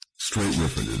Straight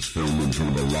Riffin is filmed in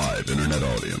front of a live internet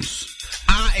audience.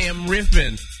 I am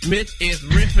riffing. Mitch is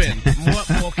riffing. What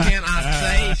more can I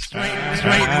say? Straight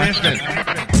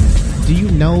riffing. Do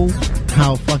you know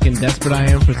how fucking desperate I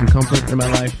am for some comfort in my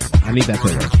life? I need that to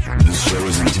work. This show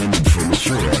is intended for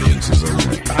mature audiences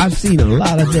only. I've seen a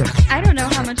lot of this. I don't know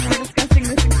how much more disgusting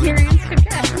this experience could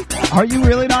get. Are you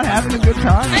really not having a good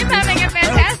time? I'm having a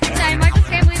fantastic time. I just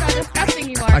can't believe how disgusting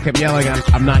you are. I kept yelling,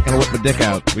 I'm not going to whip my dick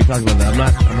out. We talked about that. I'm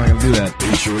not going to do that.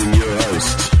 Featuring your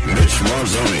host, Mitch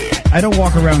Marzoni. I don't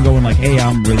walk around going like, hey,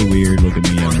 I'm really weird. Look at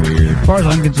me, I'm weird. As far as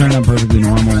I'm concerned, I'm perfectly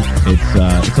normal.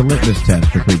 It's a litmus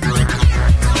test for freakiness.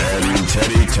 And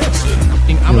Teddy Tutson.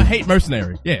 I'm a hate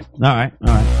mercenary. Yeah. All right.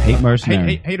 Hate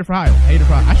mercenary. Hater for hire. Hater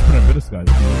for hire. I should put on a disguise.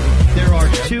 There are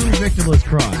two victimless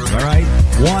crimes, all right?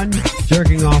 One,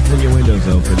 jerking off when your window's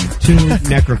open. Two,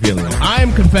 necrophilia. I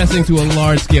am confessing to a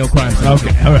large-scale crime.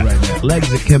 Okay, all right. Right now.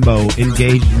 Legs akimbo,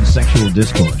 engaged in sexual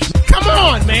discourse. Come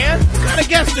on, man. What kind of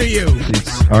guest are you?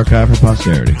 It's archived for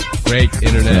posterity. Great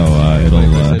internet.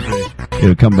 So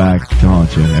it'll come back to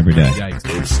haunt you every day.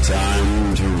 Yikes. It's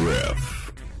time to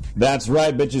riff. That's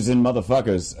right, bitches and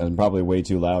motherfuckers. I'm probably way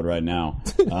too loud right now.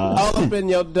 All up in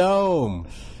your dome.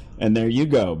 And there you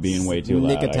go, being way too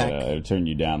loud. Nick attack. I gotta turn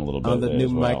you down a little bit On the there new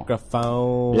as well.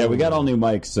 microphone. Yeah, we got all new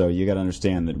mics, so you got to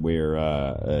understand that we're.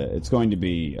 It's going to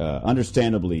be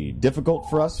understandably difficult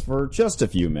for us for just a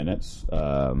few minutes.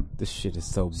 This shit is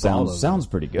so Sounds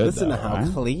pretty good. Listen though, to how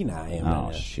right? clean I am.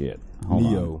 Oh shit! Hold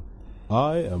Neo. on.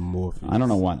 I am Morpheus. I don't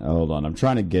know what. Hold on. I'm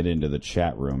trying to get into the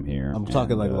chat room here. I'm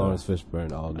talking like Lawrence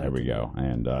Fishburne all night. There we go.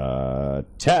 And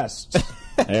test.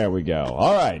 There we go.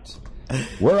 All right.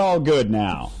 We're all good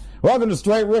now. Welcome to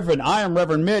Straight Riffin'. I am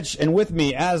Reverend Mitch, and with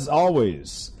me, as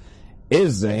always,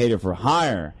 is the hater for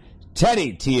hire,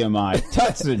 Teddy TMI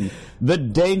Tutson, the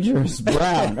dangerous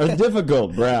Brown, or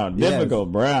difficult Brown, Yes.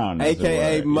 difficult Brown, as it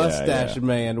AKA were. Mustache Yeah.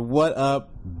 Man. What up,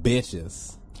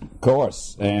 bitches? Of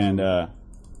course. And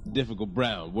Difficult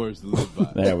Brown. Words to live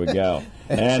by. there we go.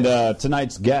 And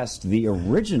tonight's guest, the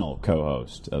original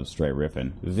co-host of Straight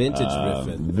Riffin'. Vintage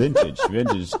riffin'.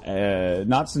 Vintage.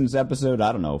 Not since episode,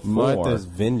 I don't know, 4. Martha's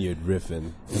Vineyard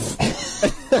riffin'.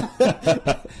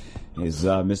 Is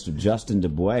Mr. Justin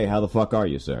DuBois. How the fuck are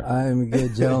you, sir? I'm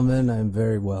good, gentlemen. I'm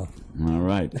very well. All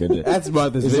right, good. That's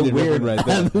Martha's Is it Vineyard weird?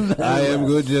 riffin' right there. I am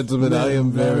good, gentlemen. I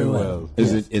am very well.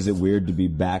 Is it weird to be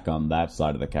back on that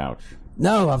side of the couch?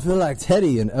 No, I feel like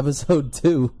Teddy in episode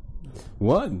 2.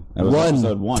 One. That was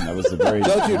episode 1. That was the very,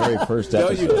 very first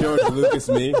Don't episode. you George Lucas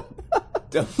me.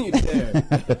 Don't you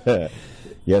dare.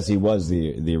 Yes, he was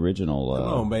the original. Come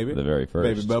on, baby. The very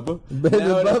first. Baby Bubba. Baby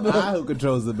now Bubba. It's I who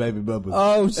controls the Baby Bubba.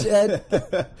 Oh, shit.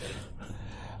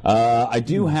 I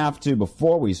do have to,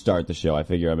 before we start the show, I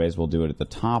figure I may as well do it at the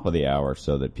top of the hour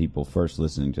so that people first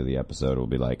listening to the episode will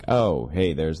be like, oh,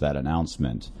 hey, there's that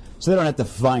announcement. So they don't have to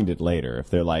find it later.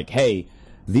 If they're like, hey,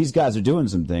 these guys are doing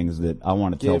some things that I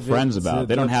want to tell Give it friends to about.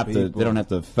 They don't the have to. people. They don't have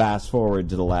to fast forward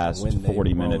to the last When they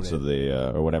 40 want minutes it. of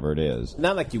the or whatever it is.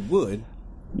 Not like you would.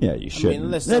 Yeah, you should.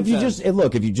 unless If you sometimes- just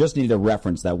look, if you just need to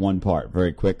reference that one part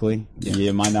very quickly,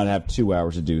 you might not have 2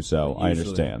 hours to do so. I Usually.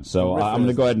 understand. So Reference- I'm going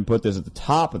to go ahead and put this at the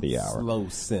top of the hour. Slow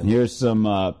sim. Here's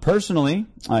some. Personally,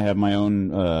 I have my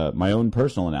own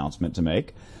personal announcement to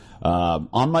make.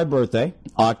 On my birthday,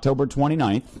 October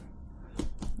 29th.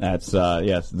 That's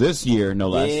yes, this year no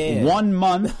less. Yeah. 1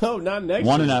 month. Oh, not next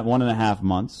One year. and a half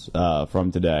months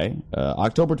from today,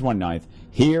 October 29th,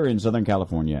 here in Southern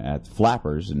California at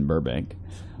Flappers in Burbank.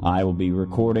 I will be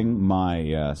recording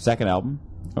my second album,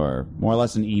 or more or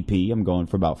less an EP. I'm going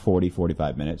for about 40,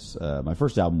 45 minutes. My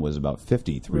first album was about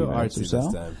 53 Real minutes or artsy so.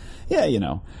 this time. Yeah, you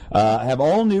know. I have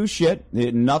all new shit,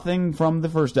 nothing from the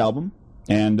first album.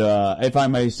 And if I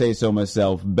may say so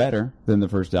myself, better than the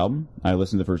first album. I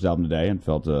listened to the first album today and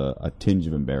felt a tinge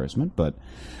of embarrassment, but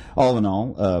all in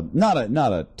all, not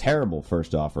a terrible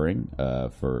first offering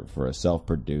for a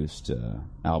self-produced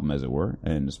album, as it were,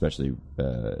 and especially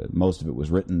most of it was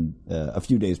written a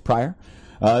few days prior.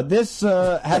 This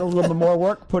had a little bit more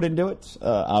work put into it.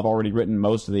 I've already written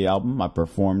most of the album. I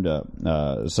performed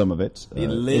some of it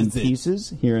in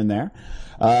pieces here and there.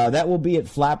 That will be at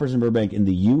Flappers in Burbank in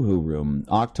the Yoo-Hoo Room,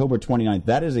 October 29th.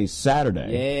 That is a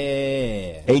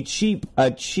Saturday. Yeah.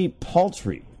 A cheap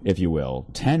paltry, if you will,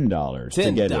 $10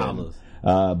 to get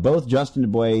in. Both Justin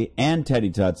DuBois and Teddy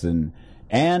Tutson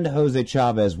and Jose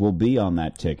Chavez will be on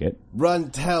that ticket.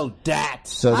 Run, tell dat.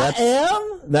 So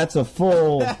that's a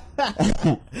full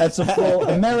that's a full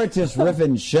emeritus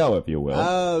riffing show, if you will.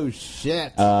 Oh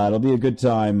shit! It'll be a good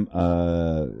time.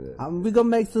 we gonna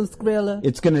make some Skrilla.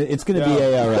 It's gonna be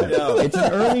ARF. It's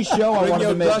an early show. I wanted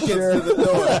to make sure. To the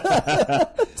door.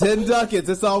 10 ducats.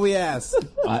 That's all we ask.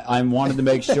 I wanted to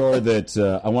make sure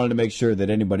that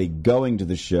anybody going to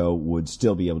the show would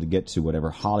still be able to get to whatever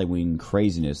Halloween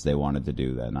craziness they wanted to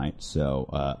do that night. So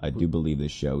I do believe the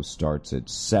show starts at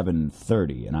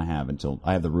 7:30, and I have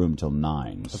the room till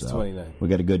 9. That's so 29. we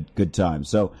got a good time.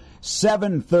 So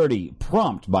 7:30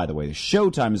 prompt. By the way, the show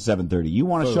time is 7:30. You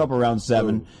want to show up around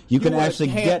 7? You can actually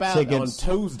get tickets on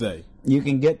Tuesday. You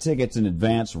can get tickets in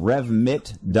advance.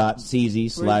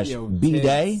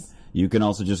 RevMit.cz/bday. You can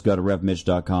also just go to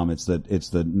RevMitch.com. It's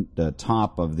the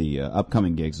top of the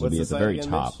upcoming gigs. It'll What's be the at the site very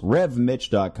again, top. Mitch?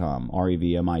 RevMitch.com.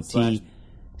 RevMit.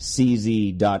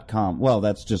 CZ.com. Well,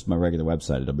 that's just my regular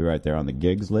website. It'll be right there on the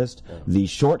gigs list. Yeah. The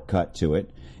shortcut to it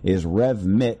is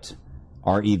RevMit,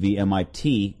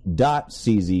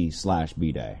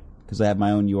 RevMit.cz/bday. Because I have my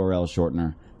own URL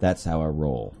shortener. That's how I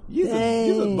roll. You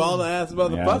a bald ass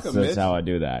motherfucker, Mitch. Mitch. That's how I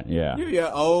do that. Yeah. You're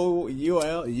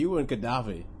URL. You and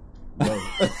Gaddafi. No.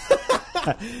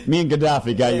 Me and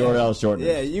Gaddafi got URL shorteners.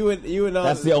 Yeah, you and all.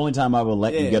 That's the only time I will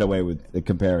let you get away with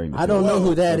comparing. I don't know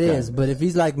who that is, but if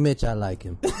he's like Mitch, I like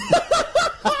him.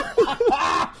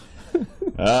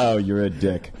 Oh, you're a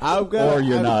dick. Or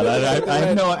you're not.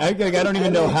 I don't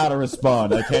even know how to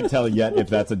respond. I can't tell yet if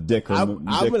that's a dick or I'm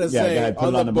going to say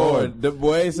put on the board, the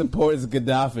way supports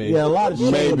Gaddafi. Yeah, a lot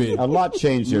Maybe.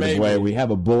 changed here today. We have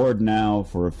a board now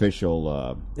for official.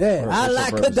 I official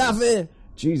like purposes. Gaddafi.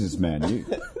 Jesus, man,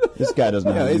 this guy doesn't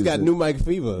know. How to he's use got it. new mic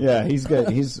fever. Yeah, he's good.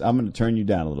 I'm going to turn you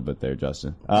down a little bit there,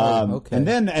 Justin. Okay. And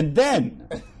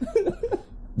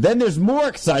then there's more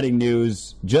exciting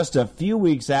news. Just a few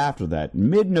weeks after that,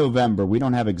 mid-November. We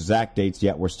don't have exact dates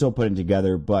yet. We're still putting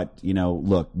together, but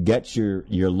look, get your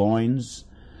loins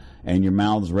and your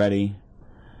mouths ready,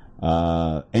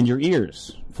 and your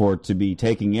ears to be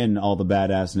taking in all the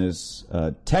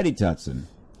badassness. Teddy Tutson,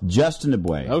 Justin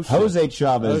DeBuey, Jose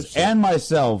Chavez, and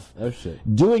myself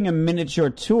doing a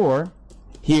miniature tour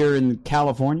here in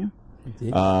California,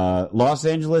 Los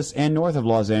Angeles, and north of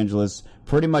Los Angeles.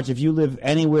 Pretty much, if you live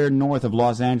anywhere north of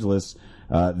Los Angeles,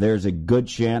 there's a good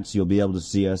chance you'll be able to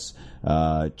see us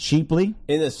cheaply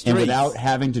in the streets and without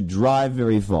having to drive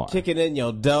very far. Kicking in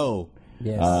your dough.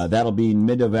 Yes. That'll be in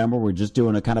mid-November. We're just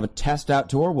doing a kind of a test-out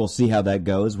tour. We'll see how that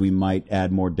goes. We might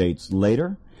add more dates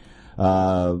later.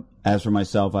 As for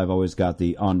myself, I've always got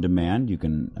the on-demand. You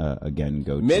can, again,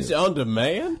 go to... Mitch on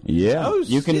demand? Yeah. Oh,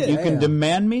 you can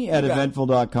demand me at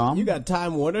eventful.com. You got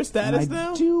Time Warner status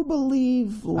now? I do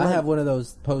believe... I have one of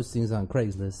those postings on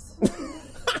Craigslist.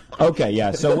 Okay,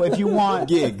 yeah. So if you want...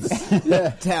 Gigs.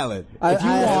 Talent. I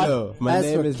want... My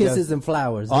name is kisses and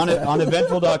flowers. On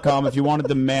eventful.com, if you want to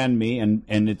demand me, and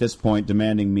at this point,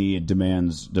 demanding me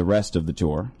demands the rest of the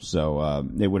tour. So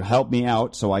it would help me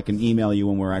out so I can email you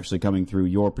when we're actually coming through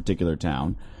your particular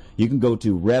town. You can go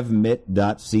to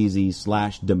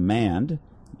revmit.cz/demand.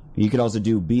 You could also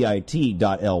do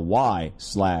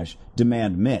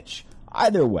bit.ly/demandmitch.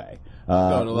 Either way.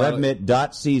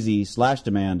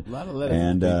 Revmit.cz/demand,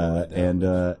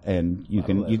 and you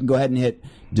can go ahead and hit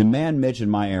Demand Mitch in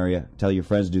my area. Tell your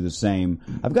friends to do the same.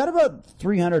 I've got about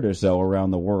 300 or so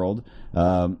around the world.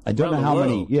 I don't know how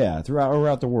many. Yeah,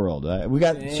 throughout the world. We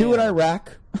got 2 in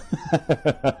Iraq.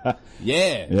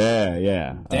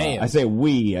 Yeah. Damn. I say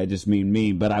we. I just mean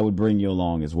me, but I would bring you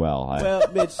along as well. Well,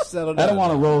 Mitch, settle down. I don't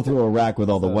want to roll through Iraq with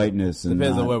all the whiteness.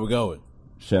 Depends on where we're going.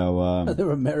 So Are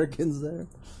there Americans there?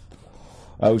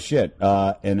 Oh, shit.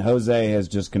 And Jose has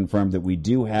just confirmed that we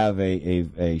do have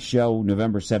a show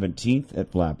November 17th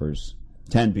at Flappers,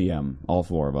 10 p.m., all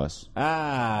 4 of us.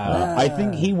 I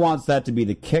think he wants that to be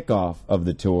the kickoff of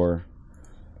the tour.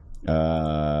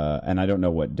 And I don't know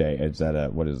what day.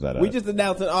 What is that? We just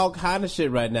announcing all kind of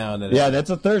shit right now. Yeah, that's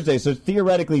a Thursday, so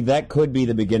theoretically that could be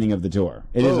the beginning of the tour.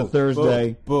 It is a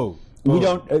Thursday. Boom. We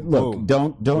don't, look,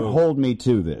 don't hold me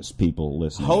to this, people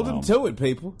listening. Hold them to it,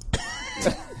 people.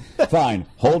 Fine,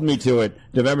 hold me to it.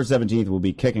 November 17th, we'll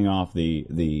be kicking off the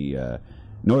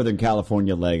Northern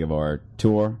California leg of our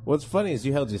tour. What's funny is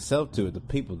you held yourself to it. The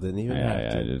people didn't even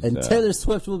have to. And Taylor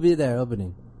Swift will be there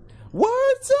opening.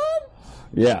 What, son?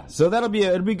 Yeah, so it'll be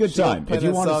a good time. If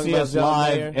you want to see us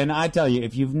live, Mayer. and I tell you,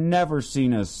 if you've never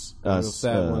seen us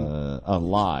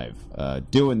live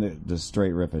doing the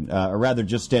straight ripping, or rather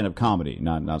just stand-up comedy,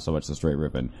 not so much the straight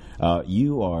ripping,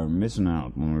 you are missing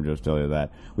out. Let me just tell you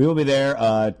that. We will be there.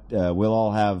 We'll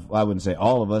all have, I wouldn't say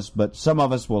all of us, but some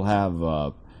of us will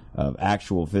have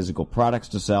actual physical products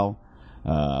to sell.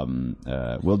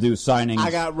 We'll do signings.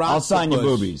 I got rocks I'll sign to your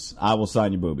push. boobies. I will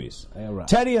sign your boobies. All right.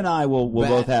 Teddy and I will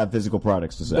both have physical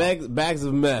products to sell. Bags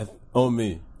of meth on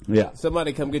me. Yeah.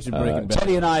 Somebody come get your Breaking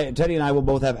Bad. Teddy and I will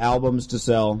both have albums to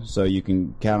sell, so you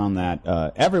can count on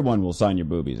that. Everyone will sign your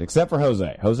boobies, except for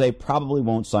Jose. Jose probably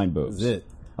won't sign boobs. That's it.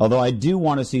 Although I do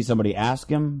want to see somebody ask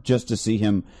him, just to see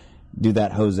him do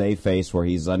that Jose face where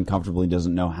he's uncomfortable and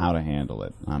doesn't know how to handle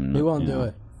it. He won't do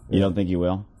it. You don't think he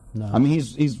will? No. I mean,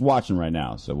 he's watching right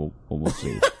now, so we'll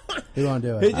see. He won't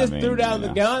do He it. just threw down the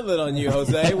gauntlet on you,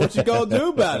 Jose. What you gonna do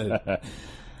about it?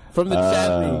 From the chat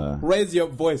room, raise your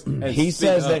voice. And He speak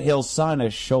says up. that he'll sign a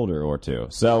shoulder or two.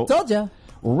 So Told ya.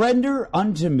 render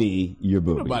unto me your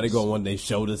boobies. Nobody gonna one day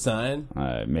shoulder sign.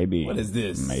 Maybe. What is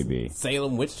this? Maybe.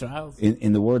 Salem witch trials.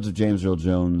 In the words of James Earl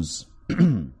Jones,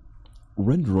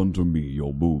 render unto me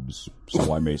your boobs,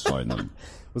 so I may sign them.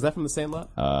 Was that from the Sandlot?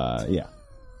 Yeah.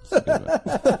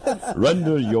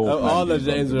 Render your All the panties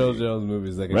James unto Earl me. Jones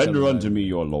movies. That can Render come unto back. me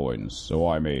your loins, so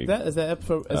I may. Is that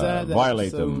episode? Is that the violate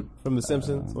episode them. from The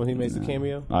Simpsons when he makes a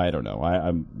cameo? I don't know.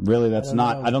 I'm really. That's don't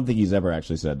not. know. I don't think he's ever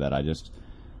actually said that. I just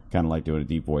kind of like doing a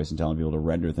deep voice and telling people to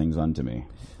render things unto me.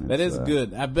 That is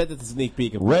good. I bet that's a sneak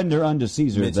peek. Of Render unto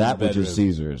Caesar Mitch in that the which is bedroom.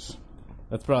 Caesar's.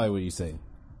 That's probably what you say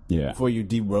Yeah. before you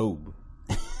derobe.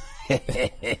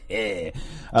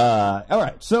 All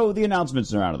right. So the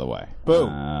announcements are out of the way. Boom.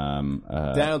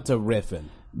 Down Down to riffing.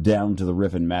 to the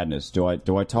riffin' madness. Do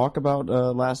I talk about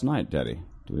last night, Teddy?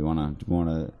 Do we want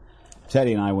to?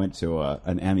 Teddy and I went to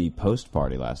an Emmy post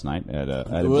party last night at a.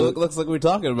 Well, it looks like we're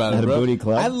talking about At it, a bro. booty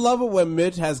club? I love it when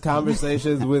Mitch has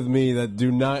conversations with me that do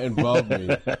not involve me.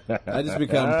 I just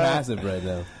become passive right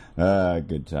now.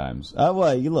 Good times.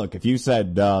 Well, you look. If you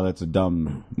said that's a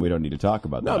dumb, we don't need to talk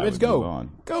about No, that. I Mitch, would go. move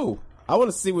on. Go. I want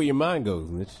to see where your mind goes,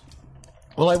 Mitch.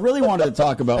 Well, I really wanted to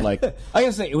talk about I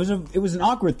gotta say it was an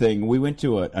awkward thing. We went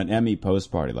to an Emmy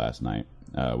post party last night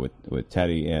with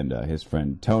Teddy and his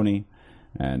friend Tony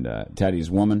and Teddy's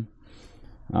woman.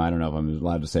 I don't know if I'm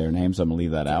allowed to say her name, so I'm gonna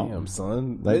leave that out. Damn,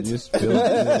 son. That Mitch- just feels,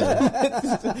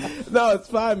 No, it's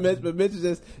fine, Mitch. But Mitch is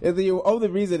just the only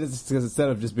reason is because instead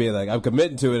of just being like I'm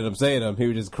committing to it and I'm saying him, he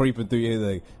was just creeping through you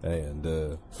like, hey,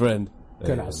 and friend.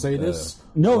 Can I and, say this?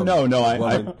 No. woman,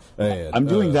 I'm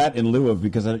doing that in lieu of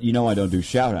because I don't do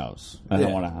shout outs. I don't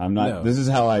Yeah. want to. I'm not. No. This is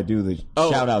how I do the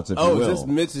shout outs. If you will. is this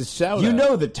Mitch's shout You out?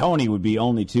 know that Tony would be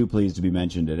only too pleased to be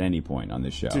mentioned at any point on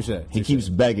this show. Touche, He touche. keeps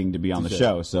begging to be on the Touche.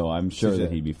 show, so I'm sure Touche.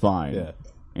 that he'd be fine. Yeah.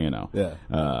 You know,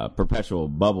 Yeah. perpetual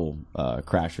bubble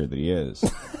crasher that he is.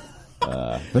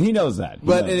 But he knows that. He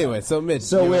But knows anyway, that. so Mitch.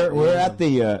 So you're- we're at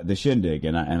the shindig,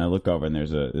 and I look over, and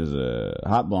there's a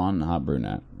hot blonde and a hot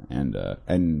brunette,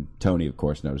 and Tony, of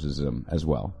course, notices him as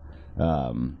well.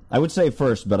 I would say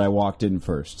first, but I walked in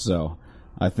first, so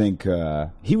I think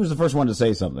he was the first one to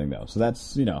say something, though. So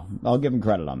that's I'll give him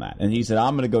credit on that. And he said,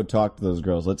 "I'm going to go talk to those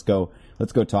girls. Let's go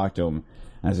talk to them."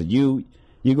 And I said, "You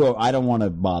go. I don't want to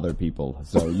bother people,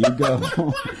 so you go."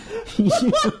 You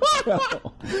go.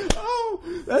 Oh,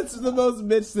 that's the most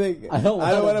Mitch thing. I don't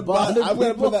wanna wanna bother I'm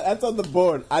gonna people. put that. That's on the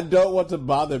board. I don't want to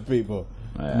bother people.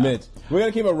 Yeah. Mitch, we're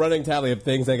gonna keep a running tally of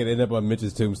things that can end up on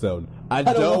Mitch's tombstone. I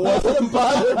don't want to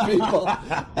bother people.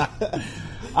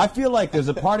 I feel like there's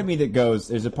a part of me that goes.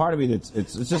 There's a part of me that's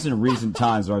it's just in recent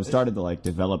times where I've started to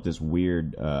develop this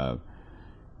weird,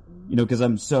 because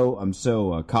I'm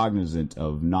so cognizant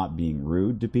of not being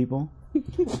rude to people.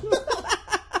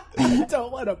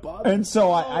 Don't want to bother. And so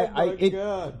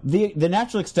God. the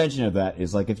natural extension of that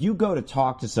is if you go to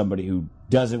talk to somebody who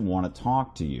doesn't want to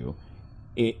talk to you,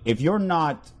 if you're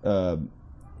not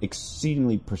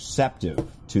exceedingly perceptive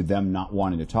to them not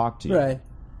wanting to talk to you, Right.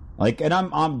 and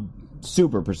I'm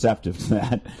super perceptive to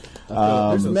that.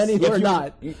 There's many who if are you-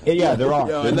 not. Yeah, there are.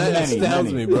 Yo, and that There's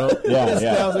astounds many. me, bro. Yeah, It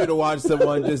yeah. astounds me to watch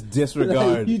someone just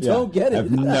disregard. You don't get I it.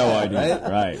 have no idea.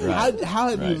 Right. How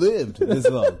have you Right. lived this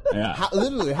long? Yeah.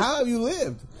 Literally, how have you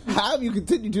lived? How have you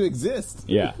continued to exist?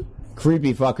 Yeah.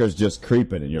 Creepy fuckers just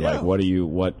creeping, and you're Yeah.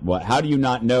 like, what? How do you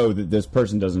not know that this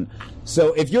person doesn't?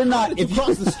 So if you're not, If you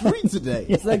cross the street today,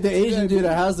 It's like the Asian dude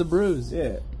at House of Brews.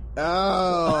 yeah.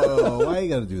 Oh, why you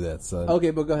gotta do that, son?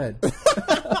 Okay, but go ahead.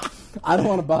 I don't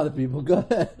want to bother people. Go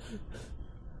ahead.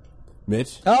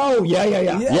 Mitch. oh yeah.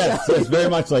 Yes, very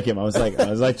much like him. I was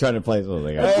like trying to play. So I was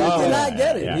like, I did not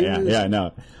get it. Yeah,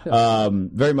 no.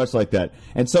 Very much like that.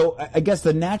 And so I guess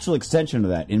the natural extension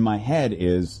of that in my head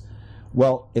is,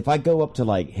 well, if I go up to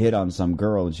hit on some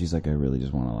girl and she's like, I really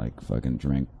just want to fucking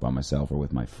drink by myself or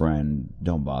with my friend,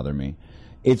 don't bother me.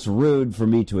 It's rude for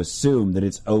me to assume that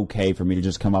it's okay for me to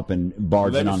just come up and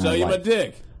barge Let in me on show her you my life.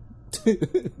 dick.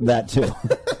 That too.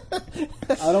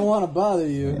 I don't want to bother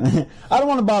you. I don't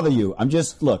want to bother you. I'm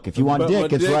just, look, if you want But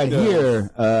dick, my it's dick right does.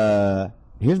 here.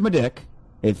 Here's my dick.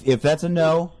 If that's a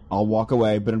no, I'll walk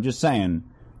away. But I'm just saying,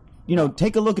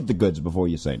 take a look at the goods before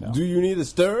you say no. Do you need a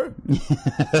stir?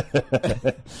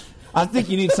 I think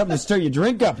you need something to stir your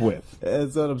drink up with.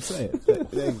 That's what I'm saying.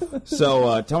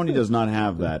 So Tony does not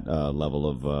have that level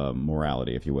of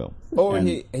morality, if you will. Or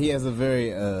And- he has a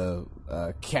very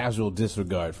casual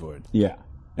disregard for it. Yeah.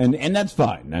 And that's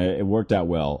fine. It worked out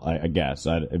well, I guess.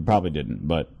 It probably didn't.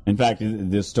 But, in fact,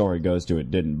 this story goes to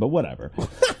it didn't. But whatever.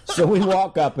 So we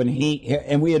walk up, and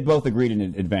we had both agreed in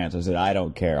advance. I said, I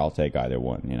don't care. I'll take either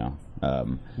one,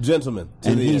 Gentlemen. to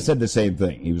And the he end. said the same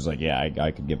thing. He was like, yeah, I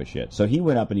could give a shit. So he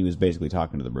went up, and he was basically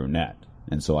talking to the brunette.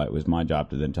 And so it was my job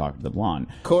to then talk to the blonde.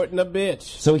 Courting a bitch.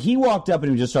 So he walked up,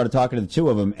 and he just started talking to the two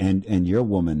of them. And your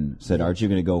woman said, aren't you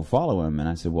going to go follow him? And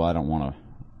I said, well, I don't want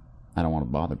to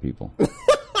bother people.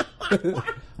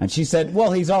 And she said,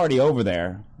 well, he's already over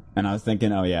there. And I was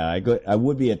thinking, oh, yeah, I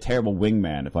would be a terrible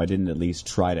wingman if I didn't at least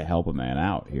try to help a man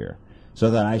out here.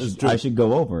 So then I should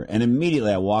go over. And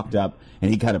immediately I walked up, and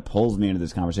he kind of pulls me into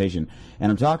this conversation. And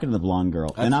I'm talking to the blonde girl.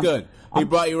 That's and I'm good. He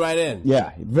brought you right in.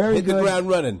 Yeah, very Hit good. the ground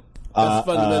running. That's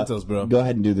fundamentals, bro. Go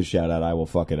ahead and do the shout-out. I will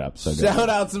fuck it up. So go Shout ahead.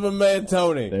 out to my man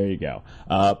Tony. There you go.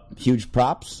 Huge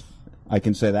props. I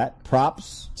can say that.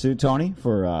 Props to Tony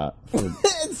for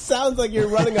It sounds like you're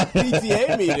running a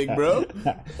PTA meeting, bro.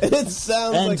 It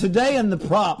sounds And like today in the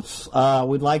props,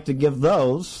 we'd like to give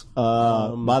those.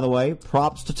 By the way,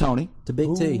 props to Tony. To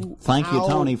Big T. Thank you,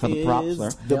 Tony, for the props is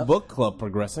there. the Yep. book club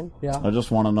progressing. Yeah. I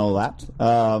just want to know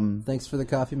that. Thanks for the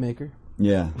coffee maker.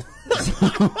 Yeah.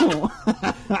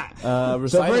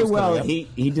 So very well, he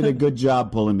did a good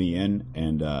job pulling me in,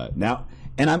 and now,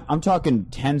 and I'm talking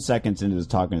 10 seconds into this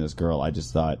talking to this girl, I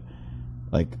just thought,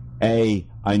 like, I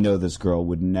know this girl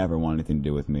would never want anything to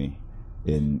do with me.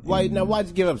 Why'd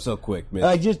you give up so quick, man?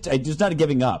 I just started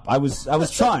giving up. I was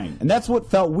trying, and that's what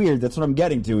felt weird. That's what I'm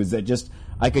getting to, is that just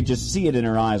I could just see it in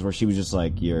her eyes where she was just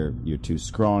like, you're too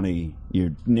scrawny.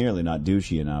 You're nearly not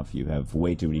douchey enough. You have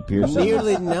way too many piercings.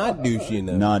 Nearly not douchey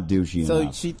enough. Not douchey So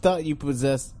enough. she thought you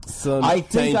possessed some I think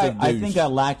taint of douche. I think I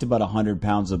lacked about 100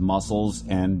 pounds of muscles,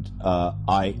 and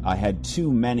I had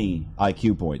too many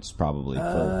IQ points probably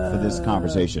for this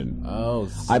conversation. Oh,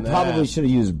 I snap. probably should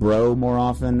have used bro more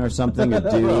often or something. A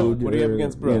dude. What do you have or,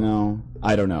 against bro? You know,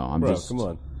 I don't know. I'm Bro, just come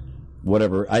on.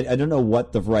 whatever. I don't know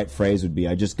what the right phrase would be.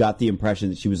 I just got the impression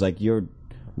that she was like,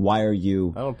 why are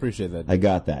you? I don't appreciate that. I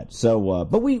got that. So,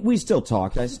 but we still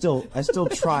talked. I still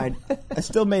tried. I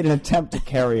still made an attempt to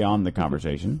carry on the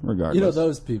conversation, regardless. You know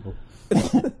those people.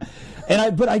 And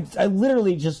I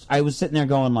literally just, I was sitting there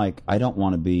going like, I don't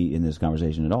want to be in this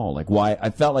conversation at all. Like, why? I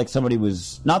felt like somebody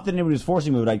was, not that anybody was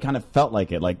forcing me, but I kind of felt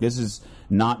like it. Like, this is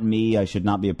not me. I should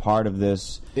not be a part of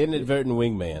this. Inadvertent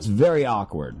wingman. Very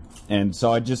awkward. And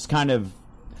so I just kind of,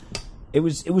 it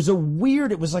was a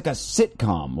weird, it was like a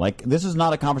sitcom. Like, this is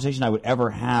not a conversation I would ever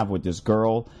have with this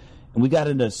girl. And we got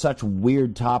into such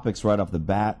weird topics right off the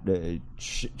bat,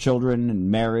 children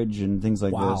and marriage and things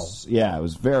like Wow. this. Yeah, it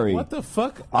was very. What the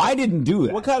fuck? I didn't do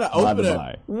that. What kind of by the opener?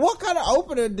 by. What kind of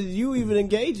opener did you even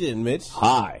engage in, Mitch?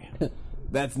 Hi,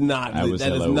 That does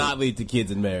hello. not lead to kids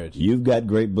in marriage. you've got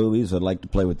great boobies. I'd like to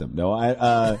play with them.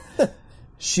 No,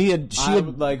 she had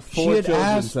would like 4 she had children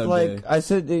asked, someday. like, I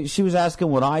said, she was asking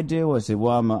what I do. I said,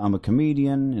 well, I'm a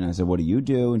comedian. And I said, what do you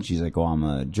do? And she's like, well, I'm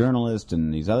a journalist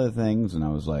and these other things. And I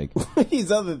was like,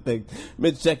 These other things.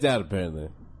 Mitch checked out, apparently.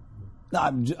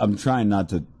 I'm trying not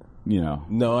to,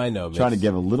 No, I know, Mitch. trying to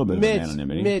give a little bit of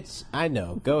anonymity. Mitch, I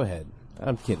know. Go ahead.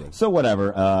 I'm kidding. So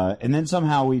whatever. And then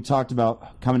somehow we talked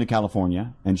about coming to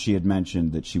California, and she had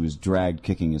mentioned that she was dragged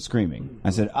kicking and screaming. I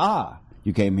said,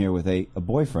 you came here with a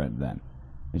boyfriend then.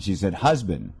 And she said,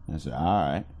 husband. I said, all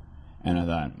right. And I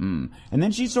thought, And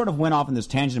then she sort of went off in this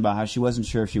tangent about how she wasn't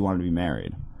sure if she wanted to be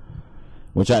married,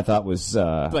 which I thought was...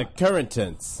 Like current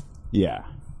tense. yeah.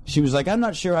 She was like, I'm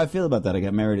not sure how I feel about that. I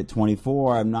got married at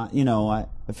 24. I'm not,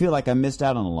 I feel like I missed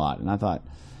out on a lot. And I thought...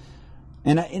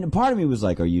 And a part of me was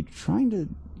like, are you trying to...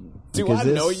 Do like, I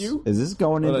know you? Is this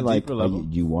going On into a like, deeper level?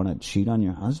 you want to cheat on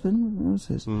your husband? What's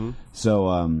this?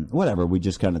 So, whatever, we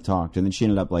just kind of talked. And then she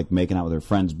ended up like making out with her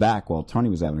friends back while Tony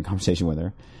was having a conversation with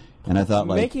her. And I thought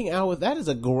like... Making out with... That is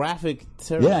a graphic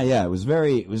term. Yeah, it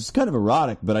was kind of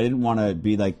erotic, but I didn't want to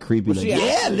be like creepy. Like, she yeah,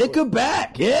 actually- lick her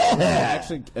back. Yeah.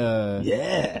 Actually,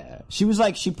 Yeah. She was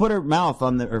like, she put her mouth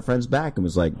on her friend's back and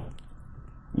was like,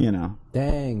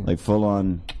 Dang. like full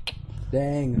on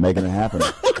Dang. making it happen.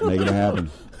 Making it happen.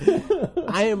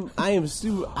 I am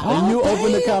super... And you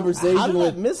opened the conversation How did I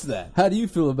with, miss that? how do you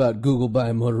feel about Google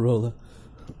buying Motorola?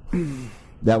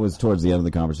 That was towards the end of the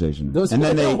conversation. Those and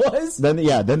then what they that was?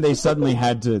 then they suddenly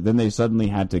had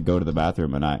to go to the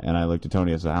bathroom, and I looked at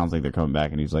Tony. I said, I don't think they're coming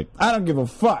back, and he's like, I don't give a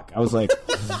fuck. I was like,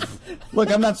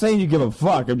 look, I'm not saying you give a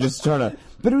fuck. I'm just trying to.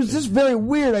 But it was just very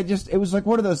weird. It was like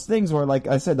one of those things where, like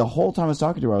I said, the whole time I was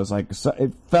talking to her, I was like,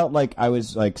 it felt like I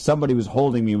was like somebody was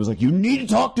holding me and was like, you need to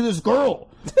talk to this girl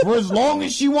for as long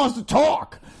as she wants to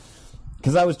talk.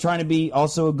 Because I was trying to be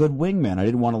also a good wingman. I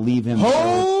didn't want to leave him.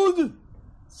 Hold.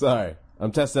 Sorry.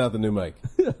 I'm testing out the new mic.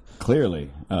 Clearly,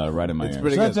 right in my ear.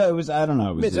 pretty So good. it was. I don't know.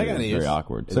 It was, Mitch, I got it was ears. very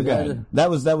awkward. Is So it go ahead. good? That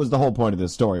was the whole point of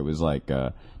this story. It was like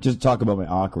just talk about my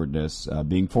awkwardness,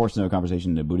 being forced into a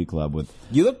conversation in a booty club with.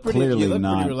 You look pretty. Clearly you look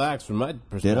not. pretty relaxed from my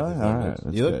perspective. Did I? All right,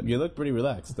 that's you look. good. You look pretty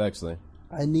relaxed, actually.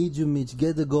 I need you, Mitch.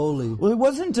 Get the goalie. Well, it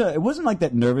wasn't like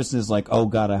that nervousness, like, oh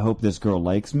God, I hope this girl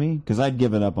likes me, because I'd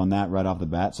given up on that right off the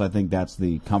bat. So I think that's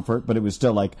the comfort. But it was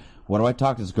still like, what do I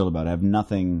talk to this girl about? I have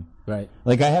nothing. Right.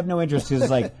 Like, I have no interest because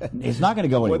it's like, it's not going to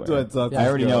go anywhere. What do I talk to I this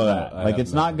already girl know about? that. I Like, have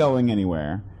it's not nothing. going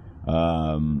anywhere.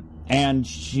 And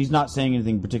she's not saying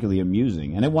anything particularly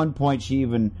amusing. And at one point,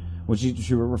 when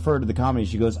she referred to the comedy,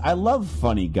 she goes, I love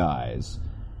funny guys.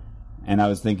 And I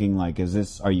was thinking, like,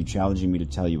 are you challenging me to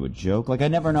tell you a joke? Like, I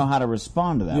never know how to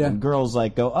respond to that. Yeah. When girls,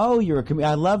 like, go, oh, you're a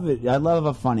comedian. I love it. I love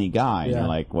a funny guy. And Yeah. you're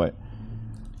like, what?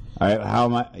 How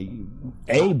am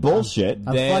I? Bullshit.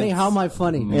 I'm funny. How am I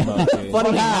funny? Okay.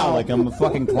 Funny how? Like I'm a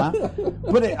fucking clown.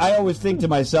 But I always think to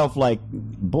myself, like,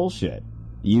 bullshit.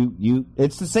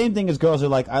 It's the same thing as girls are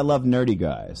like, I love nerdy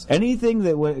guys. Anything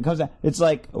that when it comes down, it's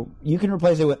like you can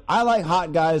replace it with, I like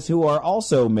hot guys who are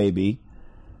also maybe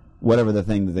whatever the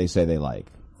thing that they say they like.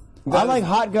 I like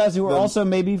hot guys who are also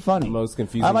maybe funny. most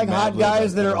confusing I like Mad hot Lib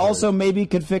guys I've that are ever also heard. maybe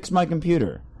could fix my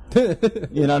computer.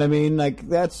 You know what I mean? Like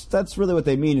that's really what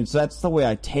they mean. And so that's the way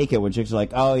I take it when chicks are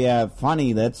like, "Oh yeah,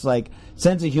 funny." That's like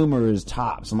sense of humor is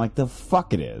tops. I'm like, the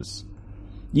fuck it is.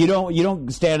 You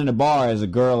don't stand in a bar as a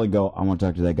girl and go, "I want to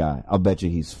talk to that guy. I'll bet you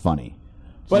he's funny."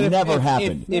 But It never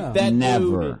happened. If that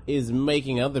Never. dude is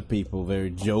making other people very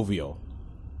jovial,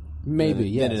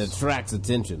 Maybe, then it yes. attracts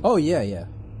attention. Oh, yeah, yeah.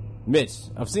 Mitch,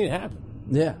 I've seen it happen.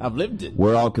 Yeah. I've lived it.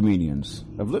 We're all comedians.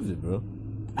 I've lived it, bro.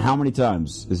 How many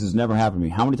times, this has never happened to me,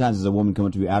 how many times has a woman come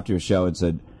up to me after a show and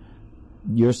said,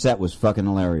 your set was fucking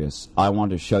hilarious. I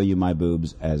want to show you my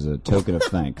boobs as a token of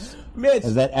thanks. Mitch,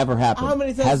 Has that ever happened? how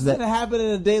many times Has does that happen on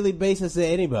a daily basis to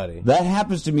anybody? That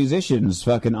happens to musicians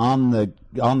fucking on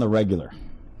the regular.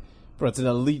 Bro, it's an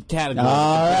elite category.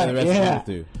 All compared to right, the rest of yeah. the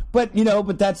through.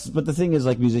 But the thing is,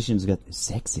 like, musicians get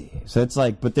sexy. So it's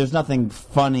like, but there's nothing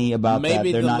funny about that.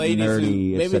 Maybe They're the not ladies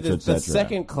nerdy, who, maybe etc., the etc.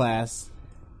 second class,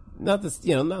 not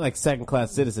like second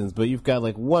class citizens, but you've got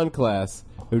like one class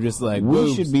who just like We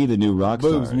boobs, should be the new rock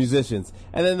boobs stars. musicians,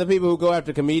 and then the people who go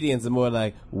after comedians are more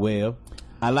like, well,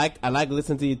 I like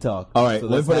listening to you talk. All right, so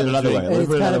let me let's put it have a another drink. way. And Let's it's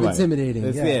put it kind of another way. intimidating.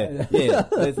 Let's- Yeah. yeah.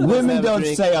 Let's Women have a don't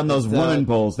drink. say on those Let's, women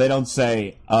polls, they don't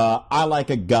say, I like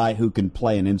a guy who can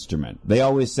play an instrument. They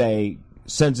always say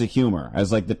sense of humor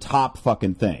as like the top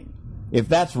fucking thing. If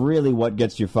that's really what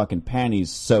gets your fucking panties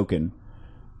soaking,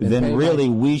 then pay really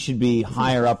we should be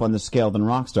higher up on the scale than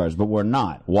rock stars, but we're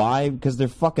not. Why? Because they're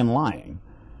fucking lying.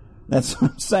 That's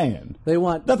what I'm saying. They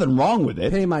want Nothing wrong with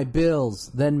it. pay my bills,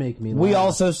 then make me laugh. We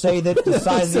also say that the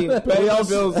size of the... Pay we my also-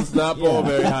 bills does not pull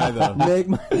very high though. make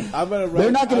my I'm gonna write,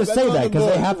 They're not going I to bet say on that the because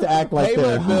they board. have to act like Pay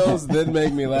they're... my bills, then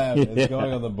make me laugh. Yeah. It's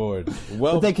going on the board.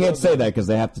 Well, But they can't say that because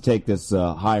they have to take this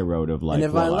high road of like. and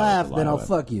if I well, laugh, then I'll allow it.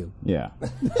 fuck you. Yeah.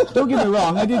 Don't get me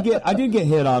wrong. I did get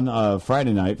hit on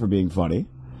Friday night for being funny.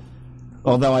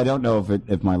 Although I don't know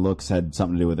if my looks had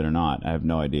something to do with it or not. I have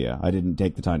no idea. I didn't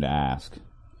take the time to ask.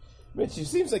 Mitch, it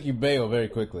seems like you bail very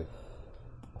quickly.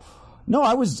 No,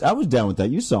 I was down with that.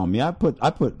 You saw me. I put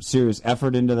serious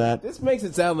effort into that. This makes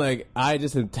it sound like I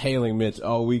just am tailing Mitch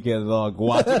all weekend long,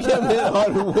 watching him hit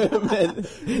on women.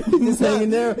 Just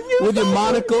hanging there with your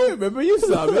monocle. Remember, you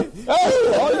saw me.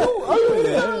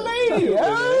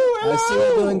 I see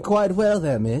you're doing quite well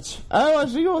there, Mitch. Oh, I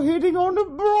see you're hitting on the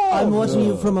broad. I'm watching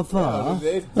you from afar.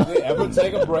 Did they ever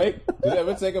take a break? Did they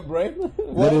ever take a break?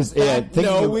 That is, yeah,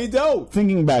 No, we don't.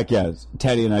 Thinking back, yes,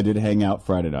 Teddy and I did hang out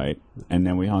Friday night, and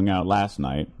then we hung out last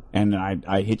night, and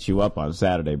I hit you up on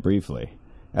Saturday briefly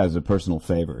as a personal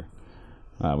favor.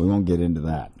 We won't get into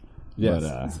that. Yes.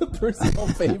 But, It's a personal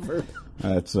favor.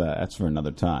 that's for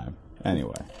another time.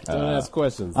 Anyway, Don't ask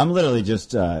questions. I'm literally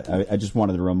just I just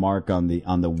wanted to remark on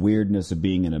the weirdness of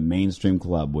being in a mainstream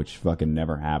club, which fucking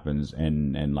never happens,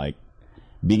 and like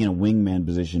being in a wingman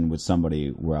position with somebody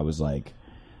where I was like,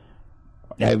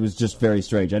 It was just very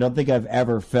strange. I don't think I've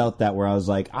ever felt that where I was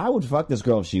like, I would fuck this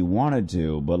girl if she wanted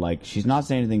to, but like she's not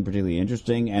saying anything particularly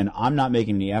interesting, and I'm not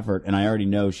making the effort, and I already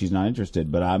know she's not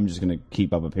interested, but I'm just going to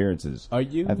keep up appearances. Are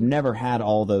you? I've never had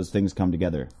all those things come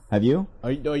together. Have you?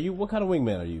 Are you? What kind of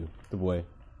wingman are you, the boy?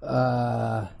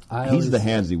 He's the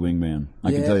handsy wingman.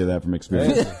 I can tell you that from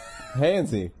experience.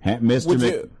 Handsy.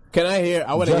 Mr. Can I hear?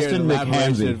 I want to hear Justin an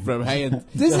elaboration McHansy. from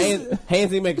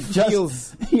Handsy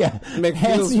McFeels. Yeah, McFeels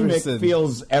Handsy person.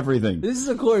 McFeels everything. This is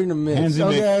according to Mitch.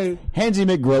 Handsy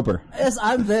McGroper. Yes,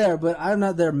 I'm there, but I'm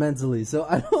not there mentally, so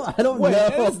I don't Wait, know.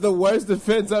 that's the worst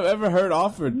defense I've ever heard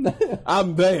offered.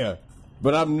 I'm there,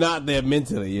 but I'm not there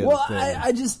mentally. You Well, understand?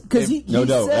 I just because he No,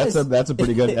 says, that's a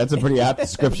pretty good. That's a pretty apt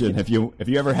description. If you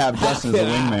ever have Justin as a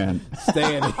wingman,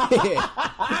 Stand here.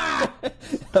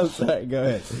 I'm sorry. Go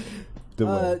ahead.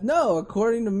 no,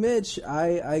 according to Mitch,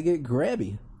 I get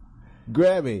grabby.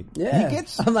 Grabby. Yeah, He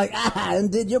gets- I'm like,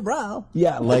 undid your brow.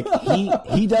 yeah, like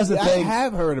he does the I thing.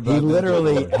 have heard about He this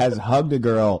literally before. has hugged a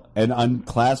girl and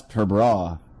unclasped her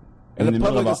bra. In a the middle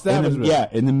public of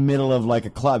establishment. in the middle of like a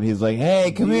club. He's like,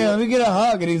 "Hey, come here, let me get a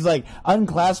hug," and he's like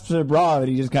unclasps her bra, and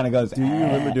he just kind of goes, Do you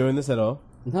remember doing this at all?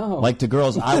 No, like to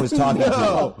girls I was talking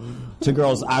to. To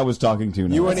girls I was talking to.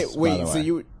 No, You weren't. that's- by Wait. the So way.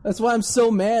 you. that's why I'm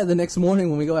so mad. The next morning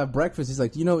when we go have breakfast, he's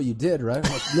like, "You know what you did, right?"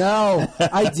 I'm like, "No,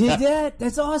 I did that.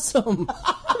 That's awesome."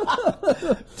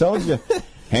 told you,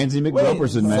 Handsy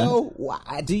McGroperson, man. So,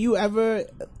 do you ever?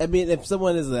 I mean, if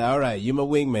someone is like, "All right, you're my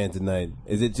wingman tonight,"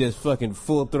 is it just fucking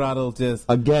full throttle? Just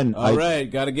Again, all right,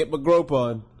 gotta get my grope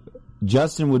on.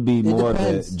 Justin would be more of the.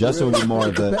 depends. Justin would be more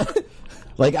of the.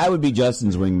 Like I would be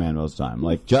Justin's wingman most of the time.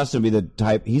 Like Justin would be the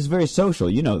type. He's very social.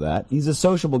 You know that. He's a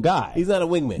sociable guy. He's not a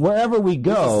wingman. Wherever we He's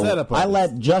go, a setup I artist.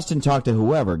 let Justin talk to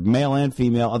whoever, male and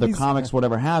female, other comics,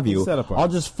 whatever have you. he's a setup I'll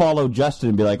artist. just follow Justin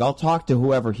and be like, I'll talk to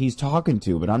whoever he's talking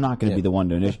to, but I'm not going to be the one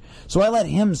to initiate. So I let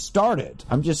him start it.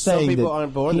 I'm just Some saying people that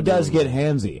aren't born he to be does get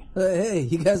wingmen. handsy. Hey,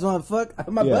 you guys want to fuck?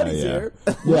 My buddy's here.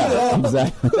 Yeah,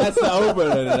 exactly. That's the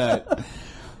opener tonight.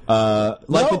 Like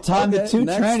No, the time the okay, two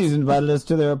next. trannies invited us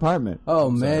to their apartment. Oh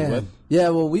sorry, man, what? yeah.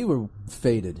 Well, we were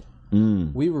faded.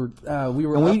 We were up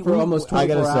And for almost 24 I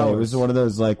gotta hours. say, it was one of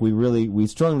those like we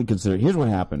strongly considered. Here's what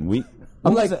happened.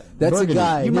 I'm like, that's Burgundy. a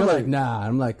guy. You And you're remember, like, nah.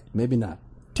 I'm like, maybe not.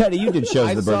 Teddy? You did shows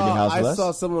at the Burgundy House with I us.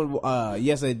 saw someone.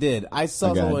 Yes, I did. I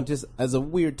saw Okay. someone just as a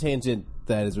weird tangent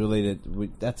that is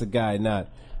related. That's a guy, not.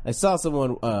 I saw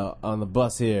someone on the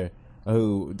bus here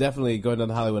who definitely going down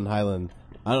the Hollywood and Highland.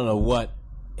 I don't know what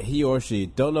he or she,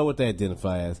 don't know what they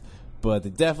identify as, but they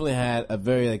definitely had a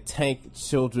very like tank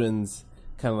children's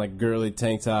kind of like girly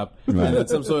tank top Right. and then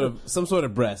some sort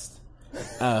of breast.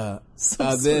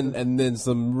 Then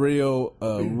some real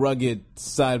rugged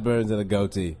sideburns and a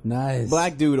goatee. Nice.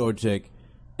 Black dude or chick.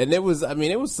 And it was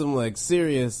some like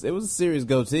serious, it was a serious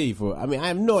goatee for, I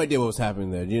have no idea what was happening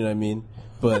there. Do you know what I mean?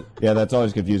 But, Yeah, that's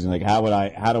always confusing. Like, how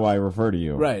do I refer to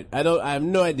you? right. I have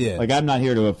no idea. Like, I'm not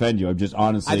here to offend you. I'm just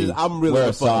honestly I'm really wear a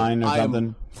befuddled. sign or I am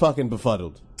something. fucking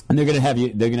befuddled. And they're gonna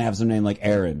have some name like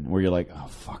Aaron, where you're like, oh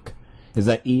fuck, is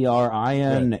that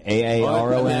ERIN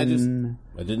AARON?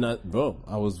 I did not, bro.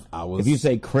 I was. If you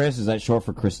say Chris, is that short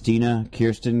for Christina,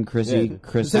 Kirsten, Chrissy, Yeah.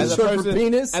 Chris? Is that short for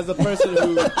penis? As a person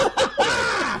who,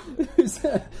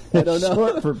 I don't know.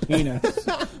 Short for penis.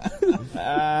 Do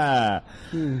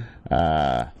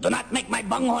not make my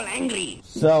bunghole angry.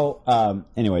 So,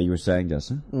 anyway, you were saying,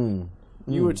 Justin?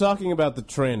 you were talking about the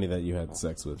tranny that you had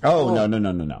sex with. Oh,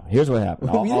 no. Here's what happened.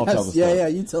 I'll tell the story. Yeah,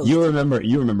 you tell. You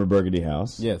remember Burgundy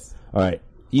House? Yes. All right.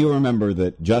 You remember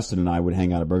that Justin and I would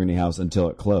hang out at Burgundy House until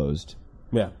it closed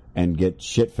Yeah. and get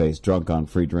shit-faced drunk on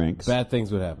free drinks. Bad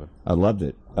things would happen. I loved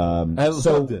it. I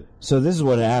loved it. So this is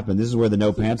what happened. This is where the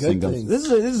no pants thing comes. thing. This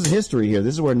is history here.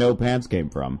 This is where no pants came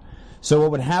from. So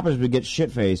what would happen is we'd get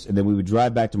shit-faced, and then we would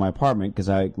drive back to my apartment because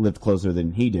I lived closer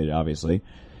than he did, obviously.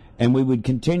 And we would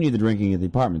continue the drinking at the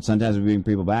apartment. Sometimes we'd bring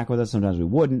people back with us. Sometimes we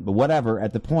wouldn't. But whatever.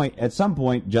 At some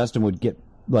point, Justin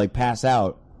would pass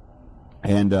out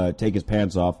and take his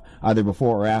pants off either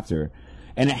before or after.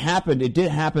 And it did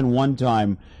happen one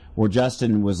time where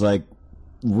Justin was like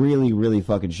really, really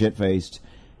fucking shit-faced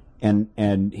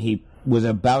and he was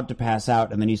about to pass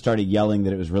out and then he started yelling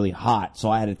that it was really hot, so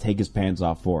I had to take his pants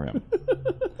off for him.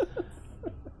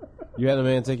 You had a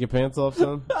man take your pants off,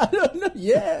 son?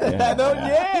 Yeah.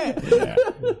 Yeah.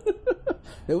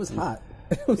 It was hot.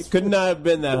 It could not have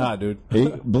been that hot, dude.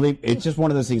 It's just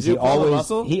one of those things. Did you pull a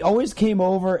muscle? He always came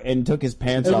over and took his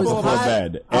pants It off was before hot.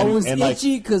 bed. I was and like,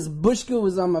 itchy because Bushka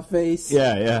was on my face.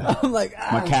 yeah. I'm like,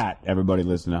 My cat. Everybody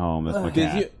listening at home. That's my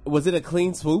cat. Was it a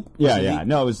clean swoop? Yeah.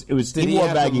 No, it was. Did he he wore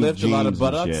have to baggy lift a jeans lot of and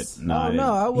buttocks? shit. No, Oh, I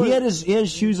no, I didn't. wouldn't. He had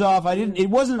his shoes off. It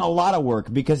wasn't a lot of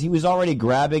work because he was already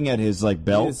grabbing at his like You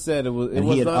belt. just said it was And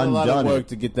he had not a lot of undone work it.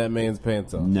 to get that man's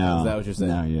pants off. No, Is that what you're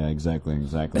saying? No, yeah, exactly.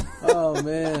 oh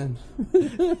man.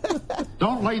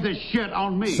 Don't lay this shit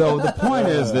on me. So the point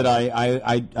is that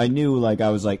I knew, like, I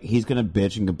was like, he's gonna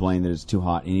bitch and complain that it's too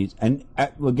hot, and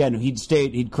again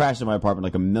he'd crashed in my apartment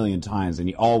like a million times, and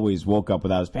he always woke up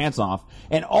without his pants off,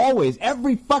 and always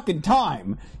every fucking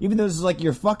time, even though this is like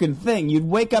your fucking thing, you'd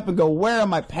wake up and go, where are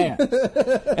my pants?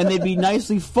 And they'd be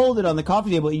nicely folded on the coffee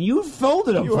table, and you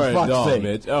folded them You for are a fuck's dog, sake.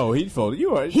 Mitch. Oh, he folded.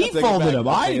 He folded them.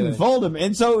 I didn't fold them.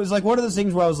 And so it was like one of those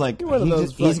things where I was like, one of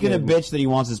those he's going to fucking- bitch that he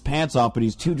wants his pants off, but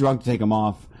he's too drunk to take them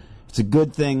off. It's a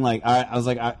good thing. Like I was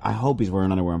like, I hope he's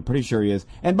wearing underwear. I'm pretty sure he is.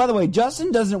 And by the way,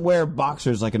 Justin doesn't wear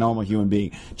boxers like a normal human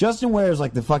being. Justin wears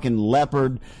like the fucking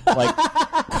leopard, like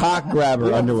cock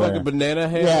grabber underwear. Fucking banana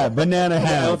hair. Yeah, banana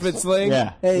hair. Elephant sling.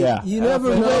 Yeah, Hey, yeah. you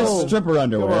never He wears know. stripper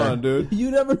underwear. Come on, dude.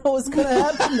 You never know what's gonna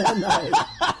happen that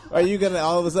night. Are you gonna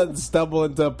all of a sudden stumble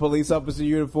into a police officer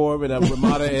uniform and a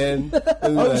Ramada Inn?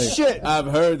 Oh, shit. I've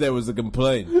heard there was a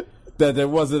complaint that there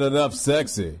wasn't enough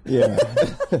sexy. Yeah.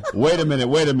 Wait a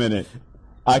minute.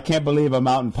 I can't believe I'm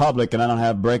out in public and I don't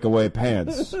have breakaway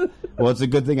pants. Well, it's a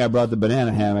good thing I brought the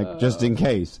banana hammock just in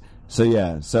case. So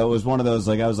it was one of those,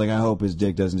 like, I was like, I hope his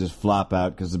dick doesn't just flop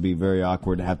out because it'd be very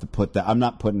awkward to have to put that. I'm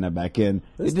not putting that back in.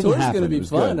 This it didn't tour's happen. gonna It be was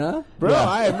fun, good. huh? Bro,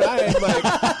 I've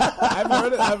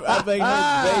heard it. I've like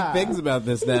heard vague things about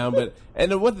this now, but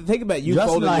and the thing about you Justin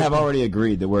folding and I your, have already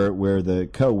agreed that we're the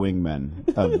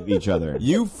co-wingmen of each other.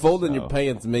 you folding your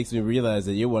pants makes me realize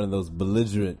that you're one of those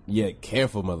belligerent yet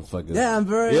careful motherfuckers. Yeah, I'm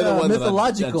very You're the one that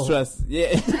mythological. trust.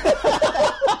 Yeah.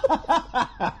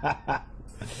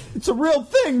 It's a real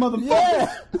thing, motherfucker.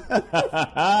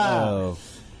 Oh.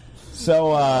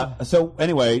 So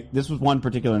anyway, this was one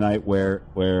particular night where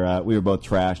we were both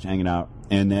trashed, hanging out,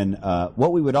 and then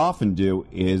what we would often do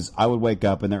is I would wake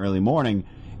up in the early morning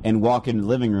and walk into the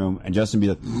living room, and Justin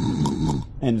would be like,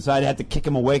 and so I'd have to kick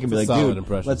him awake and be It's a like, solid dude,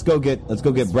 impression. let's go get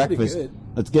breakfast. good.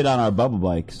 Let's get on our bubble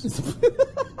bikes.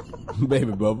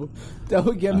 Baby bubble. That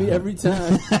would get me every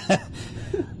time.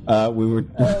 We were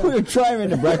driving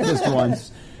to breakfast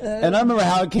once. And I remember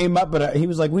how it came up, but he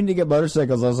was like, we need to get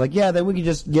motorcycles. I was like, yeah, then we could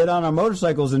just get on our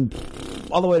motorcycles and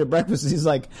all the way to breakfast. He's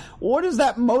like, what is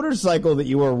that motorcycle that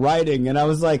you were riding? And I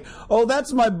was like, oh,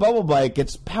 that's my bubble bike.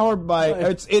 It's powered by,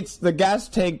 it's the gas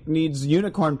tank needs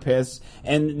unicorn piss,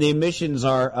 and the emissions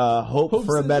are hope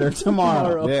for a better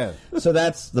tomorrow. Yeah. So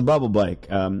that's the bubble bike.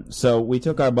 So we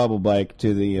took our bubble bike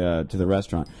to the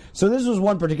restaurant. So this was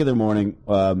one particular morning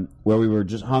where we were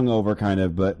just hungover, kind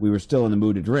of, but we were still in the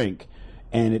mood to drink.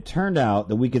 And it turned out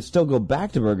that we could still go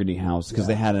back to Burgundy House because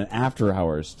they had an after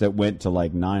hours that went to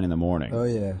like 9 in the morning. Oh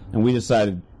yeah. And we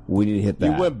decided we need to hit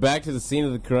that. You went back to the scene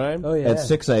of the crime? Oh yeah. At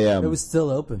 6 a.m. It was still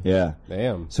open. Yeah.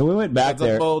 Damn. So we went back That's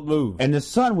there. a bold move. And the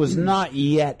sun was not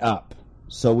yet up.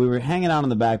 So we were hanging out on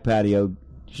the back patio.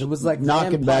 It was like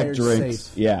knocking back Vampire drinks.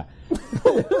 Safe. Yeah.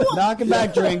 Knocking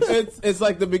back drinks. It's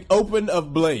like the big open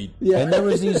of Blade. Yeah. And there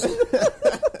was these.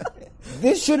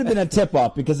 This should have been a tip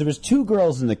off because there was two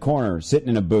girls in the corner sitting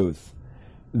in a booth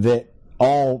that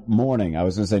all morning, I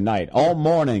was going to say night, all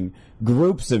morning,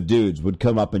 groups of dudes would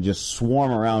come up and just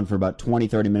swarm around for about 20,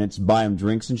 30 minutes, buy them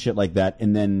drinks and shit like that,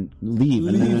 and then leave.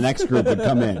 And then the next group would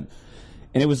come in.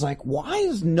 And it was like, why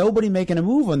is nobody making a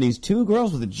move on these two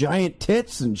girls with the giant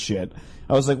tits and shit?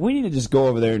 I was like, we need to just go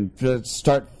over there and just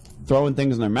start throwing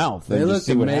things in their mouth and They just looked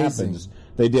see what amazing. happens.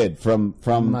 They did. From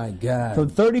My God. from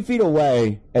 30 feet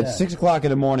away at Yeah. 6 o'clock in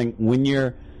the morning when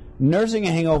you're nursing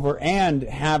a hangover and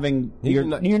having you're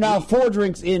now 4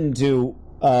 drinks into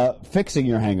fixing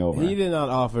your hangover. He did not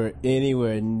offer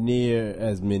anywhere near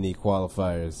as many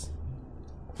qualifiers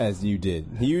as you did.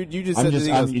 You just I'm said just-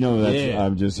 that he I'm- goes, you know, that's- yeah,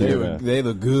 I'm just they here were- to- they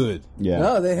look good. Yeah.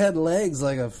 No, they had legs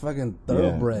like a fucking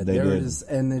thoroughbred. they they were did. just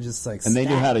and they just like And they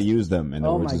knew how to use them, and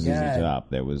Oh which my is easy God. job.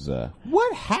 There was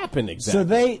What happened exactly?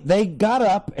 so they got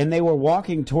up and they were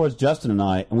walking towards Justin and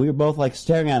I, and we were both like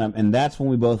staring at them, and that's when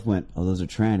we both went, "Oh, those are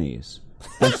trannies."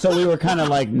 And so we were kind of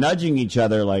like nudging each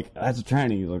other, like, "That's a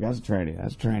tranny." Like, "That's a tranny.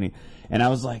 That's a tranny." And I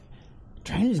was like,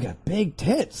 "Tranny's got big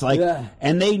tits." Like, Yeah.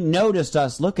 and they noticed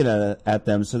us looking at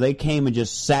them, so they came and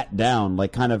just sat down,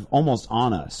 like, kind of almost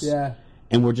on us. Yeah.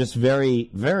 And were just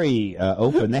very, very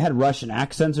open. They had Russian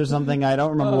accents or something. I don't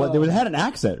remember what they had an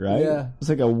accent, right? Yeah. It's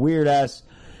like a weird ass.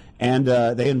 And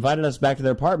they invited us back to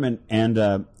their apartment,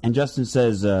 and Justin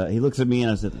says, he looks at me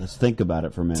and I said, let's think about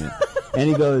it for a minute. And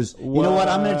he goes, you know what,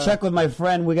 I'm going to check with my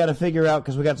friend. We got to figure out,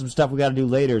 because we got some stuff we got to do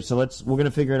later, so we're going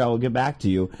to figure it out. We'll get back to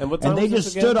you. And what time they was just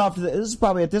this again? stood off to this is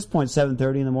probably at this point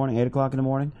 7:30 in the morning, 8 o'clock in the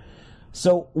morning.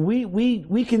 So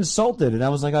we consulted, and I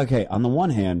was like, okay, on the one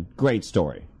hand, great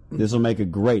story. This will make a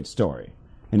great story.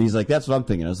 And he's like, that's what I'm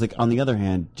thinking. I was like, on the other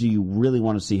hand, do you really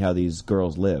want to see how these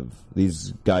girls live,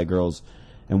 these girls?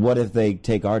 And what if they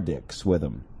take our dicks with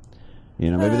them?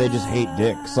 You know, maybe they just hate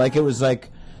dicks. Like, it was like,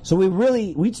 so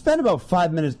we'd spent about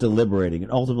 5 minutes deliberating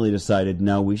and ultimately decided,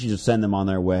 no, we should just send them on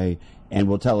their way and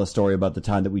we'll tell a story about the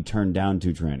time that we turned down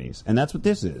 2 trannies. And that's what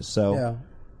this is. So, Yeah.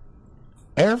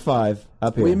 Air 5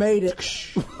 up here. We made it.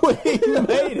 We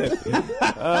made it.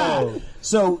 Oh.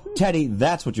 So, Teddy,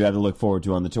 that's what you have to look forward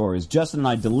to on the tour, is Justin and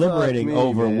I deliberating me,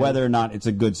 over man. whether or not it's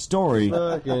a good story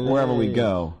Fucking wherever we A.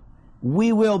 go.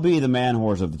 We will be the man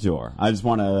horse of the tour. I just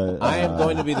want to... I am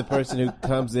going to be the person who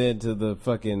comes into the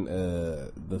fucking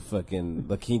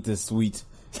La Quinta suite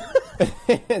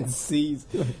and sees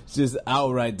just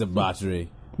outright debauchery.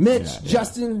 Mitch,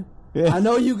 Justin, I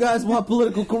know you guys want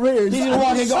political careers. He's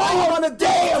walking, oh, on a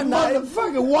damn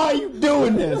motherfucker, why are you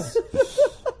doing this?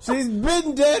 She's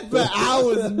been dead for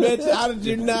hours, Mitch. How did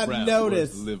you not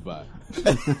notice? Live by.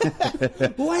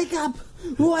 Wake up!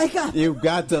 Wake up! You've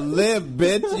got to live,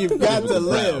 bitch. You've got to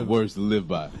live. Words to live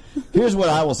by. Here's what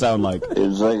I will sound like.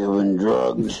 It's like I've been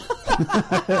drugged.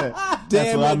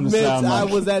 Damn what it, I'm gonna Mitch. sound I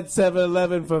like. was at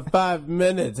 7-Eleven for 5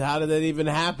 minutes. How did that even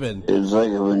happen? It's like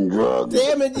I've been drugged.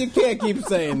 Damn it, you can't keep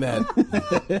saying that.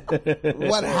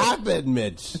 What happened,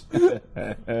 Mitch?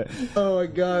 Oh, my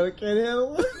God. I can't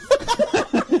handle it.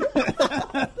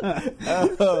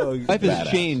 Oh, Life has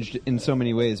changed in so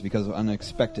many ways because of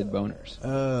unexpected boners.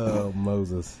 oh,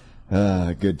 Moses.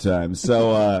 Good times.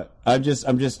 So, I'm just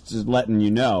letting you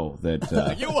know that,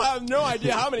 You have no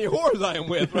idea how many whores I am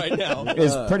with right now.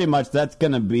 is pretty much, that's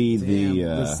gonna be The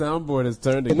the soundboard has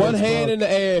turned against One hand in the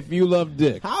air if you love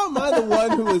dick. How am I the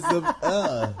one who is the...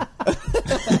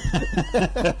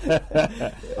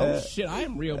 Oh shit, I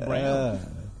am real brown.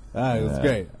 All right, it was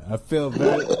great. I feel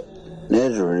very...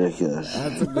 That's ridiculous.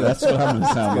 that's what I'm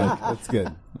gonna sound like. That's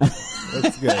good.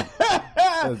 That's good.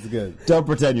 That's good. Don't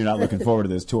pretend you're not looking forward to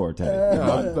this tour, Teddy.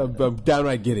 No, I'm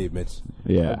downright giddy, Mitch.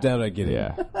 Yeah. I'm downright giddy.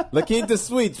 Yeah. La Quinta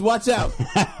Suites, watch out.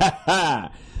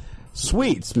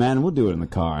 Sweets, man. We'll do it in the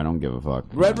car. I don't give a fuck.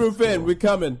 Red Roof Inn, we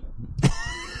coming.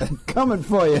 Coming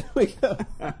for you.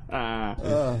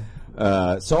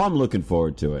 So I'm looking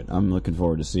forward to it. I'm looking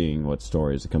forward to seeing what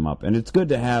stories come up. And it's good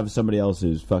to have somebody else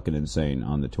who's fucking insane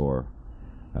on the tour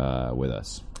with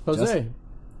us. Jose.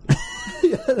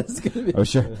 Yeah, that's gonna be. Oh,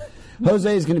 sure.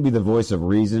 Jose's going to be the voice of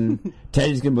reason.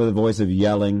 Teddy's going to be the voice of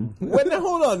yelling. Wait, now,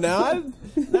 hold on now.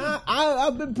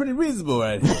 I've been pretty reasonable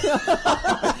right here.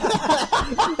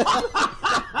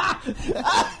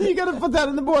 You got to put that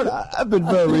on the board. I've been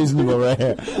very reasonable right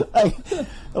here.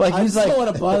 Like I he's just like, don't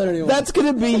want to bother anyone. that's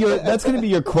gonna be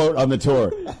your quote on the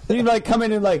tour. You'd like come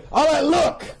in and like, all right,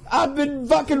 look, I've been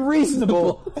fucking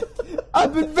reasonable.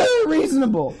 I've been very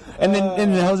reasonable. And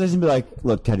then Jose's gonna be like,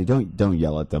 look, Teddy, don't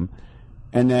yell at them.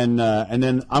 And then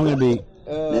I'm gonna be.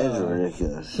 That's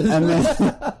ridiculous. And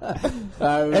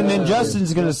then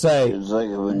Justin's gonna say, It's like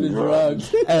I've been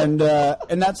drugged. and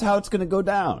that's how it's gonna go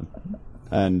down.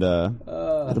 And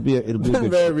it'll be a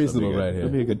good. Very reasonable right here.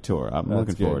 It'll be a good tour. I'm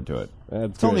looking good. forward to it.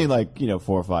 That's It's only great. like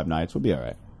 4 or 5 nights. We'll be all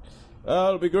right. Oh,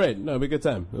 it'll be great. No, it'll be a good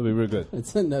time. It'll be real good.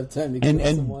 It's enough time to get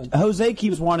And someone. Jose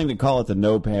keeps wanting to call it the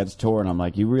No Pants Tour, and I'm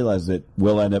like, you realize that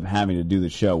we'll end up having to do the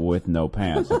show with no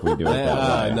pants if we do it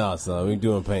that way. No, son. We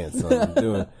doing pants,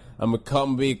 son. I'm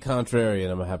gonna be contrary,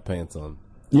 and I'm gonna have pants on.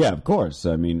 Yeah, of course.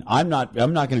 I mean, I'm not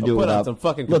going to do it put on without some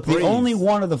fucking Look, the capris. only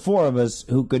one of the 4 of us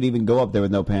who could even go up there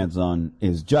with no pants on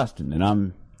is Justin, and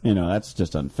I'm, that's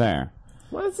just unfair.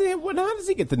 How does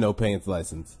he get the no pants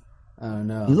license? I don't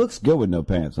know. He looks good with no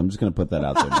pants. I'm just going to put that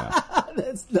out there now.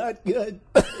 That's not good.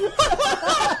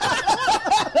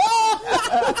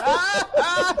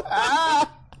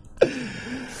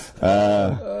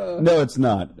 No, it's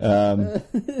not.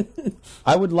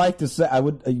 I would like to say,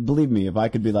 believe me, if I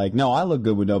could be like, no, I look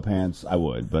good with no pants, I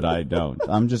would, but I don't.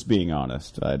 I'm just being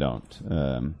honest. I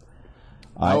don't.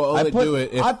 I will only do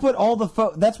it if... I put all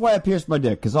the that's why I pierced my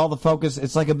dick, because all the focus,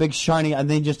 it's like a big shiny, and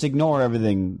they just ignore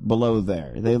everything below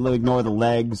there. They ignore the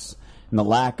legs and the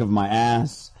lack of my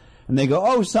ass. And they go,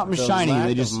 oh, something shiny. lack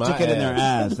They just of stick my it in their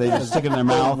ass. They just stick it in their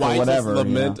mouth or Whitest whatever.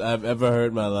 lament you know? I've ever heard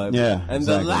in my life. Yeah, and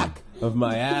exactly. the lack of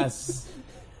my ass,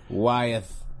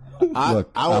 Wyeth.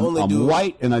 Look, I'm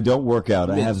white and I don't work out.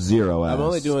 I have zero ass. I'm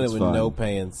only doing It's it with fine. no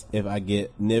pants if I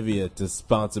get Nivea to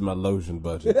sponsor my lotion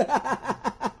budget.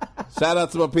 Shout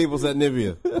out to my peoples at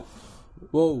Nivea.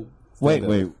 Whoa. Wait.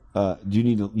 Do you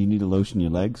need to lotion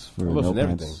your legs for no Lotion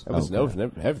pants? everything. I was lotion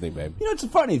everything, baby. You know, it's a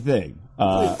funny thing.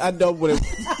 I don't want to.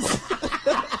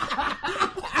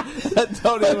 I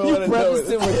don't even want to know it.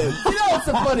 You know it's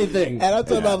a funny thing. And I'm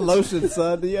talking about lotion,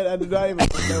 son. I do not even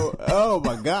know. Oh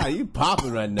my God, you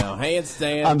popping right now?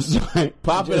 Handstand. I'm sorry.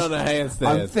 Popping on a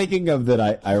handstand. I'm thinking of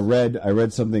that. I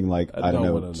read something like I don't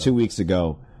know 2 weeks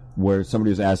ago where somebody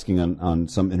was asking on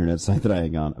some internet site that I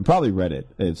hang on. I probably read it.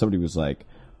 And somebody was like,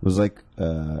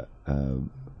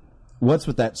 what's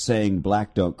with that saying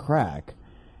 "black don't crack"?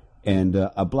 And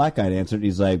a black guy answered.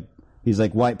 He's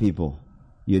like, white people,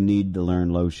 you need to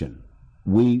learn lotion.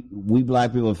 We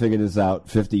black people figured this out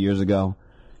 50 years ago.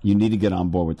 You need to get on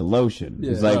board with the lotion.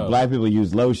 Yeah. It's like black people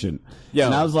use lotion. Yo,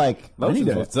 and I was like,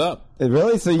 lotion, what's up?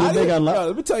 Really? So you're big on lotion?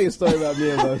 Let me tell you a story about me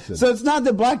and lotion. So it's not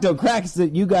that black don't crack, it's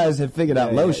that you guys have figured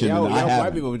out lotion. Yo, and I white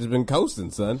haven't. people have just been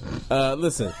coasting, son.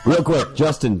 Listen. Real quick,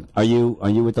 Justin, are you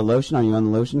with the lotion? Are you on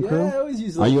the lotion crew? I always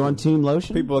use Are you lotion. on Team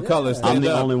Lotion? People of color stand I'm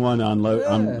the up. only one on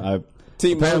lotion.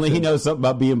 Team Apparently, lotion. he knows something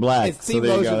about being black. It's so team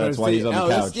there you lotion go. That's versus why he's on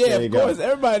the couch. Yeah, There you of go. course.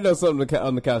 Everybody knows something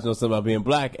on the couch knows something about being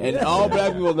black, and all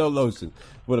black people know lotion.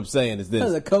 What I'm saying is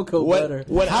this: The cocoa butter.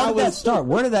 How did that start?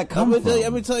 Where did that come from?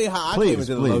 Let me tell you how I came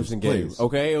into the lotion game.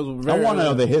 Okay, it was very, I want to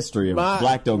know the history of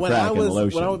black don't crack and the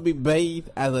lotion. When I would be bathed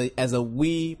as a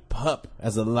wee pup,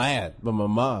 as a lad, by my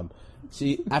mom.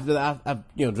 She after I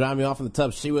dry me off in the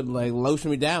tub, she would like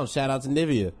lotion me down. Shout out to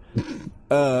Nivea.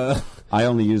 I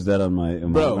only used that on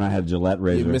when I had Gillette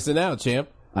razor. You're missing out, champ.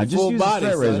 I just Full use body,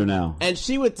 a straight razor son. now. And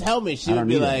she would tell me, she I would don't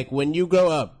be need like, when you grow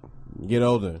up, you get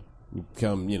older, you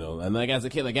become, and like as a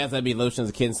kid, like as I'd be lotion as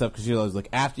a kid and stuff, because she was like,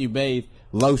 after you bathe,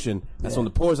 lotion, that's when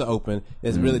the pores are open,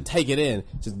 is really take it in.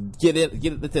 Just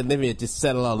let that Nivea just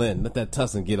settle all in. Let that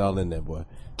tussin get all in there, boy.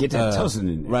 Get that tussin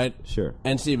in there. Right? Sure.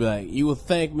 And she'd be like, you will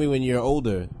thank me when you're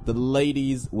older. The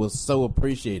ladies will so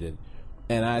appreciate it.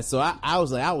 And I was like,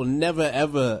 I will never,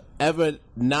 ever, ever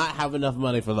not have enough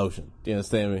money for lotion. Do you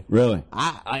understand me? Really?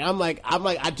 I'm like,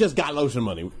 I just got lotion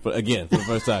money for the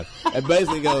first time. It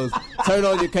basically goes, turn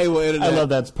on your cable internet. I love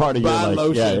that's part of your buy like,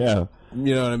 lotion. yeah.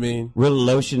 You know what I mean? Real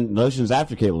lotion's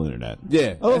after cable internet.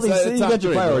 Yeah. Oh, It's you top got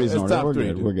your three, priorities bro. in It's order. top three,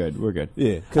 dude. We're good.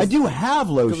 Yeah. I do have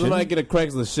Because lotion. we might get a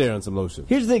Craigslist share on some lotion.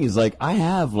 Here's the thing: is like I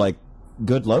have like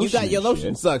good lotion. You got your and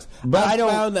lotion shit. sucks, But I don't-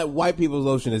 found that white people's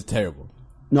lotion is terrible.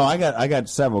 No, I got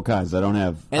several kinds. I don't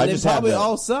have. And I they just probably have the-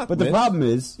 all suck, But man. the problem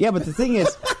is, but the thing is,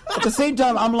 at the same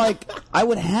time, I'm like,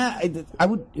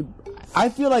 I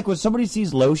feel like when somebody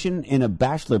sees lotion in a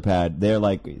bachelor pad, they're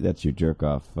like, "That's your jerk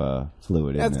off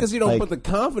fluid." That's because you don't put the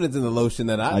confidence in the lotion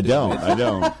that I do. I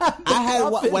don't. I had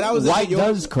when I was White in New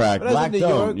York, does crack, when I was black in New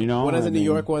don't, York, you know? when I was in I New mean-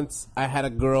 York once, I had a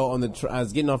girl on the. I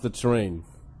was getting off the train,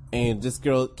 and this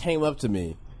girl came up to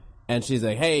me, and she's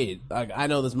like, "Hey, I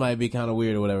know this might be kind of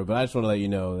weird or whatever, but I just want to let you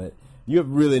know that you have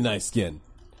really nice skin."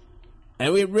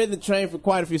 And we had ridden the train for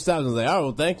quite a few stops. I was like, "Oh,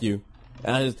 well, thank you,"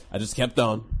 and I just kept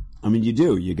on. I mean, you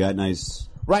do. You got nice.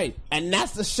 Right, and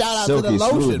that's the shout out Silky to the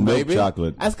smooth lotion, milk baby.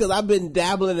 chocolate. That's because I've been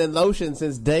dabbling in lotion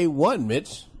since day one,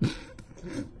 Mitch.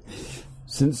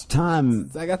 Since time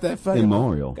I got that fucking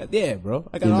immemorial. Yeah, bro.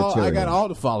 I got Immaterial. all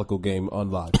the follicle game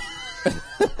unlocked.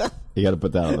 You got to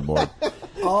put that on the board.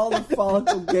 All the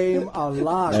follicle game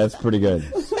unlocked. That's pretty good.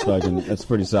 That's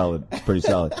pretty solid. It's pretty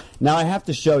solid. Now I have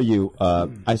to show you.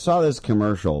 I saw this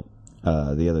commercial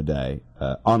the other day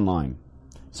online.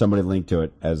 Somebody linked to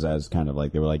it as kind of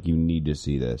like they were like, "You need to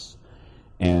see this,"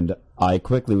 and I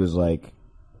quickly was like,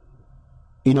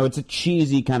 it's a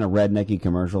cheesy kind of rednecky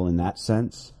commercial in that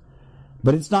sense,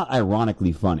 but it's not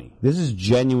ironically funny. This is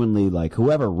genuinely like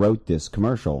whoever wrote this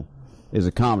commercial is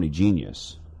a comedy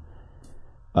genius.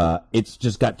 It's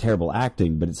just got terrible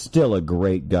acting, but it's still a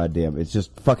great goddamn. It's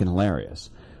just fucking hilarious,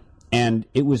 and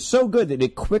it was so good that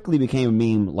it quickly became a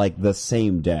meme like the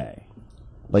same day.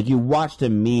 Like you watched a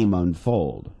meme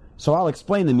unfold. So I'll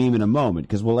explain the meme in a moment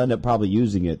because we'll end up probably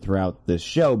using it throughout this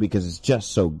show because it's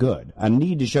just so good. I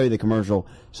need to show you the commercial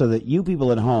so that you people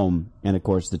at home, and of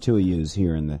course the two of yous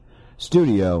here in the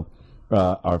studio,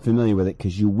 are familiar with it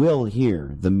because you will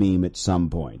hear the meme at some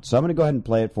point. So I'm going to go ahead and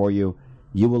play it for you.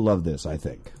 You will love this, I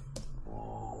think.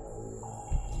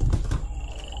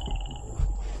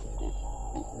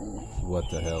 What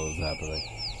the hell is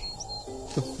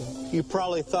happening? You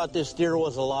probably thought this deer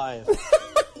was alive,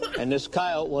 and this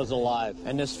coyote was alive,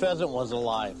 and this pheasant was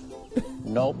alive.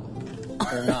 Nope,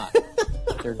 they're not.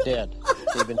 They're dead.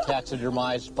 They've been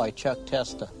taxidermized by Chuck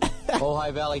Testa.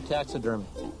 Ojai Valley Taxidermy.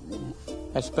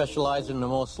 I specialize in the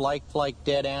most lifelike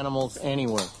dead animals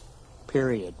anywhere.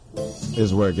 Period. This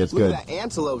is where it gets Look good. at that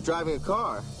antelope driving a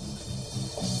car.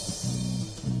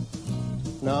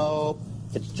 No,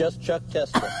 it's just Chuck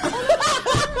Testa.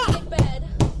 In bed.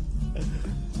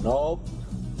 Nope,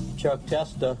 Chuck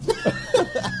Testa.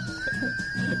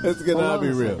 It's gonna be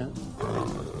real.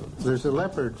 There's a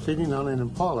leopard feeding on an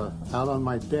impala out on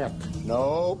my deck.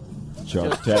 Nope. Chuck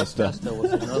Just Testa. Chuck Testa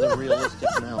was another realistic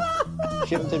mount.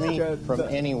 Shipped to me from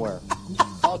anywhere.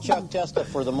 Call Chuck Testa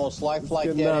for the most lifelike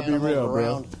This dead cannot be animals real, bro.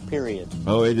 around, period.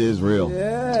 Oh, it is real.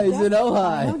 Yeah, he's in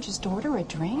Ojai. Just order a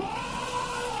drink.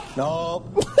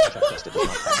 Nope.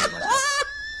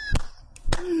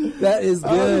 That is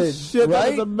good. shit, that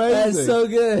right? is amazing. That's so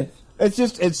good.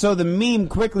 It's so the meme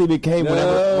quickly became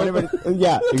whenever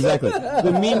yeah, exactly.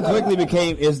 The meme quickly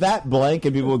became, is that blank?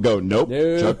 And people would go, nope,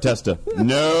 Chuck Testa.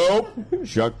 Nope,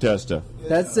 Chuck Testa.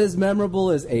 That's as memorable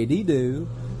as AD do.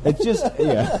 It's just,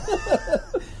 yeah.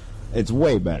 It's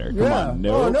way better. Come on,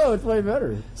 no. Oh, no, it's way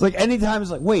better. It's like anytime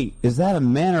it's like, wait, is that a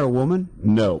man or a woman?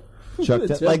 No. Chuck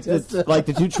Testa. Like, like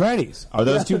the two trannies. Are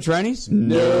those two trannies?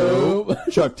 No.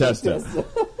 Chuck Testa.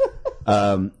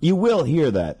 You will hear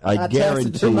that. I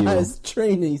guarantee you.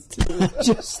 Trainees too. I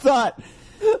just thought.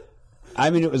 I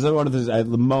mean, it was one of those. The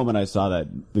moment I saw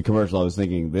the commercial, I was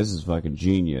thinking, "This is fucking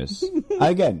genius."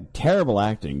 Again, terrible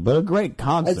acting, but a great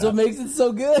concept. That's what makes it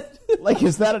so good. Like,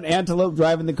 is that an antelope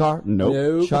driving the car?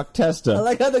 Nope. Chuck Testa. I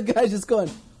like how the guy's just going.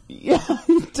 Yeah.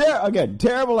 Again,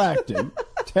 terrible acting.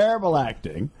 Terrible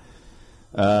acting.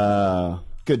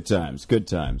 Good times, good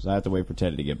times. I have to wait for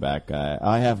Teddy to get back.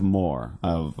 I have more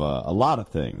of a lot of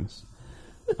things.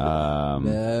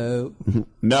 No.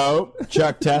 No,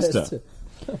 Chuck Testa.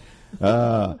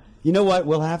 You know what?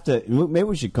 We'll have to. Maybe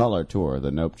we should call our tour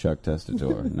the Nope Chuck Testa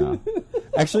tour. No,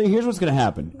 actually, here's what's going to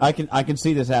happen. I can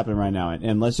see this happening right now,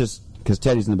 and let's just, because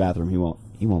Teddy's in the bathroom, he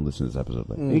won't listen to this episode.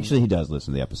 Actually, he does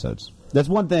listen to the episodes. That's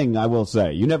one thing I will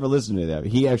say. You never listen to that.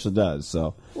 He actually does.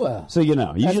 So, well, so you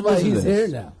know, you that's should why listen to he's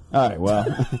this. here now. All right.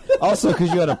 Well, also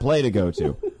because you had a play to go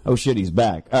to. Oh shit, he's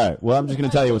back. All right. Well, I'm just going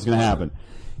to tell you what's going to happen.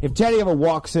 If Teddy ever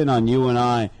walks in on you and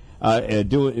I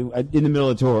do it in the middle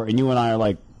of the tour, and you and I are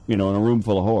like, in a room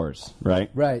full of whores, right?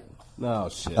 Right. Oh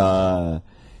shit.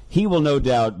 He will no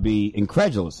doubt be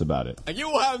incredulous about it.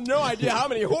 You have no idea how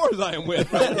many whores I am with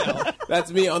right now.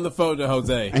 That's me on the phone to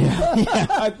Jose.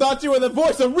 I thought you were the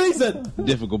voice of reason.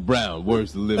 Difficult Brown,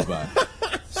 words to live by.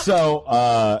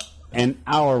 So, and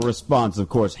our response, of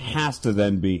course, has to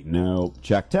then be, no,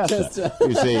 Chuck Testa.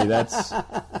 You see, that's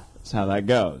how that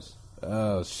goes.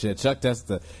 Oh, shit. Chuck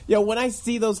Testa. Yo, when I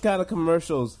see those kind of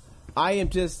commercials, I am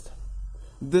just...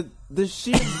 The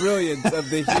sheer brilliance of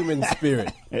the human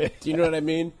spirit. Do you know what I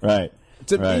mean? Right.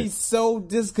 To be so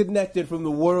disconnected from the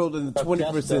world in the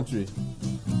 21st century.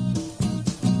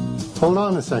 Hold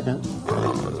on a second.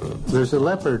 There's a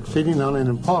leopard feeding on an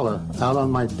impala out on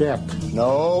my deck.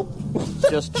 Nope.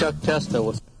 Just Chuck Testa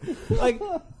was. Like,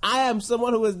 I am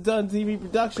someone who has done TV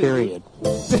production. Period.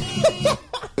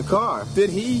 The car.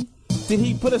 Did he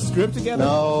put a script together?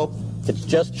 No. It's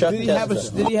just Chuck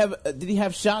Testa. Did he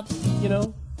have shots,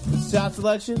 shot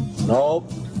selection?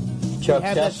 Nope. Chuck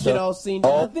Have Testa. that shit all seen?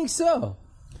 I think so.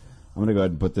 I'm going to go ahead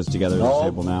and put this together on the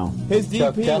table now. His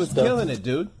Chuck DP was Testa. killing it,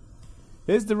 dude.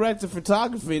 His director of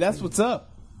photography, that's what's up.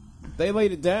 They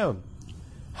laid it down.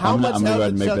 How I'm much gonna go ahead help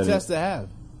and did make Chuck that Testa have?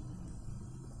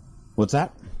 What's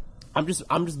that?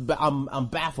 I'm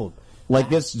baffled. Like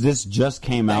this just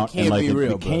came That out can't and like be it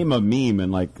real, became a meme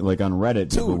and like on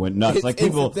Reddit people Dude, went nuts. it's Like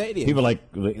people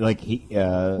instantaneous. like he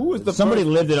Who was the somebody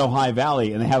first- lived in Ojai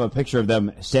Valley and they have a picture of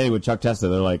them standing with Chuck Testa.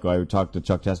 They're like, I talked to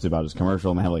Chuck Testa about his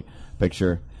commercial and they have like a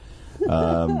picture.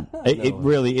 It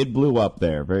really blew up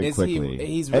there very quickly.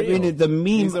 He's I real. mean, the meme.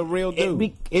 He's a real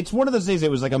dude. It's one of those things.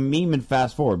 It was like a meme and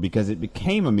fast forward because it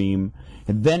became a meme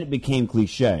and then it became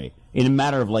cliche in a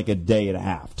matter of like a day and a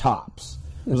half tops.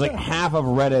 It was like half of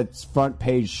Reddit's front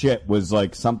page shit was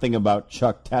like something about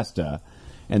Chuck Testa,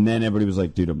 and then everybody was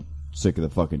like, "Dude, I'm sick of the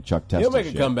fucking Chuck Testa." He'll make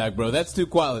shit. a comeback, bro. That's too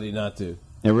quality not to.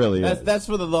 It really is. That's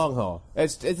for the long haul.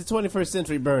 It's the 21st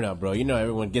century burnout, bro.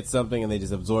 Everyone gets something and they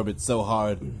just absorb it so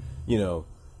hard,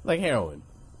 like heroin.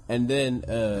 And then,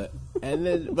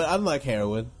 but unlike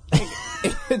heroin,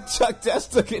 Chuck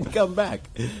Testa can come back.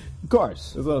 Of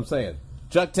course, that's what I'm saying.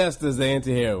 Chuck Testa is the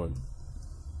anti-heroin.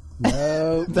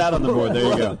 No, that on the board. There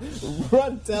you go.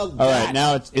 Run, tell. All right,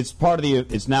 now it's part of the.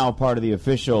 It's now part of the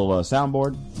official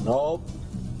soundboard. Nope.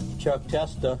 Chuck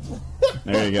Testa.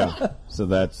 There you go. So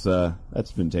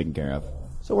that's been taken care of.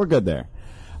 So we're good there.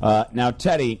 Now,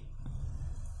 Teddy,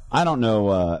 I don't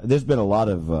know. There's been a lot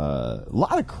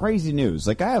of crazy news.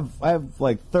 Like I have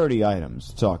like 30 items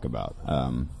to talk about.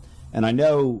 and I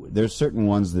know there's certain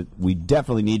ones that we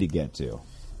definitely need to get to.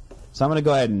 So I'm going to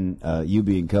go ahead and, you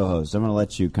being co-host, I'm going to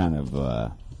let you kind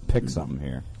of pick something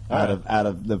here out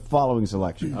of the following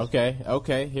selection. Okay.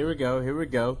 Here we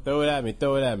go. Throw it at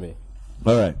me.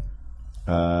 All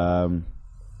right.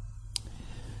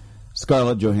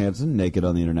 Scarlett Johansson, naked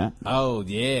on the internet. Oh,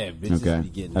 yeah. Bitches Okay. be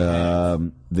getting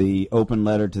mad. The open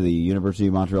letter to the University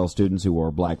of Montreal students who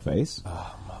wore blackface.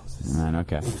 Oh, Moses. Right,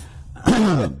 okay.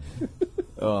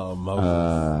 Oh,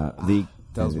 Moses.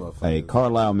 A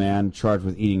Carlisle man charged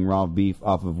with eating raw beef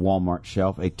off of Walmart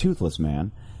shelf. A toothless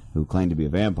man who claimed to be a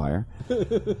vampire.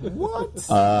 What?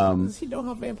 Does he know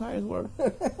how vampires work?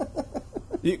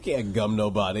 You can't gum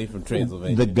nobody from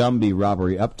Transylvania. The Gumby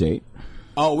robbery update.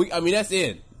 Oh, that's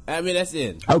it. That's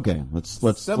it. Okay, let's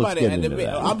Somebody get had into to be.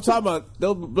 that. I'm talking about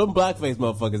them blackface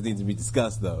motherfuckers need to be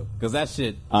discussed though, because that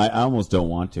shit. I almost don't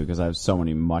want to because I have so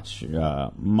many much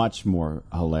more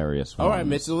hilarious ones. All right,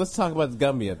 Mitchell. Let's talk about the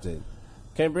Gumby update.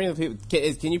 Can I bring the people?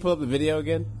 Can you pull up the video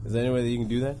again? Is there any way that you can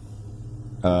do that?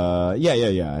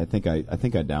 Yeah. I think I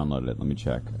downloaded it. Let me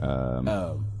check.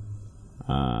 No,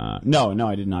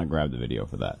 I did not grab the video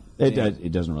for that.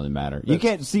 It doesn't really matter. You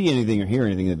can't see anything or hear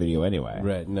anything in the video anyway.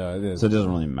 Right. No, it is. So it doesn't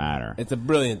really matter. It's a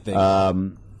brilliant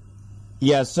thing.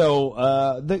 Yeah.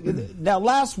 So now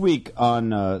last week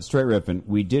on Straight Riffin,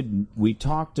 we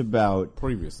talked about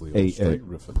previously on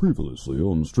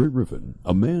Straight Riffin,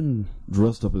 a man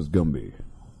dressed up as Gumby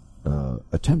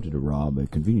attempted to rob a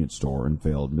convenience store and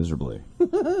failed miserably.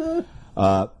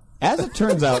 As it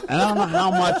turns out, and I don't know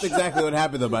how much. That's exactly what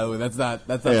happened, though. By the way, that's not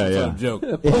some sort of joke.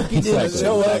 Pokey didn't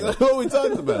show up. That's what we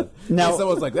talked about. Now,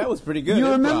 someone's like, "That was pretty good." You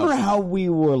remember how we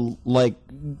were like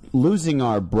losing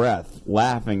our breath,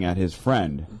 laughing at his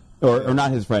friend, or not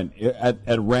his friend, at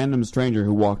a random stranger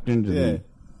who walked into the.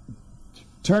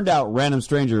 Turned out, random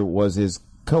stranger was his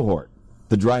cohort,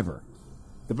 the driver,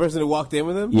 the person who walked in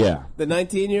with him. Yeah, the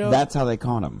 19-year-old. That's how they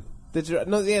caught him.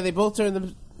 They both turned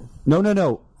them.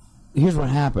 No. Here's what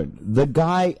happened. The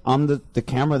guy on the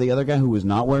camera, the other guy who was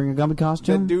not wearing a Gumby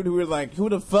costume. That dude who were like, who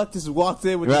the fuck just walked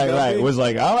in with Right. Was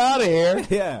like, I'm out of here.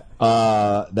 Yeah.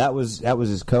 That was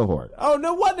his cohort. Oh,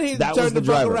 no wonder he turned the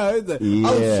fuck around. He's like,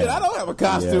 oh, shit, I don't have a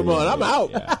costume on. I'm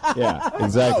out. Yeah,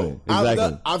 exactly.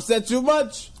 I've said too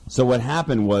much. So what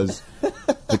happened was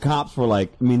the cops were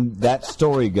like, that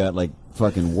story got like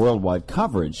fucking worldwide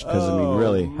coverage because,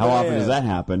 really, how often does that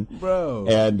happen? Bro.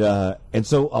 And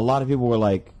so a lot of people were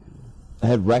like,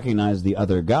 had recognized the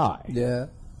other guy. Yeah.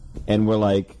 And we're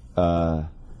like,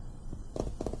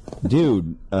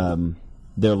 dude,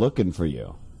 they're looking for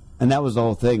you. And that was the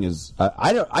whole thing is,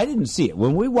 I didn't see it.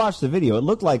 When we watched the video, it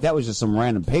looked like that was just some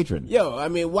random patron. Yo,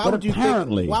 why would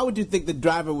you think the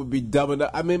driver would be dumb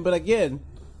enough? But again,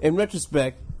 in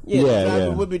retrospect, the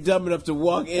driver would be dumb enough to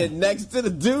walk in next to the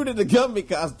dude in the Gumby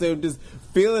costume just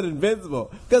feeling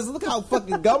invincible. Because look how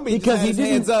fucking Gumby just had his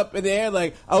hands up in the air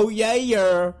like, oh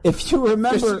yeah. If you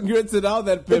remember, grits and all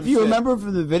that if you remember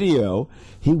from the video,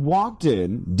 he walked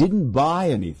in, didn't buy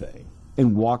anything,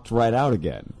 and walked right out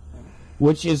again.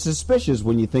 Which is suspicious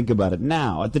when you think about it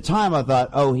now. At the time, I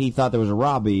thought, he thought there was a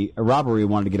robbery,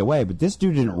 wanted to get away. But this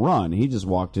dude didn't run. He just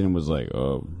walked in and was like,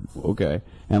 oh, okay.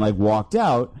 And walked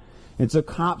out. And so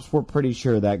cops were pretty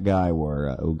sure that guy was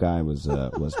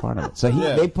part of it. So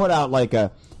they put out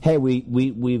hey,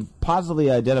 we've positively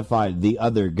identified the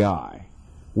other guy.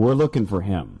 We're looking for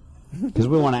him because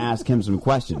we want to ask him some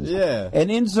questions. Yeah. And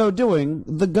in so doing,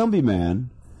 the Gumby man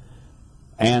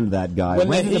and that guy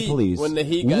went to the police with the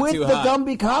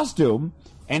Gumby costume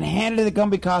and handed the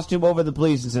Gumby costume over to the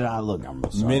police and said, look, I'm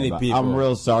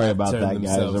real sorry about that,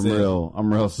 guys.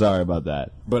 I'm real sorry about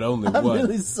that. But only I'm one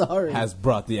really sorry. has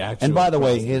brought the actual. And by the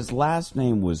way, his last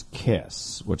name was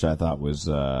Kiss, which I thought was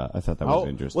was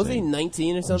interesting. Was he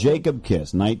 19 or something? Jacob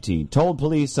Kiss, 19, told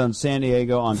police on San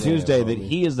Diego on Tuesday that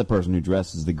he is the person who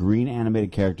dressed as the green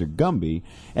animated character Gumby,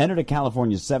 entered a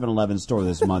California 7-Eleven store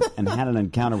this month and had an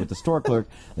encounter with the store clerk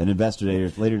that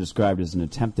investigators later described as an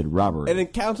attempted robbery. An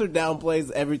encounter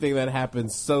downplays everything that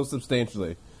happens so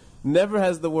substantially. Never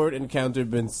has the word encounter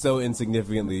been so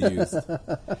insignificantly used.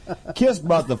 Kiss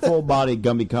brought the full-body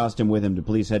Gumby costume with him to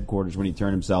police headquarters when he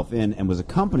turned himself in and was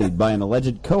accompanied by an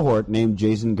alleged cohort named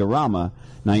Jason Garama,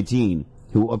 19,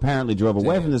 who apparently drove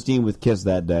away from the scene with Kiss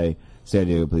that day. San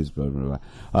Diego police. Blah, blah,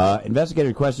 blah.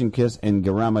 Investigators questioned Kiss and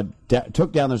Garama,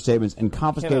 took down their statements and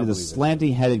confiscated the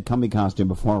slanty-headed Gumby costume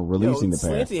before releasing the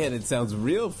pair. Slanty-headed sounds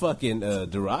real fucking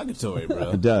derogatory, bro.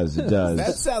 It does.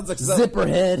 That sounds like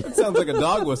Zipperhead. That sounds like a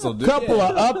dog whistle, dude. Couple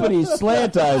of uppity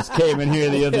slant eyes came in here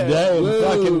the other day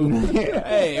and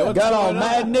fucking got all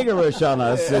mad niggerish on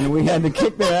us, and we had to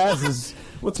kick their asses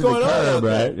What's to the going on curb, out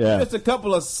there? right? Yeah. Just a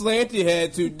couple of slanty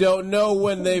heads who don't know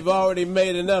when they've already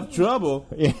made enough trouble.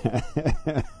 Yeah.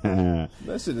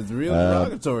 That shit is real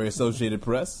derogatory, Associated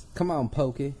Press. Come on,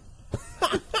 Pokey.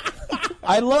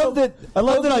 I love that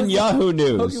on Yahoo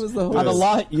News. Pokey was the On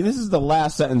host. this is the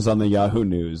last sentence on the Yahoo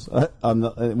News.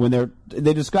 When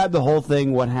they describe the whole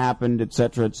thing, what happened,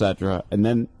 etc., and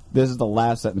then this is the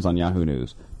last sentence on Yahoo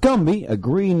News. Gumby, a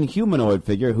green humanoid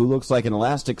figure who looks like an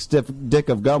elastic stiff dick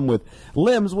of gum with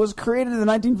limbs, was created in the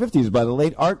 1950s by the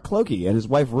late Art Clokey and his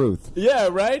wife Ruth. Yeah,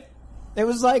 right? It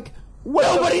was like,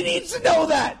 nobody needs to know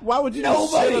that. Why would you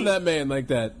just shit on that man like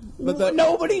that?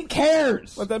 Nobody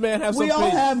cares. Let that man have some We all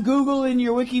peace. have Google in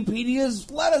your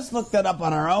Wikipedias. Let us look that up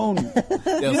on our own.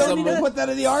 You don't need to put that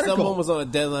in the article. Someone was on a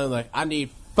deadline like, I need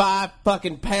 5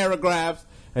 fucking paragraphs,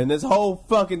 and this whole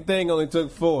fucking thing only took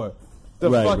 4. The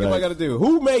fuck am I going to do?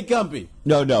 Who made Gumby?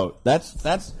 No. That's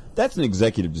an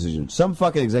executive decision. Some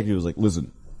fucking executive was like,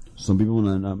 listen, some people want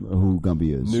to know who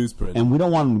Gumby is. Newsprint. And we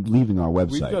don't want them leaving our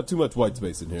website. We've got too much white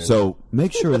space in here. So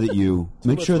make sure that you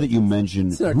mention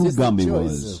It's an who artistic Gumby choice.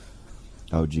 was.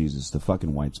 Oh Jesus, the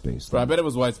fucking white space thing. Bro, I bet it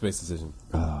was white space decision.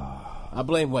 I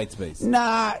blame white space.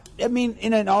 Nah, I mean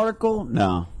in an article,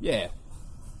 no. Yeah.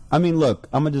 I mean, look,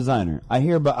 I'm a designer.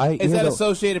 Is that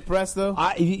Associated Press though?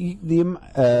 I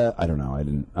don't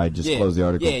know. I just closed the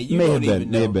article. Yeah, you may don't have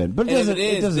even been, know. but And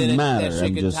it doesn't matter. That shit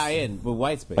I'm can just tie in with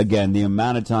white space. again the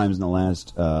amount of times in the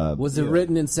last Was it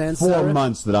written in sans 4 serif?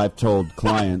 months that I've told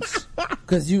clients.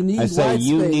 Because you need I say white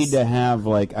you space. need to have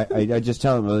I just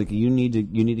tell them like you need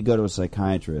to go to a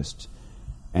psychiatrist,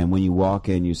 and when you walk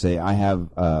in you say I have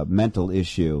a mental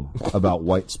issue about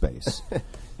white space,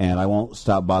 and I won't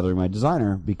stop bothering my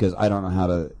designer because I don't know how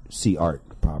to see art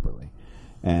properly,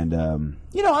 and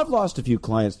I've lost a few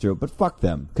clients through it, but fuck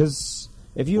them because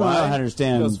if you don't know how to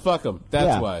understand, Because fuck them.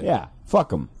 That's why. yeah, fuck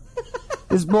them.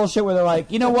 This bullshit where they're like,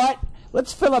 you know what?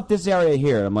 Let's fill up this area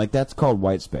here. And I'm like, that's called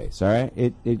white space, all right?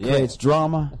 It creates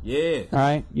drama. Yeah. All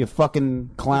right? You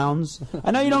fucking clowns.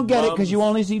 I know you don't get it because you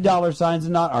only see dollar signs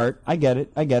and not art. I get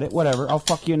it. Whatever. I'll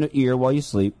fuck you in the ear while you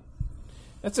sleep.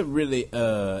 That's a really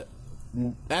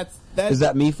that's Is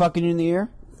that me fucking you in the ear?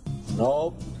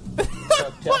 Nope.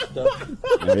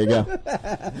 There you go.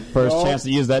 First chance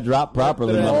to use that drop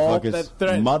properly, motherfuckers. That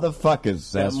threat.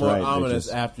 Motherfuckers. That's more right. ominous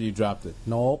bitches. after you dropped it.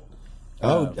 Nope.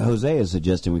 Jose is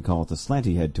suggesting we call it the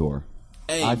Slanty Head Tour.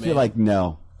 Hey, I feel like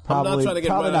no. Probably, I'm not trying to get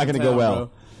probably run not out going of to go town, well.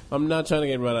 bro. I'm not trying to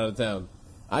get run out of town.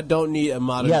 I don't need a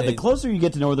modern Yeah, day. the closer you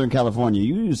get to Northern California,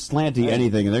 you use slanty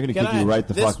anything, and they're going to kick you right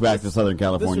the fuck back to Southern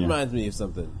California. This reminds me of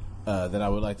something that I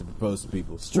would like to propose to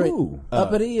people. Straight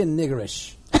uppity and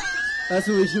niggerish. That's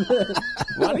what we should.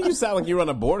 Why do you sound like you run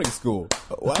a boarding school?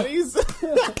 Why do you?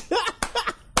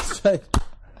 Straight.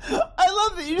 I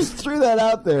love that you just threw that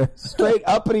out there. Straight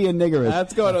uppity and niggerish.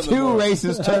 That's going on the Two board.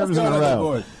 racist terms in a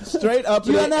row. Straight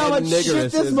uppity Do you know how and much niggerish.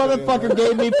 shit this motherfucker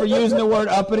gave me for using the word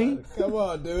uppity? Come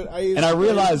on, dude. And I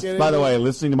realized, by the way,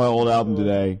 listening to my old album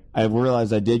today, I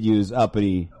realized I did use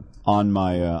uppity on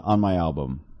my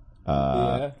album.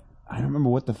 Yeah. I don't remember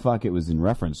what the fuck it was in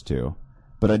reference to,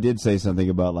 but I did say something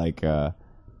about like, I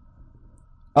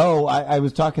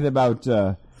was talking about,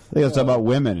 I think I was talking about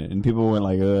women, and people were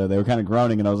like, they were kind of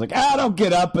groaning, and I was like, don't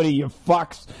get uppity, you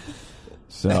fucks.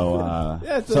 So,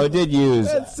 so I did use.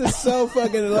 That's just so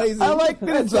fucking lazy. I like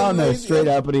that it's on there, straight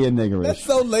uppity and niggerish. That's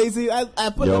so lazy. I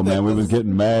put Yo, it man, we there. was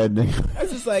getting mad. That's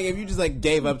just like if you just like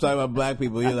gave up talking about black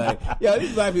people. You're like, yo,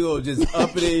 these black people are just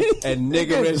uppity and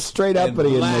niggerish, Straight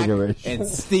uppity and black niggerish. and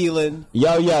stealing.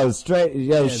 Yo,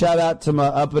 shout out to my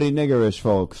uppity niggerish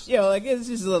folks. Yo, like it's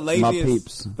just the My laziest,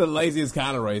 peeps. the laziest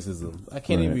kind of racism. I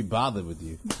can't even Right. be bothered with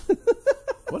you.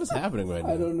 What is happening right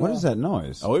now? I don't know. What is that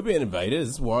noise? Are we being invaded? Is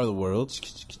this War of the Worlds?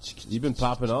 You've been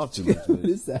popping off too much. What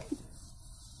is that? Is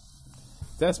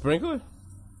that a sprinkler?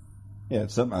 Yeah,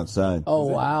 it's something outside. Oh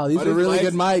wow, these Are are these really mics?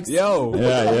 good mics. Yo,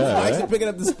 Yeah, Mics right? are picking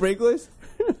up the sprinklers.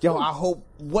 Yo, I hope.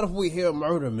 What if we hear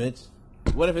murder, Mitch?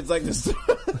 What if it's like this?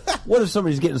 What if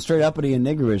somebody's getting straight uppity and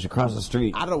niggerish across the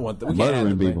street? I don't want that. We can't have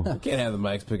Murdering the people. We can't have the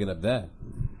mics picking up that.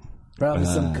 Probably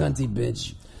some cunty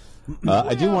bitch.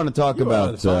 I do want to talk You are on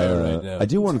about. fire right now. I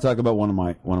do want to talk about one of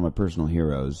my personal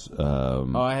heroes. Oh,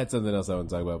 I had something else I want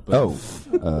to talk about.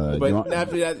 But, but you want-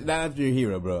 after that, not after your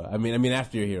hero, bro. I mean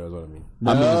after your hero is what I mean.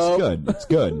 I mean, it's good. It's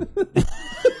good.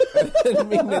 I didn't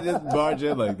mean to just barge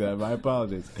in like that. My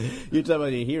apologies. You're talking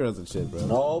about your heroes and shit, bro.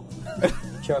 Nope.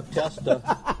 Chuck Testa.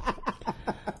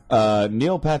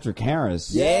 Neil Patrick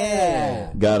Harris.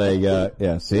 Yeah. Got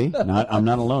a see, I'm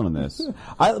not alone in this.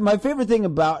 My favorite thing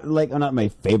about not my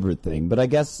favorite thing, but I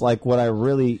guess like what I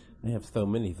really They have so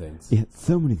many things.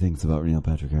 so many things about Neil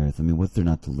Patrick Harris. I mean, what's there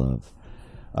not to love?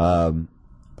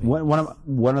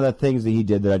 One of the things that he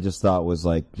did that I just thought was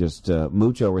like just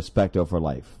mucho respeto for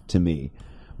life to me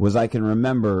was I can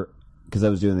remember, because I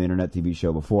was doing the internet TV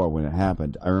show before when it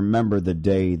happened, I remember the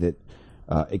day that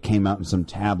it came out in some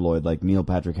tabloid like Neil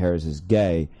Patrick Harris is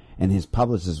gay, and his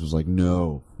publicist was like,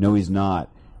 no, he's not.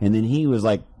 And then he was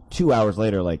like 2 hours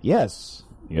later like, yes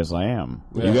I am.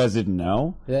 Yeah. You guys didn't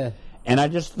know? Yeah. And I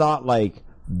just thought like,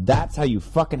 that's how you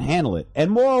fucking handle it. And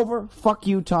moreover, fuck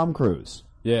you, Tom Cruise.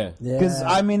 Yeah. Because,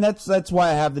 I mean, that's why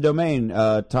I have the domain,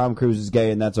 Tom Cruise is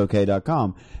gay and that's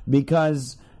okay.com.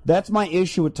 Because that's my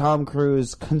issue with Tom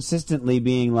Cruise consistently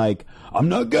being like, I'm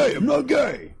not gay.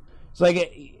 It's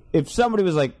like, if somebody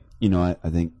was like, I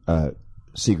think,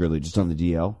 secretly, just on the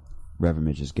DL, Reverend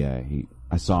Mitch is gay.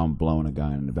 I saw him blowing a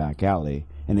guy in the back alley,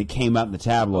 and it came out in the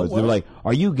tabloids. They were like,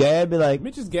 are you gay? I'd be like,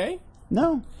 Mitch is gay?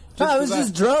 No. I was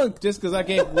just drunk. Just because I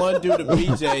gave one dude a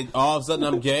BJ, all of a sudden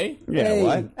I'm gay? Yeah, hey,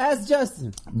 what? Ask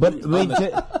Justin. But I mean,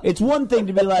 it's one thing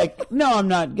to be like, no, I'm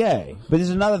not gay. But it's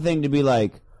another thing to be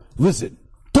like, listen,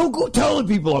 don't go telling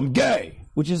people I'm gay.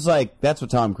 Which is like, that's what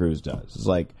Tom Cruise does. It's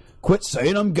like, quit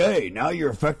saying I'm gay. Now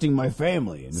you're affecting my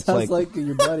family. And it's sounds like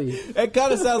your buddy. It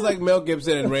kind of sounds like Mel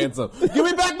Gibson and Ransom. Give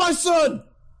me back my son!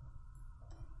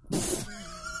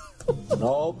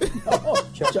 Nope.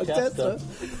 Chuck Testa.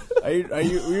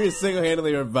 You're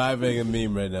single-handedly reviving a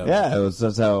meme right now. Yeah,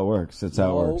 that's how it works. That's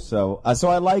how it works. So I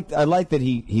liked that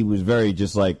he was very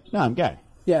just like, no, I'm gay.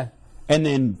 Yeah. And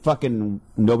then fucking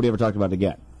nobody ever talked about it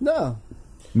again. No.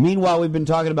 Meanwhile, we've been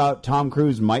talking about Tom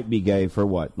Cruise might be gay for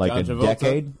what, like John a Travolta.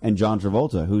 decade? And John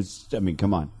Travolta, who's, I mean,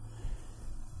 come on.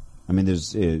 I mean,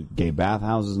 there's gay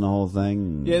bathhouses and the whole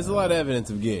thing. Yeah, there's a lot of evidence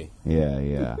of gay.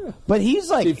 Yeah. But he's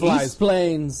like... He flies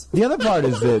planes. The other part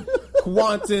is that...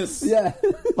 Qantas. Yeah.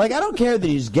 Like, I don't care that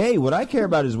he's gay. What I care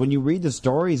about is when you read the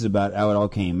stories about how it all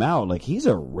came out, like, he's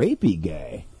a rapey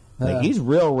gay. Like, he's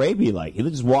real rapey. Like, he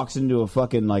just walks into a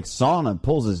fucking, like, sauna,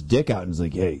 pulls his dick out, and is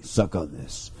like, hey, suck on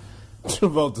this.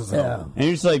 Travolta's And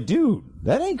you're just like, dude,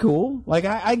 that ain't cool. Like,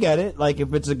 I get it. Like,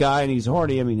 if it's a guy and he's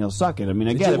horny, I mean, he'll suck it. I mean,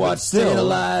 I get it. Did you watch but still, Staying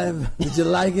Alive? Did you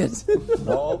like it?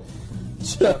 Nope.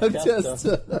 Chuck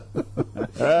Testa.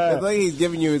 It's like he's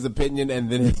giving you his opinion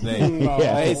and then his name.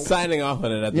 Yeah. He's signing off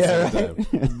on it at the same time.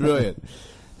 It's brilliant.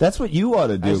 That's what you ought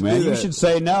to do, man. You should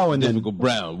say no and then... Typical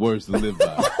Brown, words to live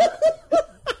by.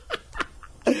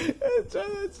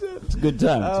 It's a good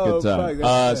time. It's a good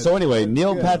time. So anyway,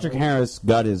 Neil Patrick Harris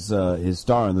got his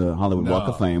star in the Hollywood Walk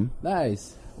of Fame.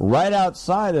 Nice. Right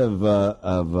outside of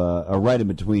right in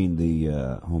between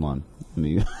the. Hold on, let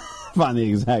me find the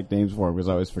exact names for it because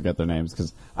I always forget their names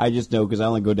because I just know because I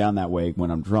only go down that way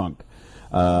when I'm drunk.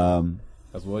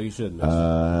 That's what you should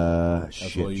know.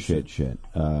 Shit.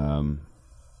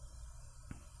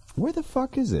 Where the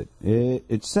fuck is it?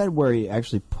 It said where he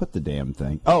actually put the damn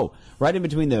thing. Oh, right in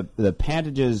between the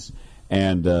Pantages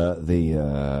and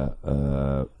the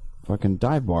fucking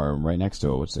dive bar right next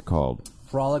to it. What's it called?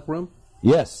 Frolic Room?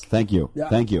 Yes, thank you. Yeah.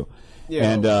 Thank you.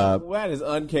 Yeah, and that is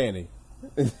uncanny.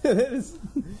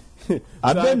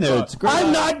 I've been there. It's great.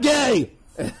 I'm not gay!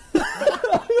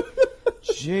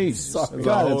 Jesus. Sorry.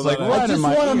 God, it's like right I just in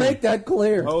my want to ear. make that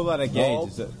clear. A whole lot of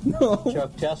gays. No.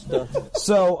 Chuck Testa.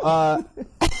 So,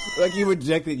 like you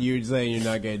rejected you saying you're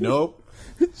not gay. Nope.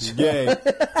 Gay.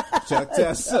 Chuck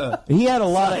Testa. he had a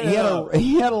lot of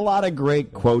he had a lot of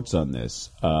great quotes on this.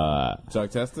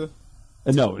 Chuck Testa?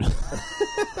 No.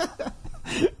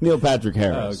 Neil Patrick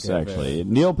Harris, actually.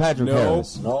 Fair. Neil Patrick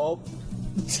Harris. Nope.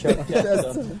 Chuck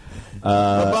Testa.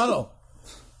 Rebuttal.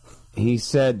 He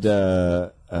said,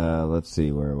 let's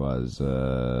see where it was.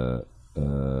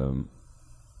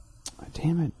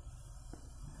 Damn it.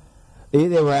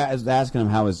 They were asking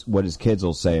him what his kids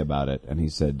will say about it, and he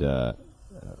said,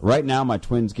 right now my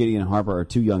twins Gideon and Harper are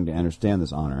too young to understand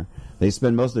this honor. They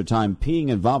spend most of their time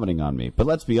peeing and vomiting on me. But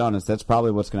let's be honest, that's probably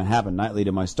what's going to happen nightly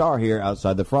to my star here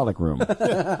outside the Frolic Room.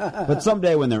 But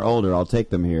someday when they're older, I'll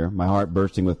take them here, my heart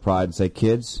bursting with pride, and say,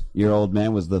 kids, your old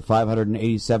man was the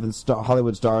 587th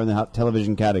Hollywood star in the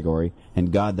television category,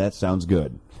 and God, that sounds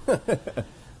good. I'm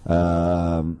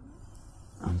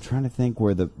trying to think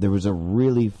where there was a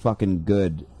really fucking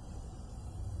good...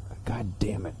 God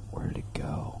damn it, where did it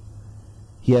go?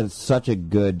 He had such a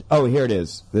good... Oh, here it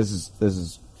is. This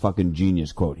is fucking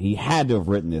genius quote. He had to have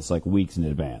written this like weeks in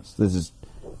advance. This is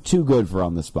too good for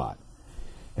on the spot.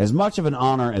 As much of an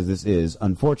honor as this is,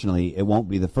 unfortunately, it won't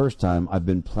be the first time I've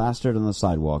been plastered on the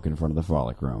sidewalk in front of the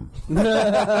Frolic Room.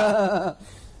 That's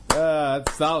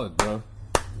solid, bro.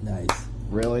 Nice.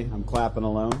 Really? I'm clapping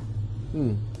alone?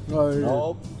 Oh, yeah.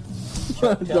 Nope.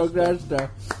 Doug Dastar.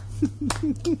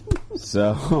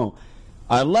 So,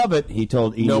 I love it, he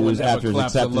told E! No one News ever after his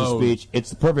claps acceptance alone. speech. It's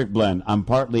the perfect blend. I'm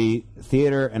partly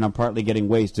theater and I'm partly getting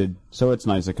wasted, so it's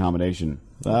nice accommodation.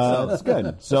 That's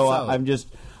good. So I'm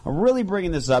really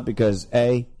bringing this up because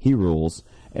A, he rules,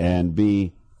 and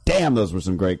B, damn, those were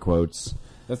some great quotes.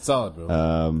 That's solid,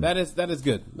 bro. That is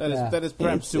good. That is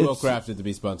perhaps too well crafted to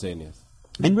be spontaneous.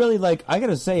 And really, like, I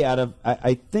gotta say,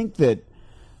 I think that,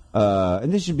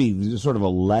 and this should be sort of a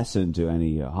lesson to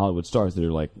any Hollywood stars that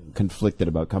are, like, conflicted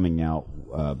about coming out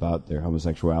about their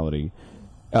homosexuality.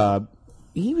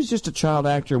 He was just a child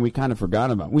actor, and we kind of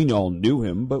forgot about him. We all knew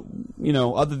him, but, you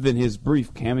know, other than his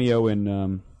brief cameo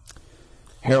in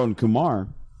Harold and Kumar,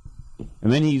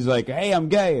 and then he's like, hey, I'm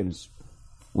gay, and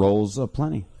roles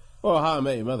plenty. Well, How I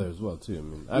Met Your Mother as well, too. I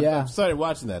mean, I've started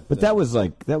watching that. But that was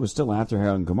still after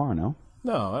Harold and Kumar, no?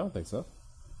 No, I don't think so.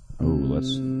 Oh,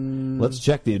 let's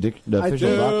check the official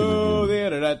document. The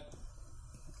internet.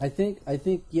 I think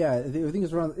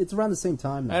it's around the same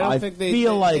time now. I don't think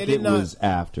feel like it was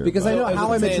after. Because I know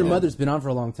How I Met Your Mother's been on for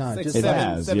a long time. It's like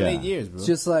 7-8 years, bro. It's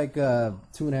just like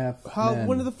 2.5.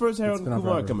 When did the first Harold and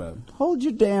Kumar come out? Hold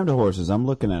your damned horses. I'm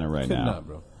looking at it right now. Not,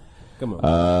 bro. Come on.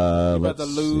 You're about to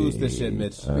lose this shit,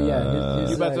 Mitch.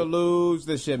 You're about to lose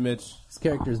this shit, Mitch. His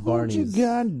character's Barney. You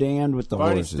goddamned with the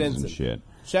Barney horses Stinson. and shit.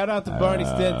 Shout out to Barney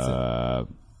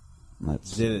Stinson.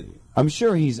 Let's see. I'm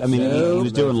sure he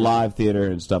was doing live theater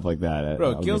and stuff like that.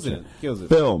 Bro, kills it.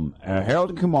 Film. Harold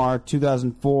and Kumar,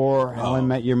 2004, How I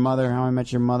Met Your Mother, How I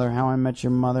Met Your Mother, How I Met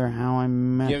Your Mother, How I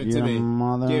Met Your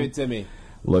Mother. Give it to me.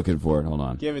 Looking for it. Hold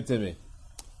on. Give it to me.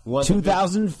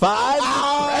 2005?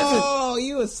 Oh,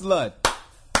 you a slut.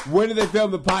 When did they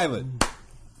film the pilot?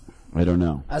 I don't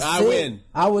know. I win.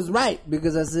 I was right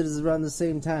because I said it's around the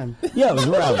same time. Yeah, it was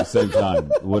around the same time.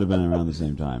 It would have been around the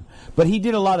same time. But he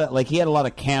did he had a lot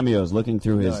of cameos. Looking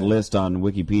through his list on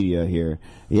Wikipedia here,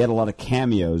 he had a lot of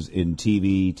cameos in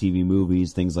TV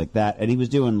movies, things like that. And he was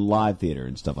doing live theater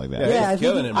and stuff like that. Yeah,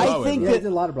 killing it. I think he did a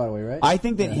lot of Broadway, right? I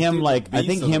think that him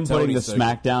putting the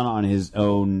smackdown on his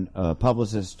own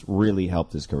publicist really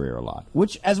helped his career a lot.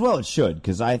 Which, as well, it should,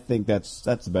 because I think that's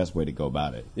the best way to go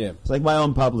about it. Yeah, it's like my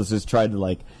own publicist tried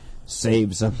to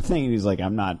save something, and he's like,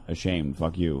 "I'm not ashamed.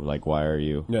 Fuck you. Like, why are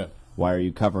you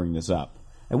covering this up?"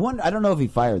 And I don't know if he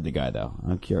fired the guy though.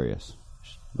 I'm curious.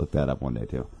 Look that up one day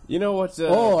too. You know what's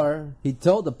or he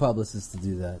told the publicist to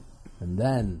do that, and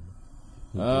then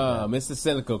Mr.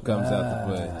 Cynical comes out to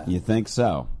play. You think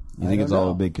so? You think it's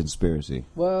all a big conspiracy?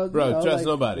 Well, bro, trust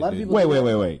nobody. Dude.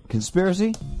 Wait.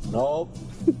 Conspiracy? Nope.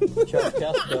 Chuck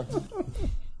Testa.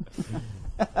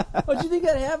 Oh, do you think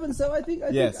that happens? So I think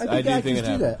actors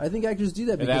do that. I think actors do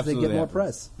that because they get more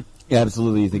press. Yeah,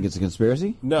 absolutely. You think it's a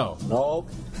conspiracy? No. Nope.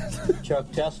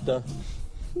 Chuck Testa.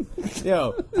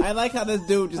 Yo, I like how this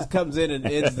dude just comes in and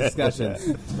ends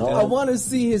discussions. I want to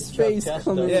see his face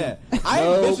come in. Yeah,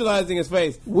 I'm visualizing his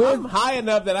face. I'm high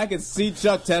enough that I can see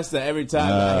Chuck Testa every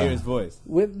time I hear his voice.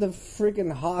 With the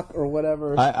freaking hawk or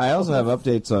whatever. I also have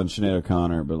updates on Sinead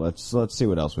O'Connor, but let's see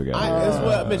what else we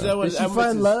got. Did she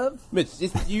find love? Mitch,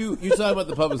 you talking about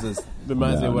the publicist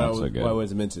reminds me of what I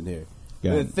was mentioned here.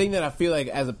 The thing that I feel like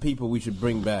as a people we should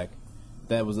bring back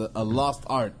that was a lost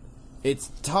art.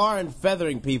 It's tar and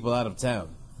feathering people out of town.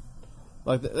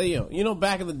 Like you know,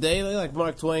 back in the day, like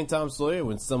Mark Twain, Tom Sawyer,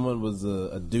 when someone was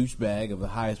a douchebag of the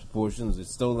highest proportions, or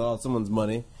stolen all someone's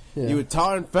money, you would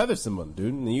tar and feather someone,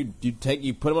 dude, and you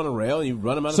put them on a rail and you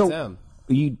run them out of town.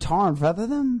 You tar and feather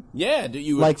them? Yeah, do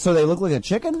you so they look like a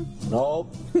chicken?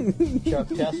 Nope. Chuck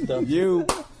Testa. You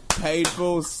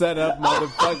painful setup,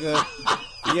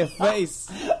 motherfucker. Your face.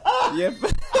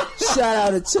 Shout out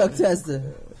to Chuck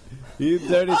Testa. You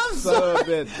dirty son of a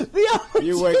bitch.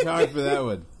 You worked hard for that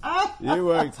one. You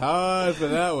worked hard for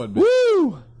that one, bitch.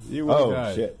 Woo! You worked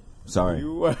hard. Shit. Sorry.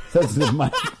 You worked.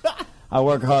 I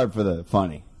work hard for the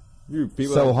funny.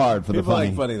 Hard for the funny. People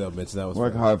like funny, though, bitch. That was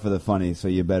Work hard for the funny, so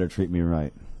you better treat me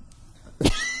right.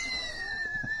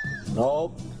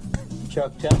 Nope.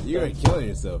 Chuck Testa. You're killing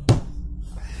yourself.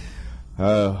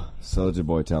 Oh, Soldier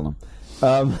Boy, tell him.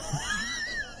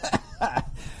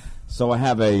 So I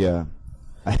have a...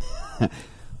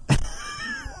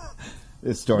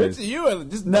 this story is... You are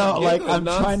just I'm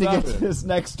trying to get to this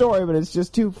next story, but it's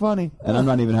just too funny. And I'm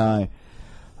not even high.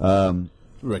 I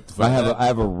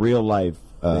have a real life...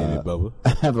 I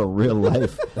have a real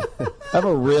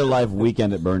life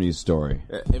Weekend at Bernie's story.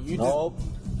 Nope.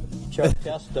 Chuck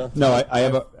Testa. No,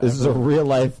 this is a real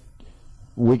life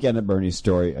Weekend at Bernie's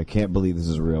story. I can't believe this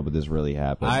is real, but this really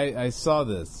happened. I saw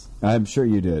this. I'm sure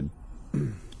you did.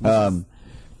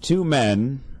 Two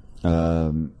men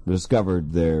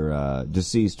discovered their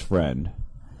deceased friend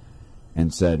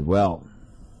and said, well,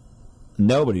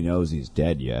 nobody knows he's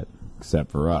dead yet except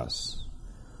for us.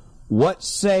 What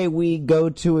say we go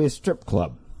to a strip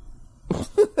club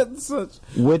That's such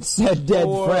with said dead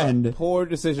friend poor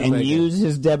decision and making. use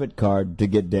his debit card to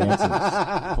get dances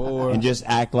and just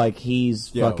act like he's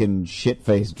fucking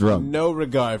shit-faced drunk? No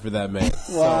regard for that man.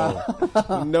 Wow.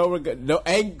 So, no regard.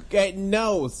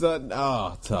 No, son.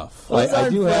 Oh, tough. Those I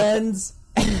aren't do have- friends.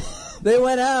 They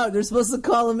went out. They're supposed to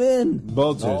call him in.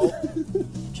 Vultures.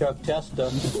 Chuck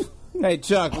Testa. Hey,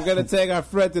 Chuck, we're going to take our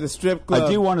friend to the strip club. I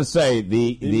do want to say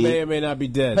He may or may not be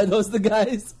dead. Are those the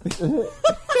guys?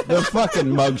 the fucking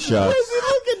mugshots. Where's he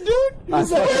looking, dude?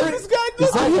 Is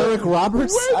that Eric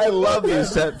Roberts? I love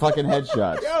these fucking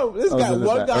headshots. Yo, this guy,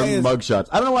 one guy is... mugshots.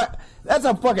 I don't know why. That's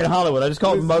a fucking Hollywood. I just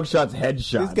call them mugshots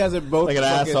headshots. These guys are both like an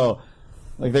fucking- asshole.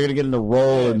 Like they're gonna get in a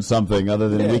role in something other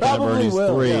than Weekend at probably Bernie's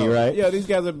will. 3, right? Yeah, these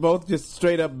guys are both just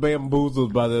straight up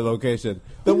bamboozled by their location.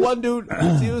 The one dude,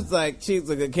 she's like,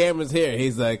 the camera's here.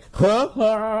 He's like,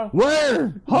 huh?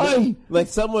 Where? Hi. Like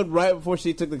someone right before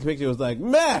she took the picture was like,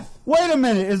 meth. Wait a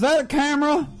minute. Is that a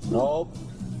camera? Nope.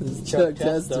 Chuck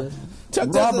Testa.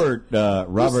 Chuck Testa.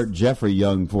 Robert Jeffrey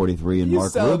Young, 43, and You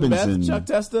Mark selling Rubinson. meth, Chuck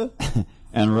Testa?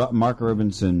 And Mark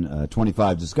Rubinson,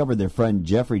 25, discovered their friend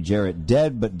Jeffrey Jarrett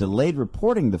dead, but delayed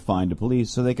reporting the find to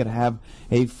police so they could have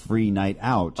a free night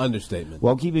out. Understatement.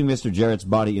 While keeping Mr. Jarrett's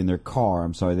body in their car,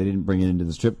 I'm sorry, they didn't bring it into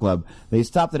the strip club, they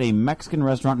stopped at a Mexican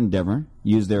restaurant in Denver,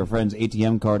 used their friend's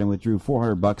ATM card, and withdrew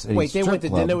 $400 at a strip Wait, they went to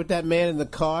club. dinner with that man in the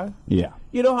car? Yeah.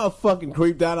 You know how fucking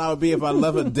creeped out I would be if I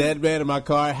left a dead man in my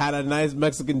car, had a nice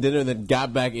Mexican dinner, and then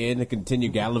got back in and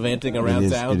continued gallivanting around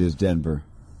town? It is Denver.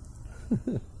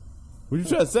 What are you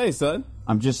trying to say, son?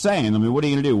 I'm just saying. I mean, what are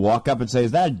you going to do? Walk up and say,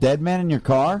 is that a dead man in your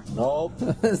car? Nope.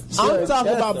 I'm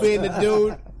talking about being the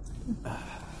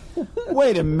dude.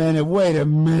 Wait a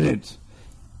minute.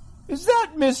 Is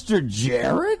that Mr.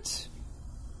 Jarrett?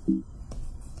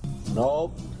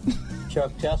 Nope.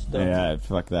 Chuck Testa. Yeah, I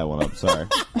fucked that one up. Sorry.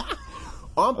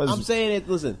 I'm saying it,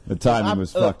 listen. The timing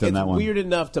was fucked on that one. It's weird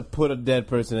enough to put a dead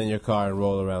person in your car and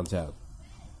roll around town.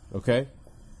 Okay?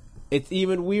 It's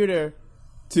even weirder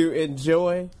to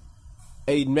enjoy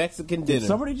a Mexican dinner. Did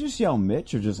somebody just yell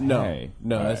Mitch or just hey?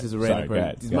 No, All that's right. just a random Sorry, person. go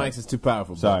ahead. These Go mics ahead. is too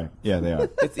powerful. Sorry. Yeah, they are.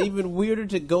 It's even weirder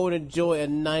to go and enjoy a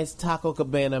nice Taco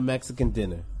Cabana Mexican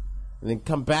dinner and then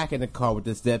come back in the car with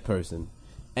this dead person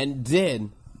and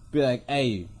then be like,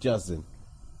 hey, Justin,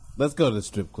 let's go to the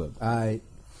strip club.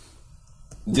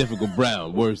 Difficult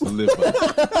Brown, words to live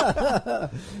by.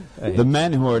 The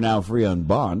men who are now free on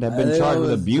bond have been They charged with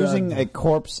always abusing done. a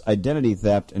corpse, identity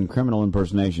theft, and criminal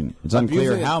impersonation. It's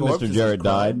unclear Abusing a how corpse Mr. is Jarrett a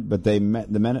crime? died, but the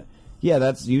men. Yeah,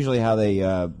 that's usually how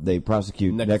they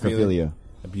prosecute necrophilia.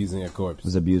 Abusing a corpse.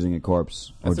 Is abusing a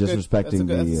corpse or That's a good- disrespecting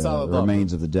that's a the solid law,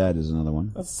 remains of the dead is another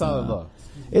one. That's a solid law.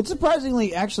 It's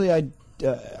surprisingly, actually, I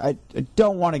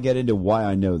don't want to get into why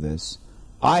I know this.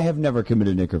 I have never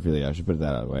committed necrophilia. I should put it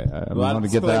that way. I want to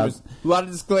get that out. A lot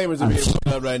of disclaimers are being put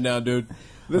up right now, dude.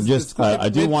 I'm just, I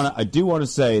do want to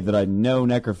say that I know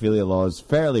necrophilia laws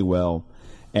fairly well,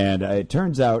 and it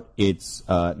turns out it's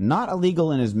not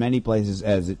illegal in as many places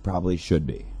as it probably should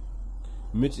be.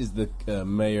 Mitch is the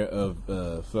mayor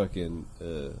of fucking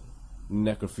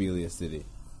Necrophilia City.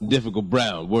 Difficult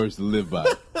Brown, words to live by.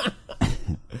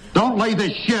 Don't lay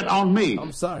this shit on me.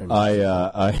 I'm sorry,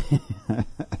 man.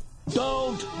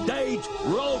 Don't date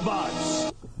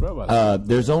robots.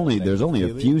 There's only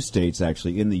a few states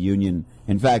actually in the union.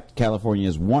 In fact, California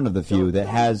is one of the few that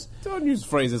has. Don't use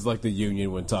phrases like the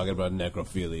union when talking about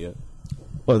necrophilia.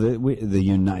 Well, the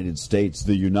United States,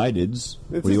 the Uniteds.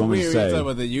 What do you want me to Weird say? talking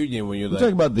about the union when you're I'm like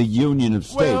talking about the Union of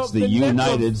States, well, the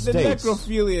United States, The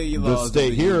necrophilia the laws.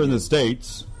 state of the here in union. the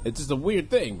states. It's just a weird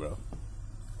thing, bro.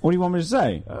 What do you want me to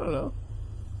say? I don't know.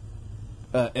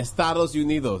 Estados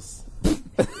Unidos.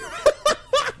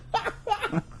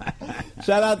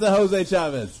 Shout out to Jose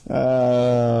Chavez.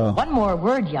 One more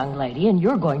word, young lady, and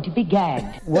you're going to be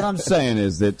gagged. What I'm saying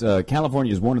is that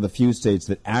California is one of the few states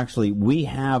that actually we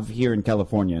have here in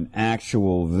California an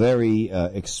actual, very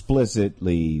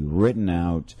explicitly written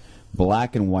out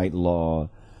black and white law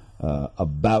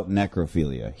about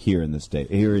necrophilia here in the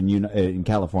state, here in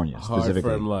California specifically.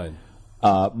 Hard, firm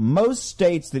line. Most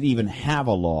states that even have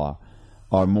a law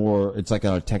are more, it's like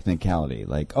a technicality.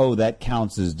 Like, oh, that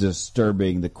counts as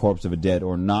disturbing the corpse of a dead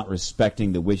or not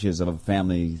respecting the wishes of a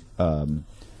family.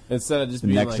 Instead of just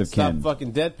being next like, of stop kin.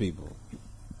 fucking dead people.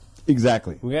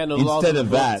 Exactly. We got no laws Instead on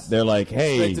of the that, books. they're like,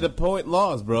 hey. Straight to the point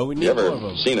laws, bro. We need You more of ever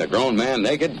them. seen a grown man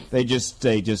naked? They just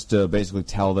basically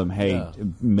tell them, hey, Yeah.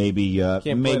 maybe Can't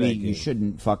play maybe that you game.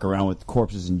 shouldn't fuck around with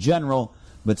corpses in general,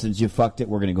 but since you fucked it,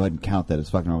 we're going to go ahead and count that as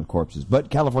fucking around with corpses. But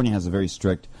California has a very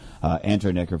strict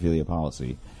anti-necrophilia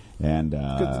policy. And Good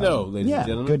to know, ladies and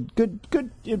gentlemen.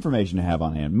 Good information to have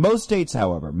on hand. Most states,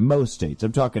 however,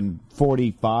 I'm talking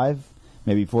 45,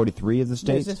 maybe 43 of the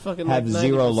states it's fucking have like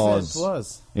 0 90% laws.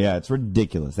 plus. Yeah, it's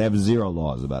ridiculous. They have 0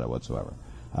 laws about it whatsoever.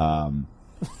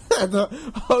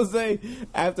 Jose,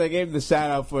 after I gave him the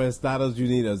shout out for Estados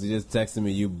Unidos, he just texted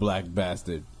me, "You black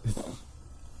bastard."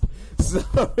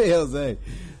 Sorry, Jose.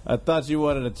 I thought you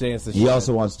wanted a chance to. He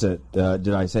also wants to. Did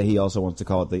I say he also wants to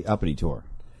call it the uppity tour?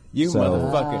 You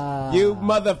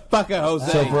motherfucker,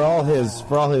 Jose. So for all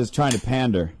his trying to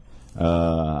pander,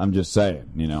 I'm just saying,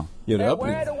 you know. Hey,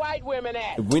 where are the white women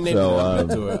at? If we named the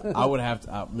uppity tour, I would have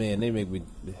to. Man, they make me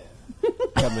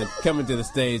coming to the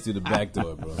stage through the back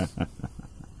door, bro. The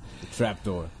trap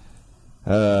door.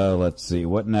 Let's see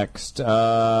what next.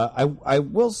 I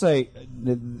will say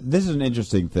this is an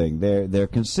interesting thing. They're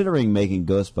considering making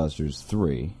Ghostbusters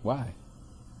 3. Why?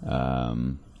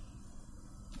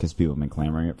 Because people have been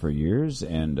clamoring it for years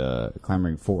and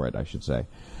clamoring for it, I should say.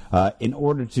 In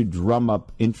order to drum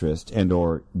up interest and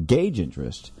or gauge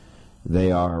interest,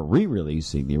 they are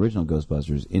re-releasing the original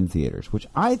Ghostbusters in theaters, which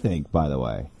I think, by the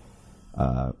way,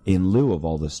 in lieu of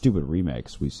all the stupid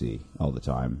remakes we see all the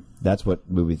time, that's what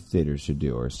movie theaters should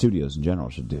do, or studios in general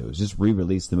should do, is just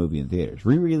re-release the movie in theaters.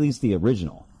 Re-release the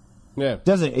original. Yeah.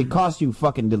 It costs you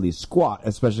fucking diddly squat,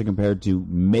 especially compared to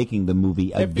making the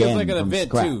movie again. It feels like an from event,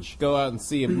 scratch. too. Go out and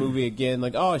see a movie again.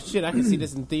 Like, oh, shit, I can see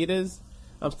this in theaters.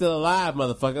 I'm still alive,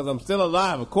 motherfuckers. I'm still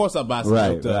alive. Of course I'll buy some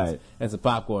Milk Duds and some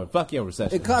popcorn. Fuck your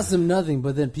recession. It costs them nothing,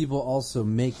 but then people also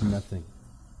make nothing.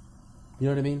 You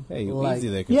know what I mean? Hey, like, easy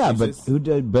there, yeah, but who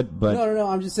did? But no.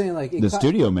 I'm just saying, like the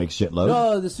studio makes shitload.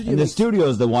 No, the studio. And the studio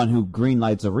is the one who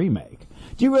greenlights a remake.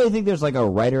 Do you really think there's like a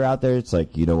writer out there? It's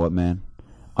like, you know what, man?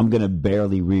 I'm gonna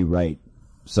barely rewrite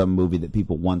some movie that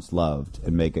people once loved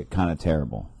and make it kind of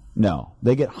terrible. No,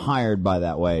 they get hired by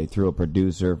that way through a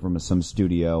producer from some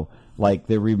studio. Like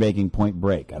they're remaking Point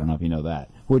Break. I don't know if you know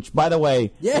that. Which, by the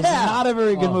way, is not a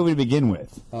very good movie to begin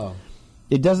with. Oh.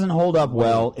 It doesn't hold up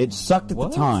well. It sucked at the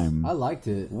time. I liked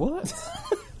it. What?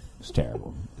 It's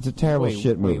terrible. It's a terrible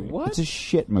shit movie. What? It's a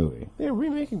shit movie. They're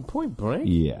remaking Point Break?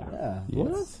 Yeah.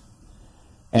 What?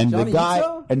 And Johnny the guy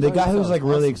Utah? and the Johnny guy who's Utah's like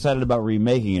really awesome. excited about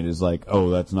remaking it is like,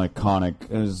 oh, that's an iconic,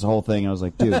 and this whole thing. And I was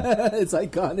like, dude, It's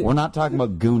iconic. we're not talking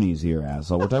about Goonies here,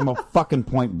 asshole. We're talking about fucking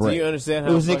Point Break. Do you understand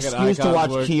how it was an fucking excuse to icons watch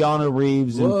work? Keanu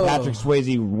Reeves and Whoa. Patrick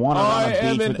Swayze run I on a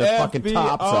am beach an with their fucking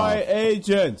tops off. FBI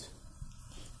agent.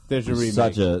 There's your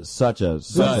remake. Such a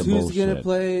Who's bullshit. gonna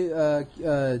play?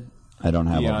 I don't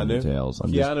have all the Keanu. details.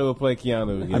 Keanu will play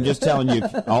Keanu again. I'm just telling you.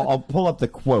 I'll pull up the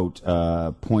quote.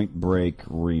 Point Break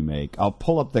remake. I'll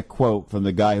pull up the quote from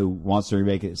the guy who wants to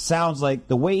remake it. It sounds like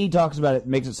the way he talks about it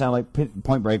makes it sound like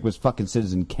Point Break was fucking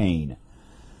Citizen Kane,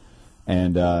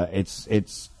 and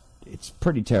it's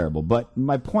pretty terrible. But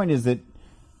my point is that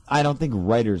I don't think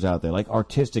writers out there, like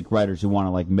artistic writers who want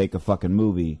to like make a fucking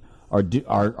movie, are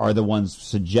the ones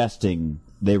suggesting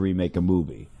they remake a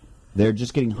movie. They're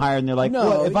just getting hired, and they're like, No,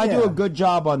 well, if I do yeah. a good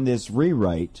job on this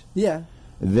rewrite, Yeah.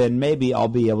 then maybe I'll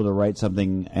be able to write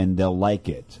something and they'll like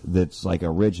it that's like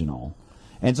original.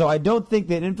 And so I don't think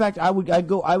that. In fact, I would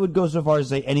go so far as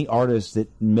to say any artist that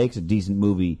makes a decent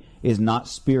movie is not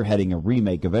spearheading a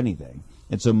remake of anything.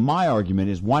 And so my argument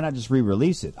is, why not just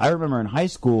re-release it? I remember in high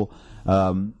school,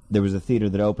 there was a theater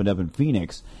that opened up in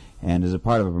Phoenix, and as a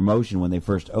part of a promotion when they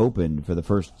first opened, for the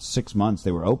first 6 months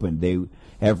they were open,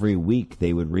 every week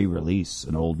they would re-release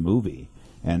an old movie.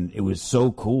 And it was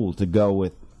so cool to go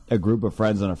with a group of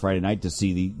friends on a Friday night to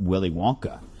see the Willy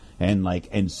Wonka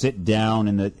and sit down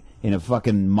in a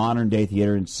fucking modern day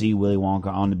theater and see Willy Wonka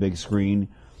on the big screen.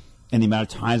 And the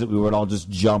amount of times that we would all just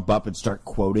jump up and start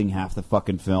quoting half the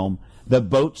fucking film. The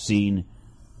boat scene,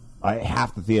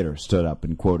 half the theater stood up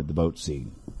and quoted the boat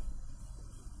scene.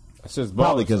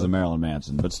 Probably because of Marilyn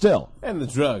Manson, but still. And the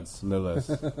drugs, no less.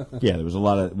 Yeah, there was a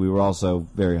lot of. We were also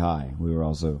very high.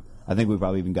 I think we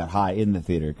probably even got high in the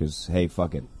theater because, hey,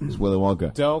 fuck it, it's Willy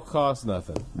Wonka. Don't cost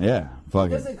nothing. Yeah, fuck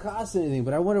It it. doesn't cost anything,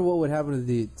 but I wonder what would happen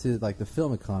to the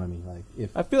film economy. Like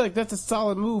if I feel like that's a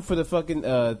solid move for the fucking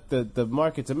the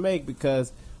market to make,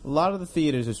 because a lot of the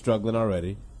theaters are struggling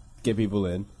already. Get people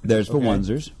in. There's for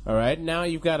onesers. All right, now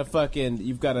you've got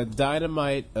a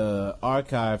dynamite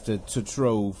archive to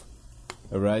trove.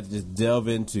 All right, to just delve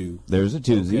into. There's a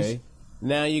twosies. Okay.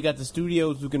 Now you got the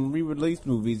studios who can re-release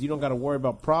movies. You don't got to worry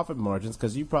about profit margins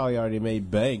because you probably already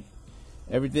made bank.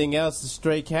 Everything else is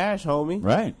straight cash, homie.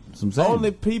 Right. That's what I'm saying.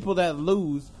 Only people that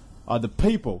lose are the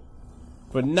people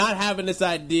for not having this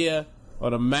idea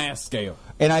on a mass scale.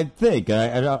 And I think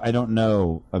I don't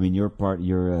know. I mean, you're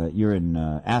in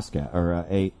ASCA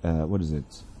or what is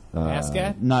it?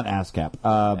 ASCAP? Not ASCAP.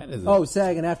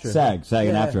 SAG and AFTRA. SAG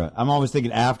and Yeah. AFTRA. I'm always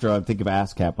thinking AFTRA. I think of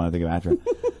ASCAP when I think of AFTRA.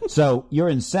 So you're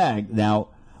in SAG. Now,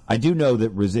 I do know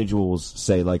that residuals,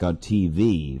 say, like on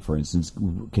TV, for instance,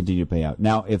 continue to pay out.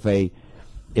 Now, if they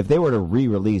were to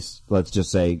re-release, let's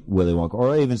just say Willy Wonka,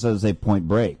 or even say Point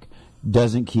Break,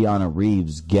 doesn't Keanu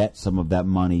Reeves get some of that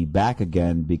money back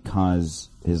again because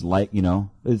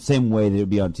the same way that it would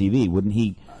be on TV? Wouldn't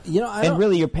he?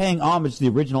 Really, you're paying homage to the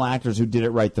original actors who did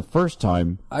it right the first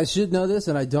time. I should know this,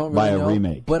 and I don't really by a know.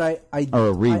 remake, but I or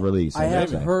a re-release. I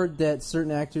have heard that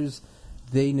certain actors,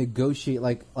 they negotiate,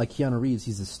 like Keanu Reeves,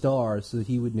 he's a star, so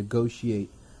he would negotiate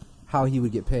how he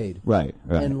would get paid. Right.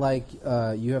 And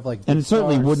you have and it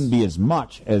certainly stars. wouldn't be as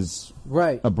much as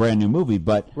a brand new movie,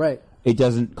 but it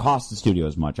doesn't cost the studio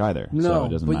as much either. No, so it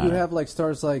doesn't but matter. you have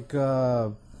stars like I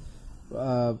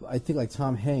think like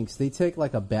Tom Hanks. They take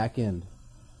a back end,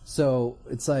 so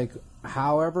it's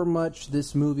however much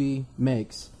this movie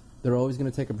makes, they're always going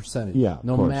to take a percentage. Yeah,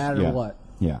 no of course. matter Yeah. what.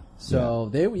 Yeah. So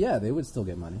they would still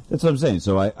get money. That's what I'm saying.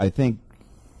 So I think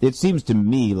it seems to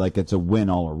me like it's a win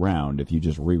all around if you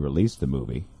just re-release the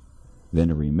movie than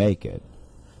to remake it.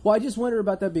 Well, I just wonder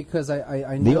about that because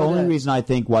I know the only that reason I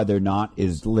think why they're not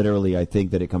is literally I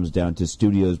think that it comes down to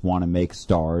studios want to make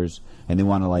stars and they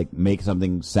want to make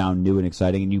something sound new and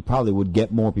exciting, and you probably would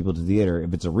get more people to theater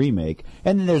if it's a remake.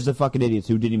 And then there's the fucking idiots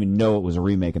who didn't even know it was a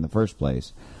remake in the first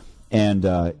place, and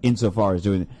insofar as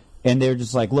doing it, and they're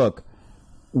just like, look,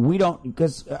 we don't,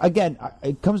 because again,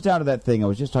 it comes down to that thing I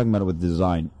was just talking about it with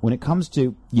design. When it comes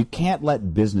to, you can't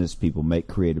let business people make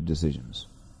creative decisions.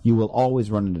 You will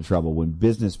always run into trouble when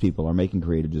business people are making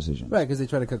creative decisions. right, because they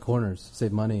try to cut corners,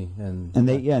 save money, and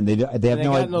they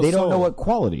don't know what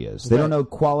quality is. They don't know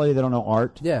quality. They don't know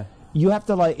art. Yeah, you have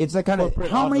to it's that kind of.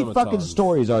 How many fucking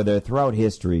stories are there throughout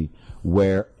history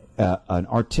where an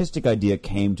artistic idea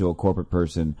came to a corporate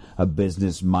person, a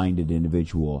business-minded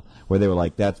individual, where they were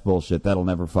like, "That's bullshit. That'll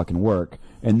never fucking work,"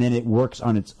 and then it works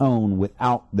on its own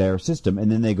without their system,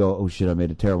 and then they go, "Oh shit, I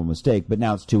made a terrible mistake," but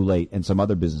now it's too late, and some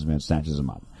other businessman snatches them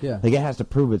up. Yeah, it has to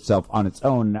prove itself on its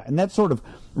own, and that's sort of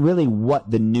really what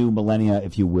the new millennia,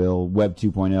 if you will, Web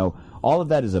 2.0, all of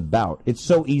that is about. It's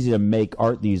so easy to make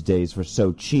art these days for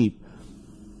so cheap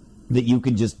that you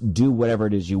can just do whatever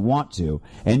it is you want to,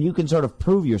 and you can sort of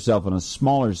prove yourself on a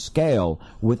smaller scale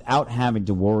without having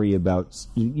to worry about,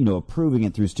 approving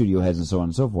it through studio heads and so on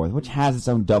and so forth, which has its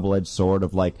own double-edged sword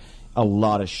of a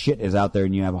lot of shit is out there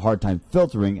and you have a hard time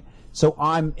filtering. So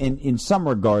I'm in some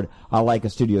regard, I like a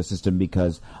studio system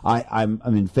because I'm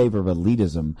in favor of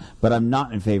elitism, but I'm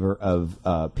not in favor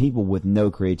of people with no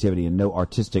creativity and no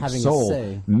artistic having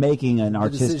soul making an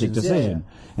artistic decision.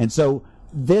 Yeah. And so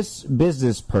this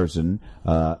business person,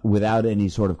 without any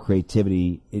sort of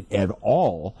creativity at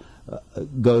all,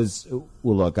 goes,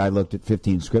 well, look, I looked at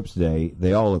 15 scripts today.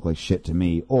 They all look like shit to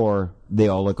me, or they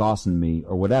all look awesome to me,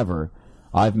 or whatever.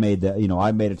 I've made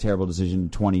I made a terrible decision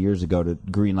 20 years ago to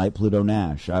greenlight Pluto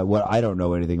Nash. I don't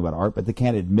know anything about art, but they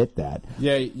can't admit that.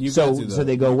 Yeah, you've got to, though. So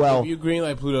they go, well, if you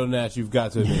greenlight Pluto Nash, you've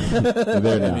got to admit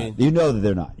they're not. You know that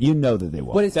they're not. You know that they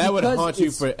won't. But that would haunt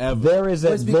you forever. There is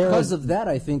it's because of that,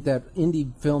 I think, that indie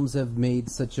films have made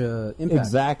such a impact.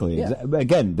 Exactly. Yeah.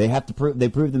 Again, they have to they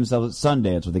prove themselves at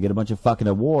Sundance, where they get a bunch of fucking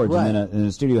awards, Right. and then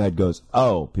a studio head goes,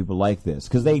 "Oh, people like this,"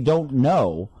 because they don't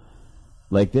know,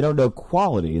 they don't know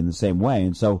quality in the same way,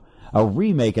 and so a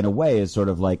remake, in a way, is sort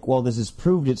of like, well, this has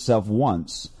proved itself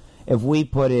once. If we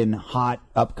put in hot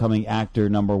upcoming actor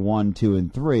number 1, 2,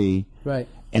 and 3, right,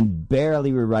 and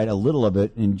barely rewrite a little of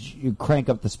it, and you crank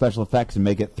up the special effects and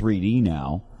make it 3D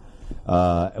now,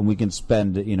 and we can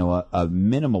spend a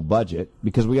minimal budget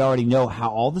because we already know how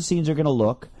all the scenes are going to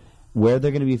look, where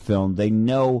they're going to be filmed. They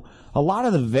know a lot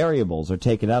of the variables are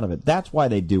taken out of it. That's why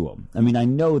they do them. I mean, I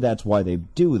know that's why they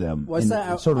do them. What's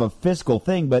that? It's sort of a fiscal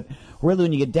thing, but really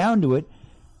when you get down to it,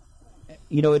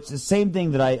 it's the same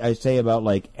thing that I say about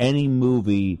any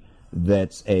movie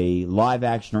that's a live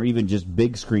action or even just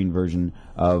big screen version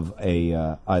of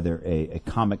either a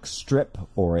comic strip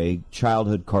or a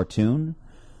childhood cartoon,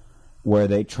 where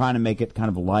they try to make it kind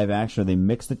of a live action, or they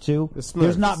mix the two.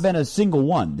 There's not been a single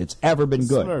one that's ever been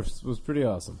good. Smurfs was pretty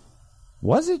awesome.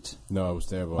 Was it? No, it was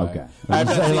terrible. Okay. I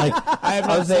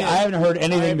haven't heard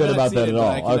anything good about that at all.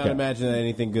 I cannot imagine that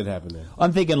anything good happened there.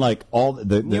 I'm thinking all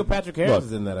the Neil Patrick Harris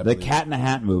is in that. The Cat in the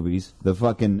Hat movies, the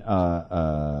fucking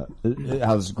How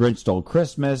the Grinch Stole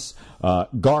Christmas,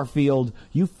 Garfield,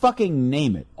 you fucking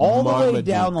name it, all the way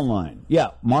down the line. Yeah,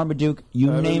 Marmaduke, you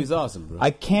name. He's awesome, bro.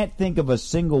 I can't think of a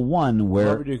single one where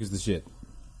Marmaduke is the shit.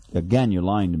 Again, you're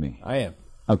lying to me. I am.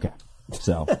 Okay,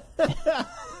 so.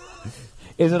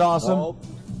 Is it awesome? Oh,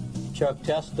 Chuck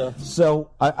Testa. So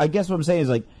I guess what I'm saying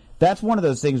is That's one of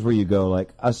those things where you go, like,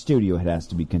 a studio has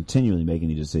to be continually making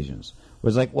these decisions. Where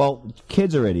it's like, well,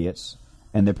 kids are idiots,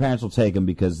 and their parents will take them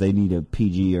because they need a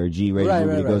PG or G rated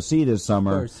movie to go see this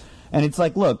summer. And it's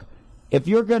like, look, if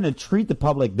you're going to treat the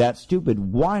public that stupid,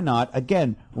 why not,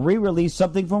 again, re-release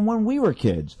something from when we were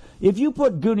kids? If you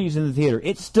put Goonies in the theater,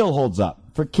 it still holds up.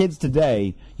 For kids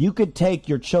today, you could take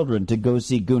your children to go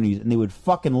see Goonies, and they would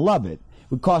fucking love it.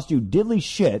 It would cost you diddly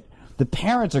shit. The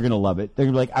parents are going to love it. They're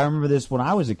going to be like, I remember this when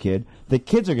I was a kid. The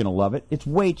kids are going to love it. It's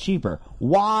way cheaper.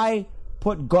 Why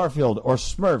put Garfield or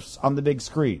Smurfs on the big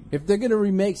screen? If they're going to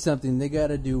remake something, they got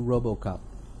to do RoboCop.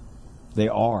 They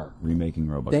are remaking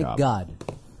RoboCop. Thank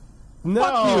God. No.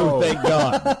 Fuck you, thank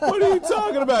God. What are you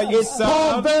talking about? It's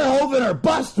Paul Verhoeven or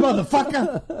bust,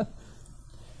 motherfucker.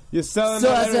 You're selling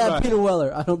so out I said Peter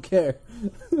Weller. I don't care.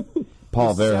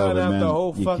 Paul You're Verhoeven, selling out man. the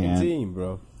whole You fucking can't. team,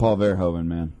 bro. Paul Verhoeven,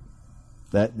 man.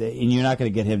 And you're not going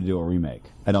to get him to do a remake.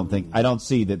 I don't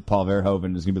see that Paul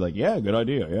Verhoeven is going to be like, yeah, good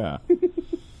idea, yeah.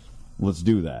 Let's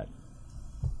do that.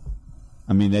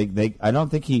 I mean, I don't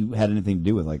think he had anything to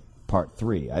do with, like, Part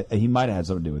 3. He might have had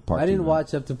something to do with Part 2. I didn't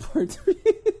watch up to Part 3.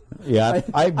 Yeah,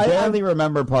 I barely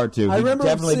remember Part 2. I remember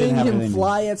definitely seeing didn't have him anything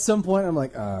fly at some point. I'm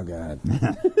like, oh, God.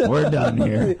 We're done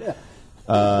here.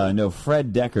 No,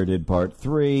 Fred Decker did Part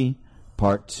 3.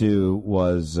 Part 2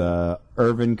 was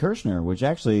Irvin Kershner, which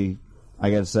actually, I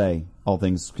got to say, all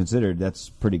things considered, that's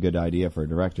a pretty good idea for a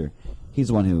director. He's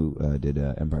the one who did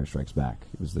Empire Strikes Back.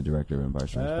 He was the director of Empire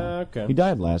Strikes Back. Okay. He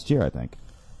died last year, I think.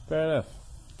 Fair enough.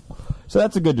 So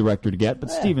that's a good director to get,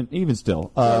 but Steven, even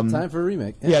still. Time for a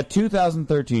remake. Yeah,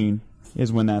 2013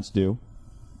 is when that's due.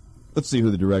 Let's see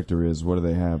who the director is. What do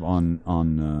they have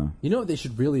on You know what they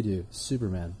should really do?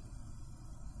 Superman.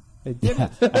 They did it.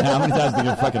 How many times are they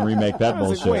going to fucking remake that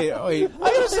bullshit? Wait. I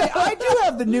gotta say, I do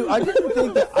have the new. I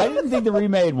didn't think the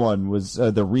remade one was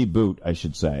the reboot. I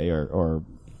should say, or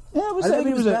yeah, it was. I think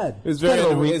it was bad. It was very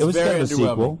underwhelming.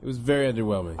 underwhelming. It was very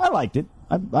underwhelming. I liked it.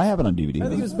 I have it on DVD. I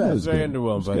think it was bad. It was very good.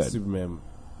 underwhelmed by good. Superman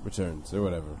Returns or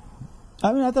whatever.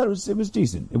 I mean, I thought it was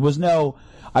decent. It was no.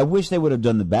 I wish they would have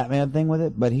done the Batman thing with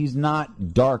it, but he's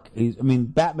not dark.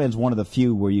 Batman's one of the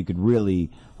few where you could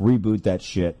really reboot that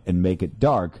shit and make it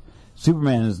dark.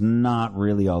 Superman is not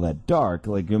really all that dark.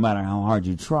 Like, no matter how hard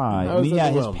you try. I mean, yeah,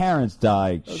 his parents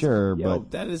died, sure,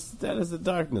 but that is the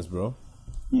darkness, bro.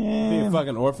 Yeah, being a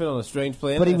fucking orphan on a strange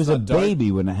planet. But he was a dark.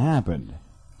 baby when it happened.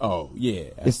 Oh yeah,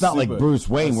 it's not like Bruce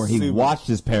Wayne where he watched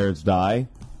his parents die.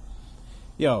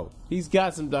 Yo, he's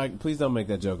got some dark. Please don't make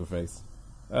that Joker face.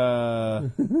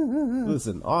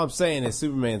 Listen, all I'm saying is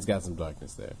Superman's got some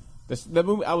darkness there. The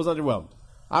movie, I was underwhelmed.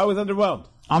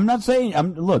 I'm not saying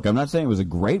it was a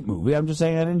great movie. I'm just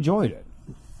saying I enjoyed it.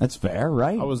 That's fair,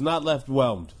 right? I was not left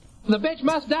whelmed. The bitch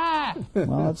must die.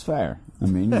 Well, that's fair. I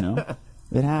mean,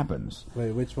 it happens.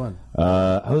 Wait, which one?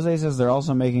 Jose says they're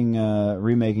also remaking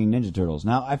Ninja Turtles.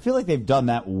 Now, I feel like they've done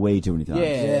that way too many times.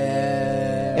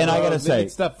 Yeah. And I gotta say,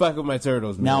 stop fucking with my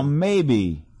turtles, man. Now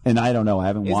maybe, and I don't know, I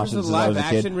haven't watched it since I was a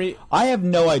kid. I have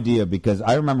no idea because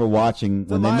I remember watching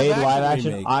when they made live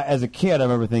action. As a kid, I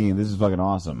remember thinking this is fucking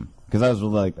awesome.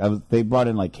 Because they brought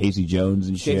in like Casey Jones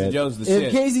and shit. Casey Jones, the shit.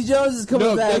 If Casey Jones is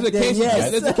coming back,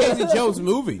 there's a Casey Jones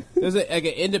movie. There's like an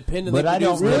independently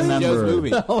produced Casey Jones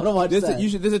movie. I want to watch that.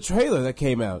 There's a trailer that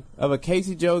came out of a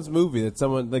Casey Jones movie that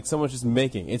someone's just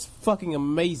making. It's fucking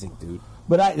amazing, dude.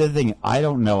 But the thing, I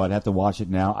don't know. I'd have to watch it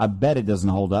now. I bet it doesn't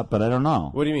hold up, but I don't know.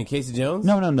 What do you mean, Casey Jones?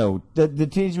 No. The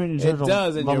Teenage Mutant Ninja Turtles, it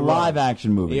does, and the you're live wrong.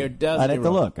 action movie. It does. I'd have to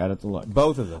look.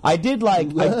 Both of them. I did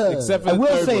like, except for I the will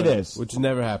third say one, this, which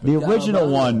never happened. The original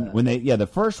one, the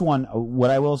first one. What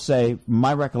I will say,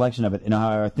 my recollection of it, and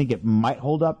how I think it might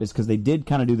hold up, is because they did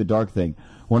kind of do the dark thing.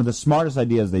 One of the smartest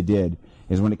ideas they did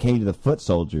is when it came to the foot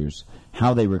soldiers,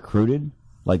 how they recruited,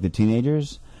 like the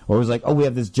teenagers. Or it was like, oh, we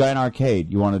have this giant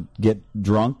arcade. You want to get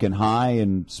drunk and high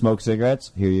and smoke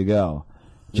cigarettes? Here you go.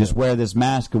 Just wear this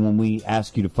mask, and when we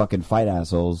ask you to fucking fight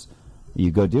assholes,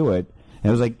 you go do it. And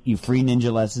it was like you free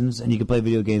ninja lessons, and you can play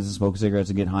video games and smoke cigarettes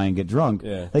and get high and get drunk.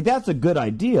 Yeah. Like, that's a good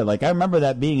idea. Like, I remember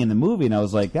that being in the movie, and I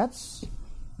was like, that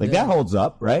holds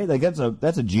up, right? Like, that's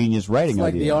a genius writing it's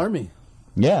like idea. the Army.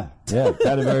 Yeah,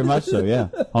 kind of very much so, yeah.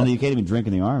 Only you can't even drink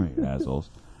in the Army, you assholes.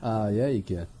 Yeah, you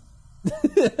can.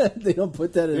 They don't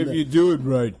put that in if you do it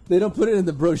right. They don't put it in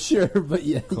the brochure, but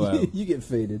yeah, Clown. you get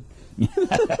faded.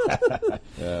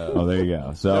 Oh, there you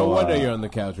go. So no wonder you're on the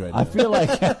couch right now. I feel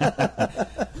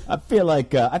like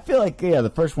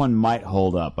the first one might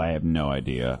hold up. I have no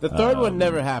idea. The third one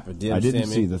never happened. Do you I understand didn't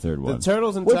me? see the third one. The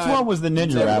Turtles in Which Time. one was the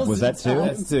Ninja Rap? Was that two?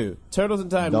 That's two. Turtles in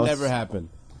Time never happened.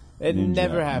 It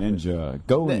never happened. Ninja,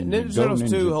 go Ninja. Ninja Go Turtles Ninja,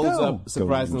 2 holds go. up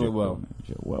surprisingly Go well.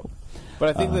 Ninja, whoa. But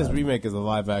I think this remake is a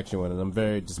live action one, and I'm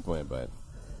very disappointed by it.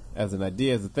 As an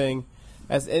idea, as a thing,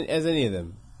 as any of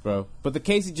them, bro. But the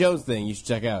Casey Jones thing, you should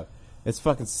check out. It's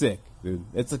fucking sick, dude.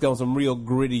 It's like on some real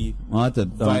gritty,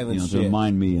 violent shit. To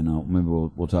remind me, and maybe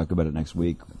we'll talk about it next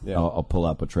week. Yeah. I'll pull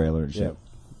up a trailer and shit.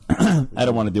 Yeah. I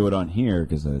don't want to do it on here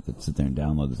because I have to sit there and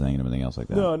download the thing and everything else like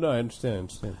that. No, I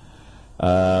understand.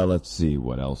 Let's see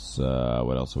what else.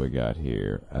 What else we got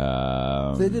here?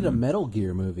 They did a Metal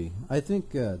Gear movie. I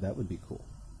think that would be cool.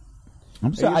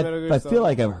 I'm sorry. I feel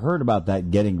like I've heard about that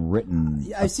getting written.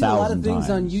 Yeah, I've seen a lot of things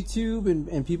times. on YouTube,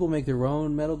 and people make their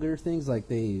own Metal Gear things. Like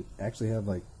they actually have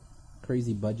like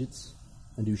crazy budgets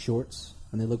and do shorts,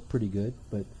 and they look pretty good,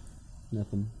 but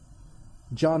nothing.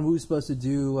 John Woo's supposed to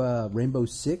do Rainbow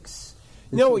Six.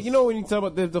 You know when you talk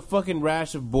about there's a fucking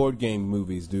rash of board game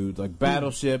movies, dude. Like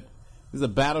Battleship. There's a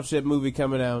Battleship movie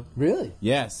coming out. Really?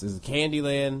 Yes. There's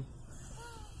Candyland.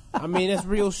 I mean, it's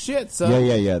real shit, son.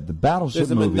 Yeah. The Battleship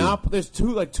movie. There's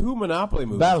two Monopoly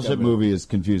movies. Battleship movie is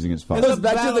confusing as fuck. It goes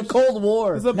back to the Cold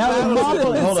War. It's a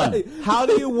Battleship. Hold on. How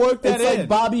do you work that it's in? like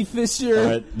Bobby Fischer.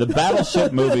 Right, the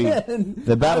Battleship movie.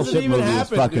 The Battleship movie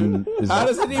happen, is fucking. How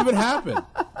does it even happen?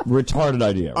 Retarded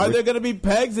idea. Are there going to be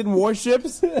pegs and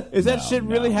warships? Is that shit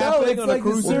really happening it's on like a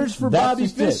cruiser? the search for Bobby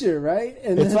Fischer, right?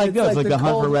 And it's like it's the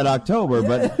Hunt for Red October,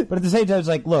 Yeah. but at the same time, it's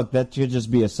like, look, that should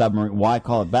just be a submarine. Why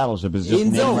call it Battleship? It's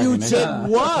just name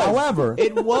recognition. However,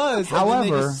 it was. And then they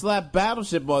However, just slapped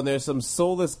Battleship on there. Some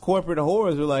soulless corporate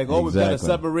whores were like, "Oh, we've got a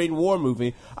submarine war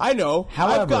movie." I know.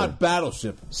 However, I've got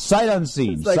Battleship. Sight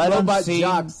unseen, It's like sight Robot unseen,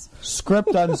 Jocks.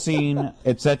 script unseen,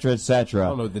 etc., etc. I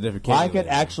don't know what the different. I could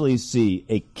actually see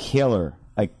a killer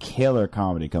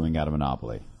comedy coming out of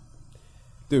Monopoly.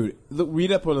 Dude, look,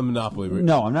 read up on the Monopoly.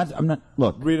 No, I'm not.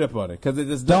 Look, read up on it because it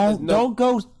is don't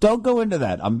go into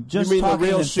that. I'm just you mean talking the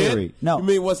real in shit. theory. No, you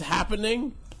mean what's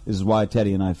happening? This is why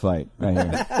Teddy and I fight right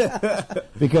here.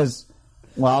 Because,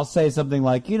 well, I'll say something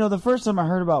like, the first time I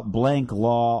heard about blank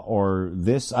law or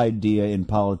this idea in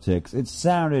politics, it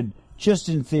sounded just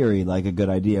in theory like a good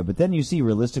idea. But then you see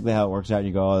realistically how it works out and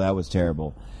you go, oh, that was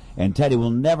terrible. And Teddy will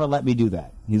never let me do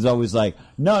that. He's always like,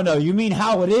 no, you mean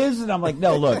how it is? And I'm like,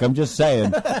 no, look, I'm just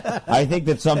saying. I think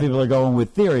that some people are going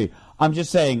with theory. I'm just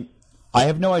saying, I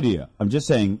have no idea. I'm just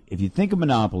saying, if you think of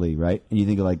Monopoly, right, and you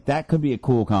think of like, that could be a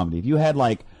cool comedy. If you had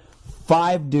like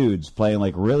 5 dudes playing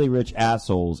like really rich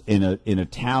assholes in a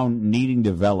town needing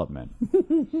development,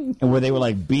 and where they were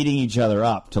like beating each other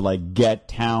up to like get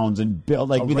towns and build,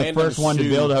 like be the first one to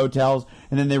build hotels,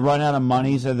 and then they run out of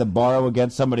money, so they borrow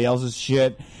against somebody else's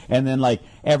shit, and then like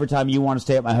every time you want to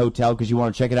stay at my hotel because you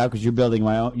want to check it out because you're building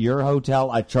your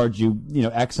hotel, I charge you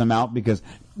X amount because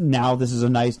now this is a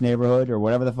nice neighborhood or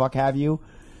whatever the fuck have you.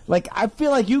 Like, I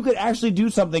feel like you could actually do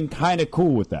something kind of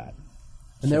cool with that.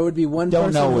 And there would be one Don't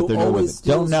person know what who they're doing always with it.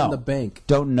 steals Don't know. from the bank.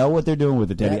 Don't know what they're doing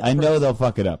with it, Teddy. That I know person- they'll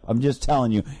fuck it up. I'm just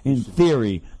telling you, in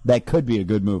theory, that could be a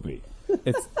good movie.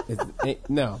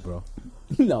 No, bro.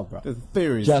 No, bro. The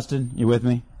theories. Justin, you with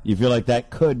me? You feel like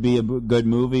that could be a good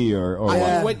movie, or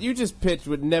what? What you just pitched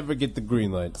would never get the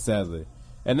green light, sadly,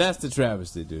 and that's the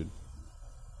travesty, dude.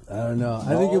 I don't know.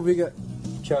 I think if we got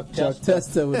Chuck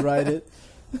Testa would write it.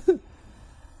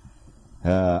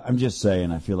 I'm just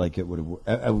saying. I feel like it would.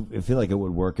 I feel like it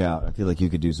would work out. I feel like you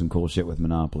could do some cool shit with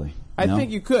Monopoly. I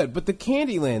think you could, but the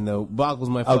Candyland though boggles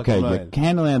my fucking Okay, mind.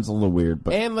 Candyland's a little weird,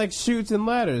 but And like Chutes and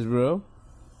Ladders, bro.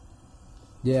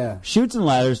 Yeah. Chutes and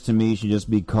Ladders to me should just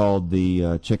be called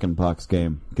the Chicken Pox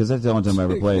game, because that's the only time I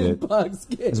ever played it. Pox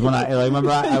game. Is when I remember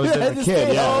I was a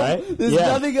kid, right? There's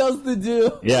nothing else to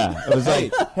do. Yeah, it was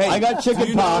like, I got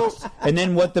chicken pox, and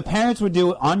then what the parents would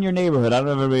do on your neighborhood, I don't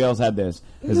know if everybody else had this,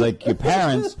 is like your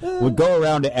parents would go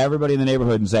around to everybody in the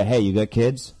neighborhood and say, hey, you got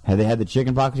kids? Have they had the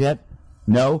chicken pox yet?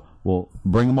 No? Well,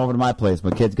 bring them over to my place.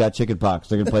 My kids got chicken pox.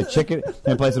 They're going to play they're going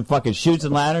to play some fucking Chutes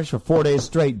and Ladders for 4 days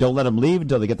straight. Don't let them leave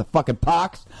until they get the fucking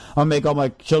pox. I'm going to make all my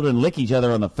children lick each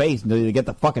other on the face until they get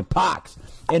the fucking pox.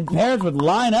 And parents would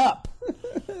line up.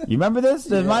 You remember this?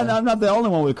 Yeah. I'm not the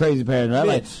only one with crazy parents, right?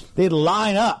 Like, they'd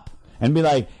line up and be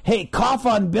like, hey, cough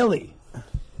on Billy.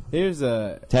 Here's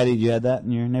a... Teddy, you had that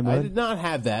in your neighborhood? I did not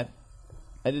have that.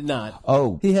 I did not.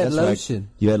 Oh, he had that's lotion. Right.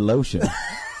 You had lotion.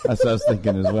 That's what I was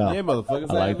thinking as well. Yeah, motherfuckers.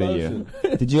 I like that you.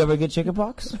 Did you ever get chicken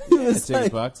pox?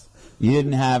 Chicken pox. You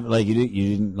didn't have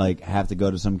you didn't have to go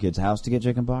to some kid's house to get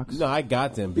chicken pox? No, I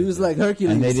got them. He was like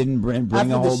Hercules. And they didn't bring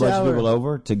a whole bunch of people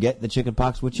over to get the chicken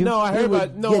pox with you? No, I've heard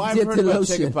about lotion.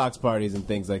 chicken pox parties and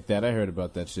things like that. I heard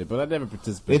about that shit, but I never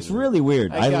participated. It's really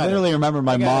weird. I literally remember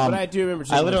my mom. But I do remember.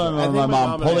 I literally remember my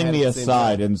mom pulling me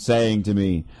aside and saying to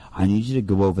me, "I need you to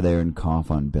go over there and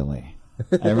cough on Billy."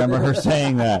 I remember her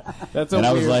saying that. That's a and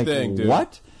I weird was like, thing, dude.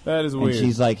 What? That is And weird.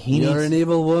 she's like, You're an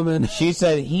evil woman. She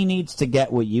said, he needs to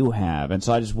get what you have. And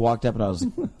so I just walked up and I was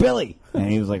like, Billy.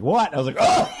 And he was like, what? I was like,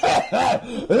 oh!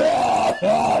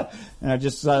 And I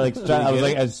just I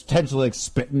was potentially like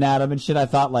spitting at him and shit. I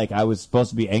thought like I was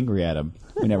supposed to be angry at him.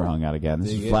 We never hung out again.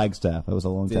 This is Flagstaff. That was a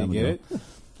long time ago. Did you get it?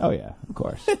 Oh, yeah, of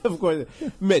course. Of course.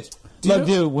 Mitch. Look,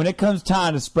 dude, when it comes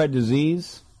time to spread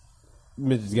disease,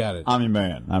 Mitch has got it. I'm your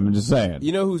man. I'm just saying.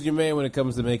 You know who's your man when it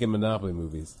comes to making Monopoly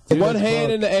movies? One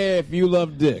hand in the air if you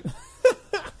love dick.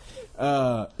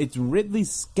 It's Ridley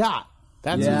Scott.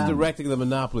 That's who's directing the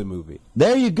Monopoly movie.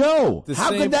 There you go. The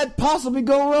How same- could that possibly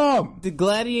go wrong? The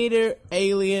Gladiator,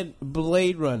 Alien,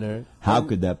 Blade Runner. How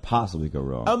could that possibly go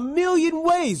wrong? A million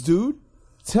ways, dude.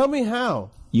 Tell me how.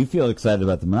 You feel excited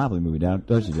about the Monopoly movie, don't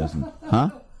you, Justin? Huh?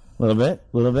 A little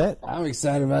bit? I'm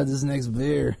excited about this next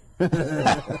beer.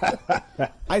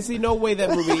 I see no way that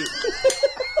movie...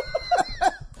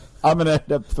 I'm going to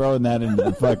end up throwing that into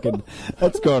the fucking...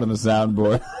 Let's go on the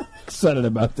soundboard. Excited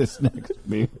about this next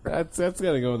beer. That's got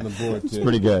to go on the board, too. It's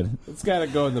pretty good. It's got to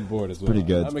go on the board as well. Pretty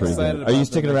good. I'm It's pretty excited good. about Are you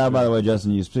sticking the around, next by the way,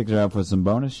 Justin? You sticking around for some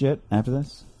bonus shit after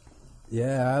this?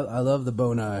 Yeah, I love the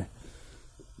bone-eye.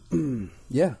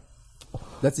 Yeah.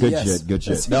 That's a Good yes. shit, good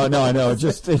shit. That's No, I know.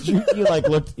 Just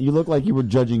you look like you were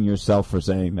judging yourself for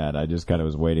saying that. I just kind of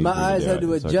was waiting. My for you eyes do had it.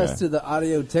 to It's adjust okay. to the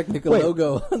Audio Technica Wait,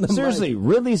 logo on the seriously,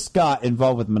 mic. Ridley Scott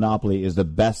involved with Monopoly is the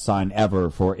best sign ever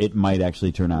for it might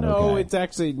actually turn out okay. No, it's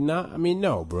actually not. I mean,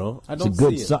 no, bro. I It's don't a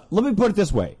good see it. sign. Let me put it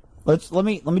this way. Let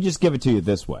me just give it to you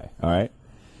this way. All right.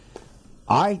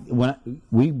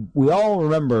 We all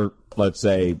remember, let's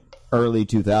say, early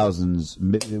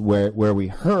 2000s, where we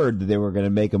heard that they were going to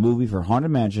make a movie for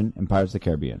Haunted Mansion and Pirates of the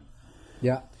Caribbean.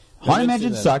 Yeah. Haunted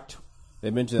Mansion sucked.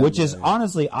 They mentioned that. Which is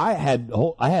honestly, I had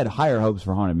higher hopes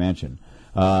for Haunted Mansion.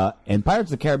 And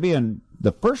Pirates of the Caribbean,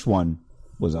 the first one,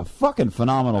 was a fucking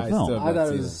phenomenal film.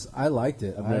 I liked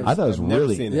it. I thought it was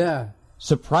really, yeah.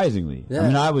 surprisingly. Yeah. I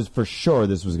mean, I was for sure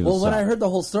this was going to. Well, when I heard the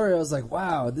whole story, I was like,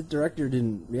 "Wow, the director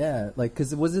didn't." Yeah, like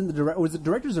because it wasn't was it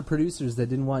directors or producers that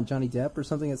didn't want Johnny Depp or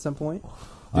something at some point?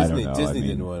 I don't know. Disney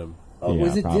didn't want him. Oh, Yeah,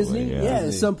 was it probably, Disney? yeah. Yeah,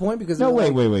 at some point because no, they were wait,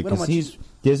 like, we don't because want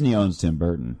Disney owns Tim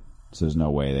Burton, so there's no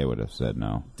way they would have said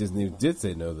no. Disney did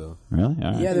say no, though. Really?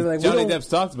 All right. Yeah, they were like, we Johnny don't- Depp's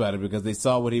talked about it because they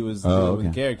saw what he was doing with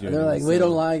the character. They're like, we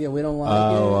don't like it. We don't like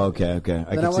it. Oh, okay. I Then I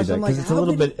can see watched that them, like, because it's a how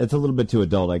little did- bit. It's a little bit too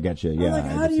adult. I get you. Yeah. I'm like, I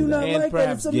how can do see you not that. And like that?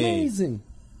 perhaps It's gay. amazing.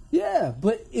 Yeah,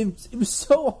 but it was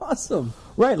so awesome.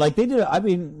 Right, like they did. I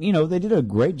mean, they did a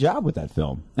great job with that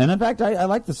film. And in fact, I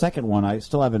like the second one. I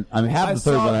still haven't. I mean, half the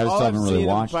third one. I still haven't really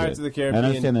watched Pirates it. of the Caribbean I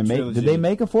understand they trilogy. Did they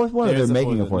make a fourth one, or There's they're a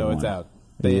making a fourth no, one? it's out.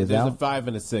 It is There's a out? 5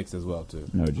 and a 6 as well too.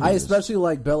 No, Jesus. I especially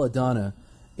like Belladonna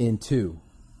in 2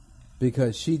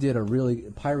 because she did a really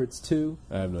Pirates 2.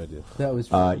 I have no idea. That was.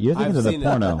 You're thinking I've of the seen it.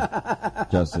 porno,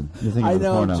 Justin. You're thinking I of the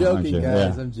know, I'm porno, joking, aren't you?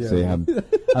 guys, Yeah. I'm joking.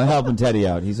 See, I'm helping Teddy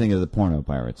out. He's thinking of the porno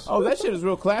Pirates. Oh, that shit is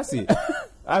real classy.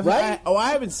 Right?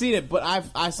 I haven't seen it, but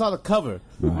I saw the cover.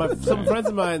 Some friends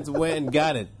of mine went and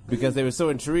got it because they were so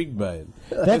intrigued by it.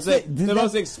 That's It's like the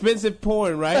most expensive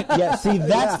porn, right? Yeah, see,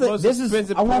 that's the. Most This is.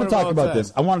 expensive I want porn to of talk all about time.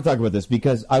 this. I want to talk about this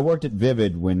because I worked at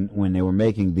Vivid when they were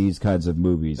making these kinds of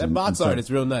movies. That and Mozart stuff.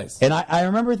 is real nice. And I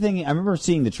remember thinking, I remember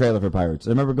seeing the trailer for Pirates.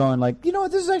 I remember going like, you know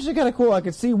what, this is actually kind of cool. I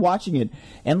could see watching it.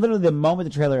 And literally the moment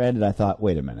the trailer ended, I thought,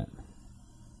 wait a minute.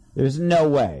 There's no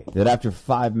way that after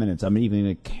 5 minutes I'm even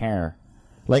going to care.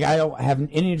 Like, I don't have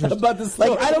any interest. About the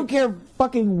story. Like, I don't care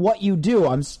fucking what you do.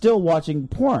 I'm still watching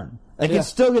porn. Like, Yeah. it's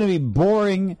still going to be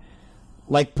boring,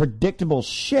 like, predictable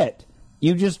shit.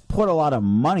 You just put a lot of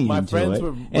money My into friends it. were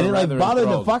And it, like, rather bothered the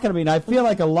enthralled. fuck out of me. And I feel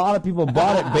like a lot of people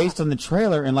bought it based on the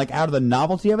trailer and, like, out of the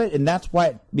novelty of it. And that's why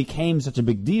it became such a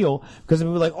big deal. Because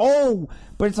people were like, oh,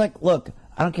 but it's like, look,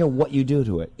 I don't care what you do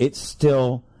to it. It's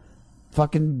still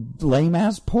fucking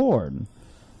lame-ass porn.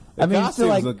 The I mean, it's still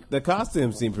costumes like, the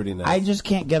costumes seem pretty nice. I just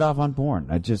can't get off on porn.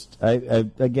 I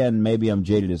again, maybe I'm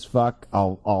jaded as fuck.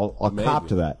 I'll Maybe. cop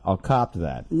to that. I'll cop to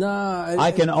that. Nah,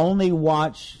 I can only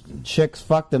watch chicks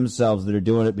fuck themselves that are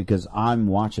doing it because I'm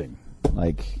watching.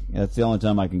 Like, that's the only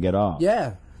time I can get off.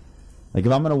 Yeah. Like,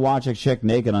 if I'm going to watch a chick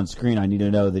naked on screen, I need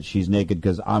to know that she's naked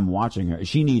because I'm watching her.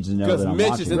 She needs to know because that I'm Mitch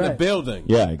watching is in her. the building.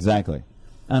 Yeah, exactly.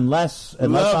 Unless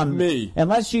Love me.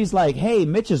 Unless she's like, hey,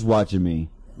 Mitch is watching me.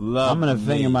 Love I'm going to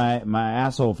finger me. my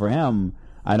asshole for him.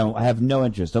 I have no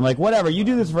interest. I'm like, whatever, you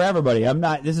do this for everybody.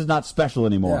 This is not special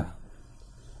anymore.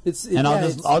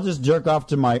 Yeah. I'll just jerk off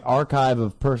to my archive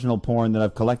of personal porn that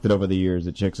I've collected over the years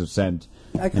that chicks have sent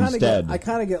I kind instead.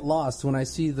 of get lost when I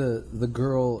see the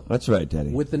girl. That's right, Teddy.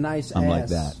 With the nice I'm ass. like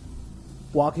that.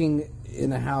 walking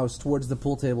in a house towards the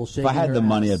pool table, shaking If I had her the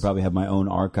money, ass. I'd probably have my own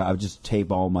archive. I would just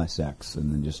tape all my sex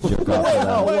and then just jerk off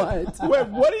to that. Wait,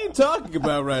 what are you talking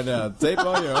about right now? Tape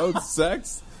all your own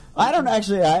sex? I don't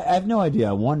actually. I have no idea.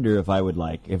 I wonder if I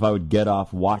would get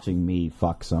off watching me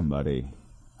fuck somebody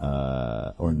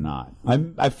or not.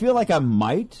 I feel like I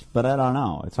might, but I don't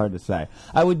know. It's hard to say.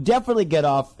 I would definitely get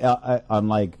off on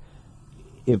like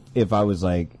if I was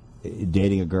like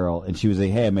dating a girl and she was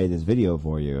like, "Hey, I made this video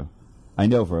for you." I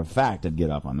know for a fact I'd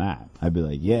get off on that. I'd be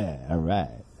like, "Yeah, all right."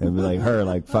 It'd be like her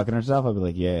like fucking herself. I'd be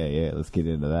like, "Yeah, let's get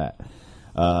into that."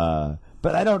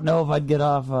 But I don't know if I'd get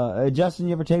off. Justin,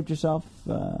 you ever taped yourself?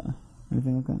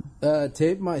 Anything like that?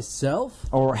 Tape myself?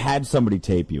 Or had somebody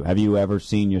tape you? Have you ever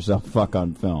seen yourself fuck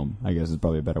on film? I guess is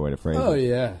probably a better way to phrase it. Oh,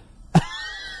 yeah.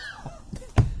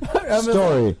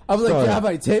 Story. I was like, Story. have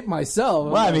I taped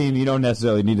myself? Well, I mean, you don't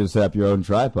necessarily need to set up your own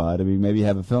tripod. I mean, maybe you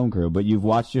have a film crew, but you've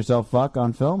watched yourself fuck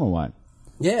on film or what?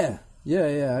 Yeah.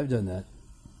 I've done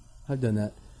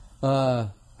that.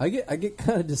 I get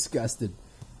kind of disgusted.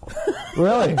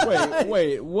 Really?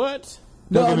 Wait, what?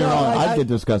 Don't get me wrong. I'd get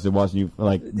disgusted watching you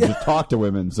just talk to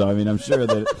women. So I mean, I'm sure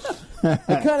that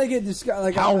I kind of get disgusted.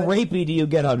 Like, how rapey do you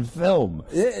get on film?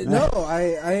 No,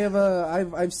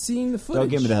 I've seen the footage. Don't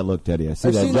give me that look, Teddy. I see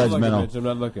I've that seen judgmental. I'm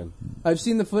not looking. I've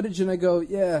seen the footage and I go,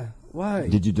 yeah. Why?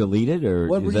 Did you delete it, or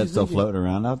What were is that you still thinking? floating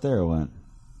around out there, or what?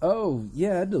 Oh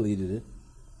yeah, I deleted it.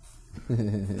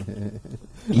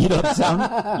 You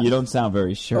don't sound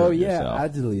very sure. Oh of yeah, yourself. I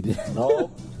deleted it.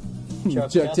 No.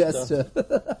 Chuck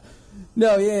Testa.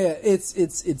 No, yeah,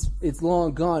 it's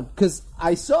long gone because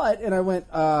I saw it and I went,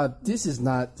 this is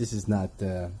not it's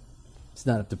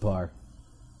not up to par.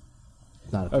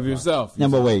 It's not up to Of par. yourself. No,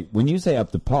 but wait. When you say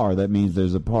up to par, that means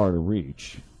there's a par to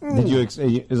reach. Did you? It's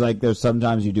like there's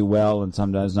sometimes you do well and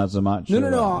sometimes not so much.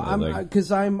 No.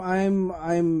 Because I'm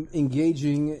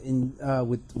engaging in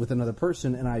with another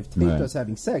person and I've taped us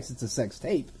having sex. It's a sex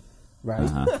tape, right?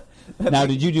 Uh-huh. Now,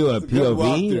 did you do a good POV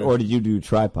walkthrough. or did you do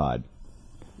tripod?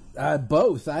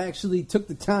 Both. I actually took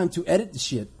the time to edit the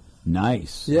shit.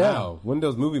 Nice. Yeah. Wow,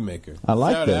 Windows Movie Maker. I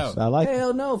like Shout this. out. I like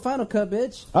Hell no, Final Cut,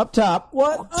 bitch. up top.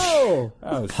 What? Oh,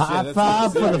 Oh, shit, High that's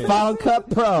five for the serious. Final Cut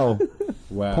Pro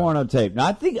Wow. porno tape. Now,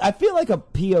 I feel like a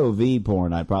POV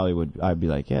porn. I'd be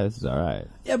like, yeah, this is all right.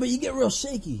 yeah, but you get real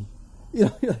shaky. You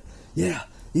know, you're like,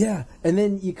 yeah, and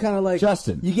then you kind of like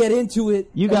Justin, you get into it.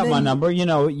 You and got then my number. You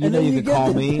know you then could get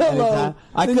call the me pillow.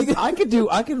 anytime. I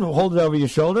could hold it over your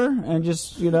shoulder and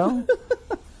just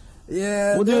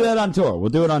Yeah, we'll do that on tour. We'll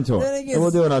do it on tour. Then it gets-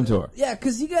 We'll do it on tour. Yeah,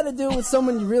 because you got to do it with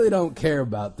someone you really don't care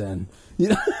about. Then you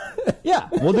know. Yeah,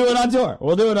 we'll do it on tour.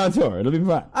 We'll do it on tour. It'll be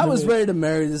fun. I was ready to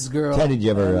marry this girl. Ted, did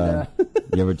you ever and,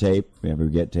 you ever tape? You ever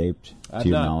get taped? To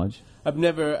your knowledge? I've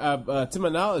never, to my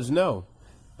knowledge, no.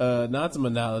 Not to my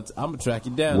knowledge. I'm gonna track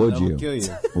you down. Would I'm you? gonna kill you.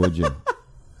 Would you?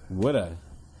 Would I?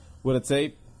 Would I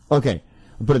tape? Okay,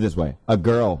 I'll put it this way: a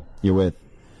girl you're with.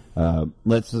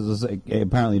 Let's say,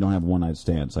 apparently you don't have a one night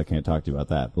stand, so I can't talk to you about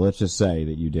that. But let's just say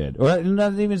that you did, or let's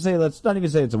not even say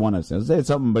it's a one night stand. Let's say it's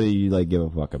somebody you like give a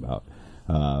fuck about.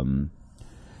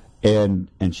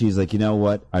 And she's like, you know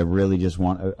what? I just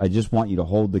want you to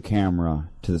hold the camera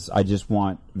to this. I just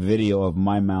want video of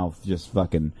my mouth just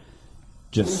fucking,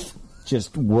 just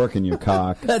working your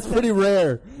cock. That's pretty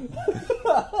rare.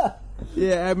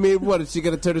 Yeah, I mean, what is she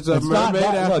gonna turn into a It's not mermaid?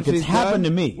 that. After Look, it's she's happened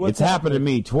done? to me. What's It's happened to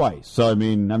me twice. So I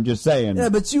mean, I'm just saying. Yeah,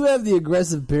 but you have the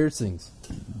aggressive piercings.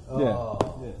 Yeah.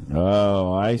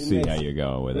 Oh, I see how you're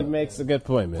going with It it. makes a good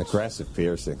point, man. Aggressive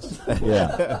piercings.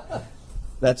 Yeah.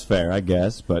 That's fair, I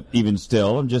guess, but even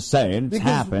still, I'm just saying it's Because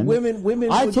happened.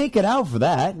 women I would- take it out for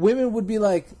that. Women would be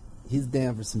like, he's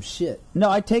down for some shit. No,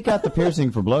 I take out the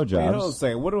piercing for Wait, hold on a blowjobs.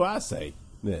 second. What do I say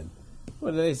then?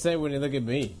 What do they say when they look at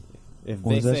me? If What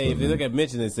they does that say, if they mean? look at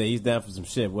Mitch and they say he's down for some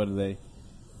shit, what do they?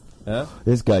 Huh?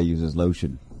 This guy uses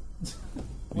lotion.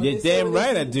 Yeah, damn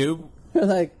right I do. They're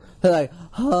like,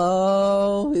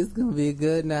 oh, it's gonna be a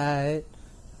good night.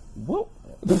 What?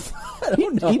 I He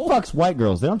don't know. fucks white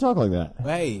girls. They don't talk like that.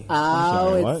 Hey, Oh,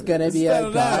 sorry, it's what? gonna be a Settle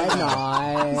good down.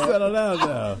 night. settle down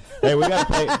now. Hey, we gotta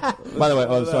play. By the way,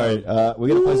 oh sorry, we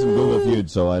gotta play some Google Feud,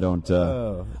 so I don't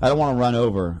want to run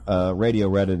over. Radio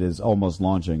Reddit is almost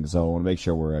launching, so I want to make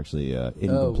sure we're actually in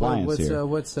compliance here.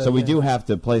 So we do have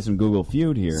to play some Google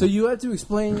Feud here. So you have to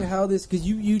explain how this, because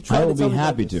you tried I to will tell be me about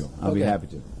happy this. to. I'll be Okay. happy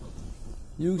to.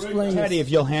 You explain Teddy, this.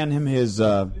 if you'll hand him his.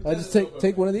 I just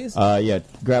take one of these. Yeah,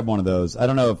 grab one of those. I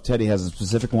don't know if Teddy has a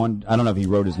specific one. I don't know if he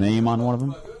wrote his name on one of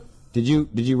them. Did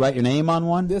you write your name on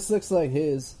one? This looks like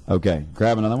his. Okay,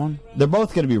 grab another one. They're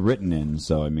both going to be written in,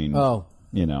 so I mean, Oh.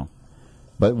 you know,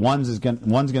 But one's going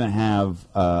to have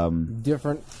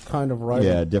different kind of writing.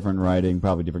 Yeah, different writing,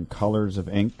 probably different colors of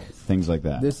ink, things like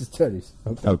that. This is Teddy's.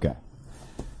 Okay.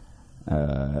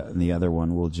 And the other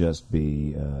one will just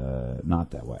be not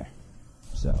that way.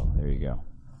 So there you go.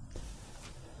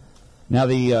 Now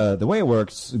the way it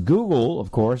works, Google, of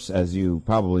course, as you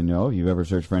probably know, if you've ever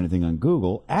searched for anything on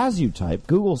Google, as you type,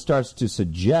 Google starts to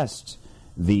suggest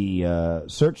the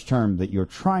search term that you're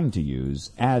trying to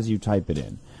use as you type it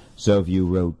in. So if you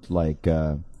wrote like,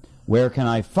 where can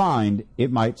I find,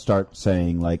 it might start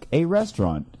saying like a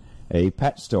restaurant, a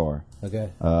pet store,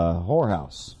 okay, a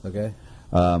whorehouse. Okay.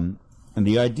 And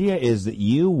the idea is that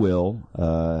you will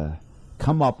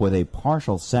come up with a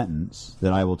partial sentence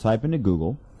that I will type into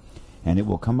Google, and it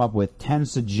will come up with 10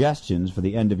 suggestions for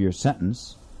the end of your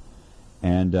sentence,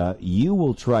 and you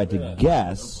will try to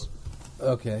guess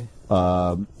okay,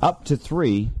 up to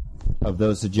 3 of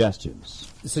those suggestions.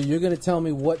 So you're going to tell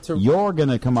me what to... You're going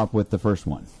to come up with the first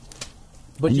one.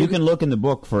 But and you can look in the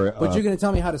book for... but you're going to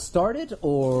tell me how to start it,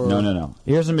 or... No.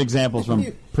 Here's some examples from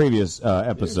previous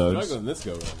episodes. You're struggling this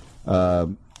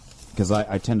go-round. Because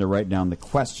I tend to write down the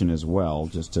question as well,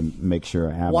 just to make sure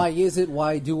I have Why it. is it?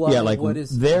 Why do I? Yeah, like what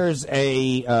is... there's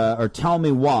a... or tell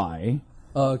me why.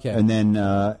 Oh, okay. And then,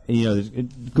 Google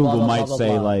blah, might blah, say,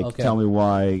 blah. like, Okay. tell me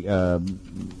why...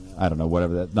 I don't know,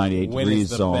 whatever that 98 When Degrees is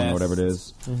the song, best? whatever it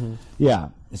is. Mm-hmm. Yeah.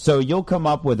 So you'll come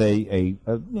up with a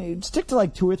stick to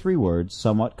like 2 or 3 words,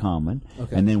 somewhat common,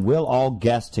 Okay. and then we'll all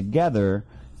guess together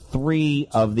 3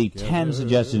 of the 10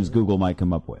 suggestions Google might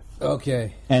come up with.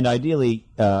 Okay. And ideally,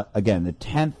 again, the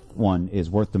 10th one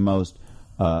is worth the most,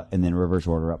 and then reverse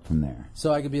order up from there.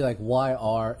 So I could be like, why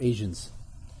are Asians?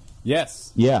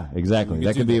 Yes. Yeah, exactly. You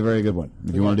That could could do be a that. very good one.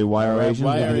 If you want to do why are Asians,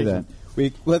 Why we can are do that.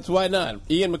 Asians? Why not?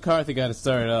 Ian McCarthy got it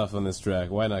started off on this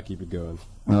track. Why not keep it going?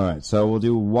 All right, so we'll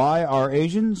do why are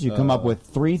Asians. You come up with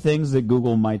 3 things that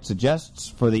Google might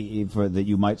suggest for that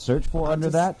you might search for under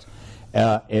that.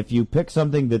 If you pick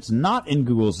something that's not in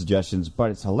Google's suggestions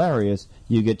but it's hilarious,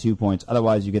 you get 2 points.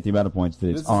 Otherwise, you get the amount of points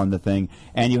that it's on the thing.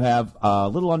 And you have a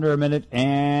little under a minute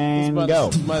and go.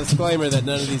 This is my disclaimer that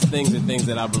none of these things are things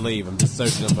that I believe. I'm just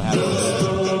searching them for how to do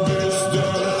it.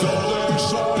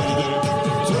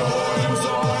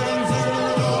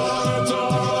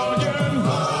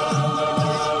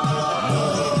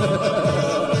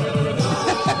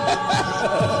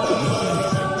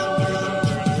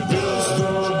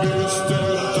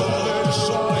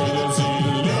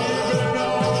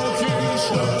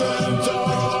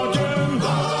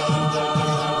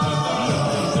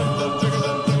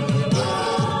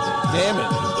 Damn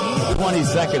it. 20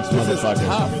 seconds, motherfucker.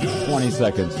 tough. 20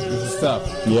 seconds. This is tough.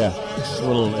 Yeah. It's a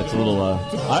little,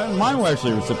 mine were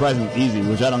actually surprisingly easy,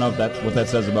 which I don't know if what that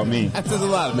says about me. That says a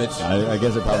lot, Mitch. I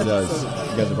guess it probably does. I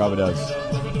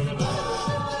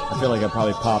feel like I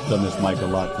probably popped on this mic a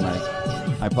lot tonight.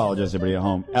 I apologize, everybody at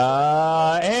home.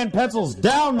 And pencils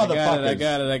down, motherfuckers. I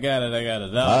got it.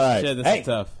 Oh, All right. shit, this Hey. is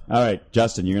tough. All right,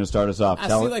 Justin, you're going to start us off. I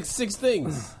see like 6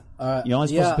 things. You're only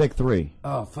supposed to pick 3.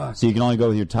 Oh, fuck. So you can only go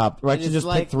with your top. Or actually, It's just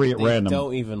like pick 3 at they random.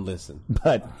 Don't even listen.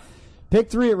 But pick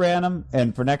 3 at random,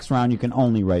 and for next round, you can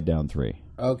only write down 3.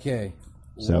 Okay.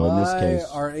 So in this case,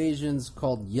 Why are Asians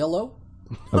called yellow?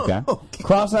 okay.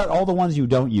 Cross out all the ones you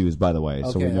don't use, by the way,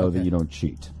 so we Okay, know okay. that you don't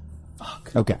cheat.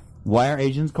 Fuck. Okay. Why are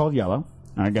Asians called yellow?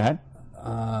 All right, go ahead.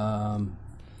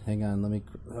 Hang on, let me...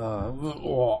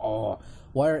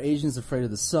 Why are Asians afraid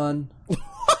of the sun? I've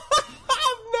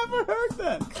never heard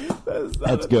that.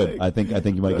 That's good. I think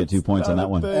you might get 2 points on that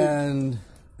one. And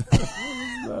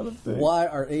why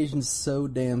are Asians so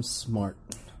damn smart?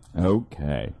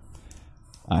 Okay.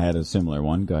 I had a similar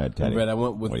one. Go ahead, Teddy. Right, I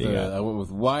went with What do you got?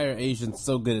 why are Asians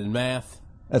so good at math?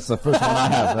 That's the first one I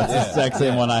have. That's the exact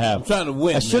same one I have. I'm trying to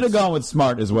win. I should have Mitch. gone with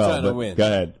smart as well. trying to But win. Go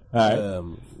ahead. All right.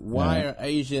 Why are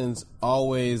Asians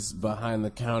always behind the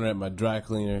counter at my dry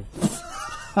cleaner?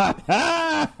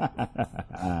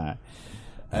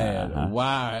 And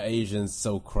why are Asians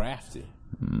so crafty?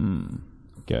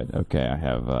 Good. Okay, I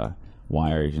have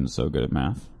why are Asians so good at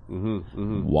math?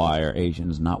 Why are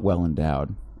Asians not well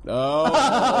endowed?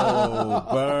 Oh,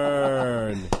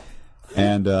 burn.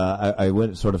 And I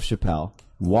went sort of Chappelle.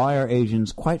 Why are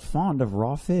Asians quite fond of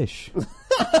raw fish?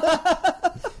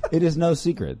 It is no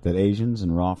secret that Asians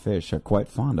and raw fish are quite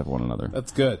fond of one another.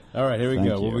 That's good. All right, here we Thank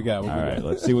go. you. What we got? All right,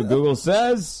 let's see what Google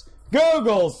says.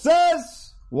 Google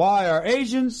says, why are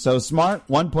Asians so smart?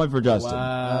 1 point for Justin.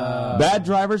 Wow. Bad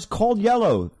drivers called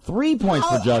yellow. 3 points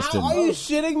for Justin. Are you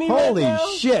shitting me Holy right now?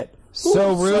 shit.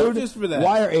 So Who rude. searches for that?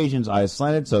 Why are Asians eyes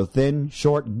slanted, so thin,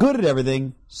 short, good at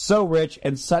everything, so rich,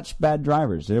 and such bad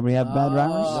drivers? Did anybody have bad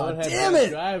drivers? No one had Damn bad it.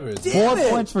 Drivers. Damn 4 it.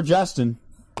 points for Justin.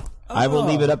 I will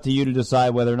leave it up to you to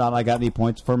decide whether or not I got any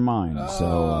points for mine. What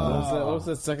was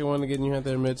that second one again you had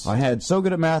there, Mitch? I had so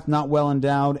good at math, not well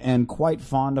endowed, and quite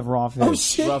fond of raw fish. Oh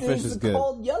shit! Raw fish is good.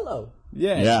 Called yellow.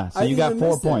 Yeah. So you got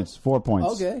 4 points. 4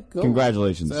 points. Okay, cool.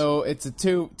 Congratulations. So it's a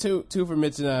two for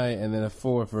Mitch and I, and then a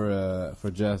 4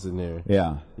 for Justin here.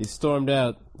 Yeah. He stormed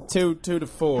out 2 to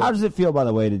 4. How does it feel, by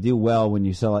the way, to do well when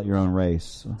you sell out your own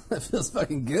race? That feels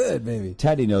fucking good, baby.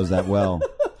 Teddy knows that well.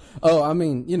 Oh, I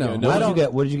mean,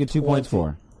 What did you get 2 points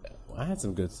for? I had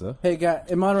some good stuff. Hey, guy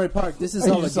in Monterey Park, this is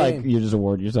You all a just game. you just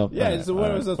award yourself. Yeah, just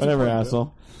award yourself 2 whatever, points,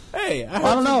 asshole. Hey, I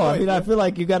don't know. I mean, I feel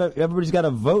like everybody's got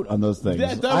to vote on those things.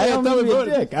 Yeah, I don't need to be a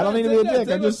dick. I don't need to be a dick.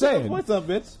 I'm just saying. What's up,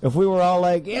 bitch? If we were all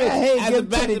like, yeah, hey, as give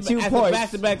Teddy 2 as points. a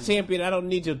back-to-back champion, I don't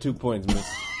need your 2 points, Mitch.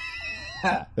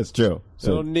 That's true. I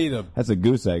don't need them. That's a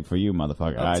goose egg for you,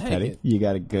 motherfucker. All right, take Teddy. it. You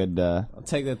got a good... I'll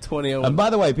take that 20 over. And by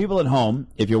the way, people at home,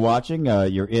 if you're watching,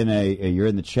 you're in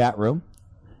the chat room,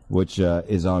 which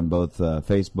is on both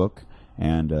Facebook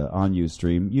and on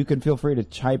Ustream. You can feel free to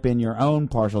type in your own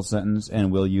partial sentence,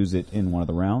 and we'll use it in one of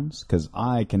the rounds, because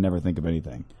I can never think of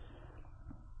anything.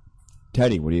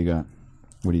 Teddy, what do you got?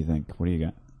 What do you think? What do you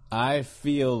got? I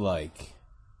feel like...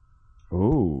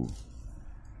 Ooh.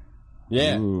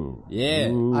 Yeah. Ooh. Yeah.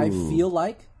 Ooh. I feel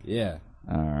like. Yeah.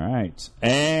 All right.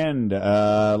 And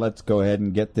let's go ahead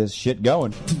and get this shit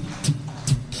going.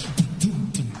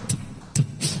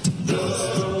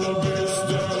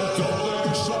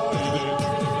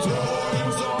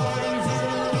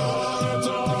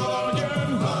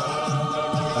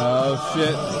 Oh,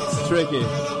 shit. It's tricky.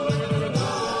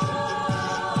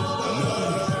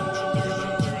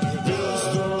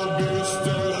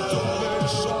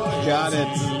 Got it.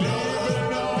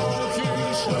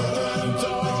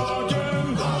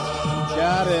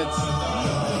 Got it.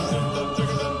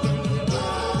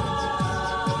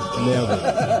 Nailed it.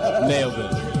 Nailed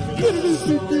it.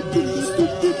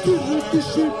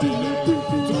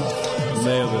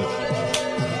 Nailed it.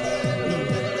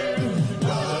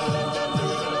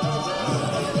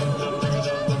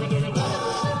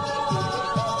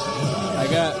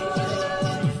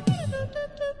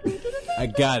 I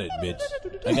got it, bitch.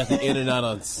 I got the in and out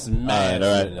on smash.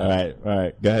 All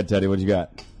right. Go ahead, Teddy. What you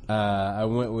got? I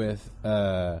went with,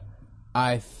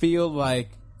 I feel like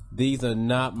these are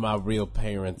not my real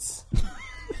parents.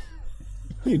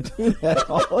 You do that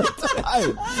all the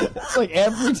time. It's like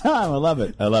every time. I love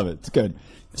it. It's good.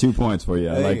 2 points for you.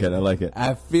 I like it.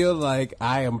 I feel like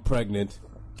I am pregnant.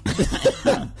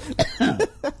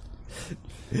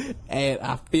 And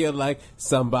I feel like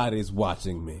somebody's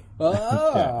watching me. Oh, okay.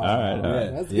 All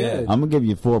right. That's good. I'm gonna give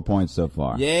you 4 points so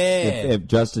far. Yeah. If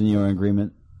Justin, you're in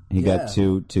agreement, he got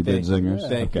two good zingers.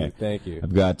 Yeah. Thank you.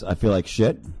 I feel like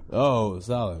shit. Oh,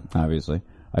 solid. Obviously,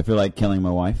 I feel like killing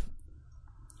my wife.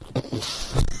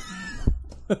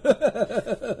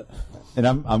 And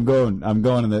I'm going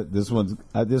in this one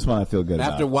I feel good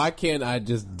After about. Why Can't I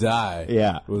Just Die?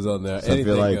 Yeah, was on there. So Anything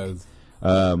I feel like, goes.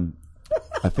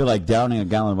 I feel like downing a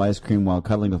gallon of ice cream while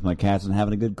cuddling with my cats and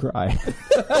having a good cry.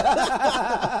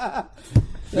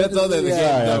 That's all that the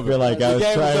game's over. I feel like I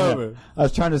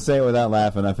was trying to say it without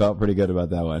laughing. I felt pretty good about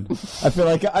that one. I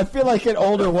feel like an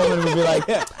older woman would be like,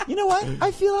 you know what?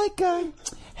 I feel like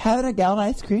having a gallon of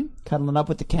ice cream, cuddling up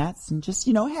with the cats, and just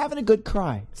having a good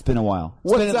cry. It's been a while.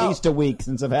 It's been at least a week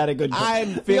since I've had a good cry.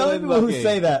 I'm the feeling only people lucky. who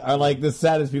say that are like the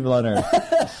saddest people on earth.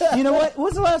 You know what?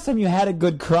 When's the last time you had a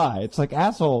good cry? It's like,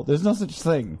 asshole. There's no such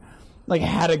thing. Like,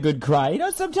 had a good cry.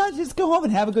 Sometimes you just go home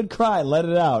and have a good cry. Let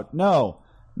it out. No.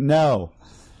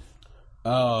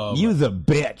 Oh, you the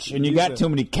bitch, and you got too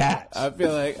many cats. I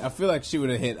feel like she would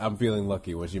have hit I'm feeling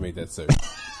lucky when she made that search.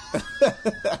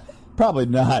 Probably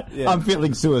not. Yeah. I'm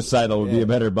feeling suicidal would be a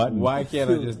better button. Why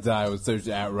can't I just die? Would search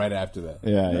out right after that.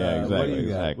 Yeah,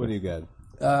 exactly. What do you got?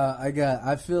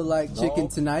 I feel like chicken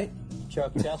tonight.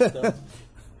 Chuck Testa.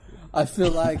 I feel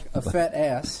like a fat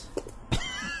ass.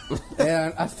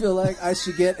 And I feel like I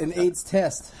should get an AIDS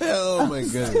test. Oh my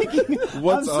goodness!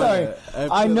 I'm sorry.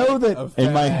 I know that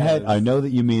in my head. I know that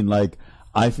you mean like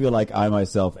I feel like I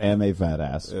myself am a fat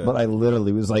ass, but I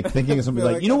literally was like thinking of something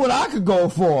like, you know what I could go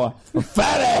for? A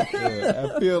fat ass.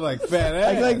 Yeah, I feel like fat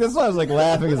ass. Like that's why I was like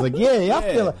laughing. It's like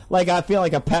I feel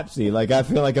like a Pepsi. Like I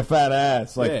feel like a fat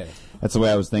ass. Like that's the way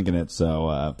I was thinking it. So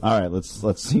all right,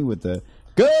 let's see what the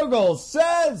Google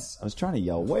says. I was trying to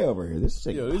yell way over here. This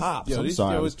thing pops. I'm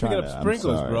sorry. I was picking up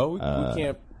sprinkles, bro. We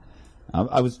can't.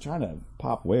 I was trying to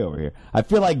pop way over here. I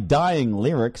feel like dying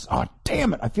lyrics. Oh,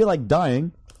 damn it. I feel like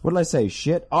dying. What did I say?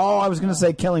 Shit. Oh, I was going to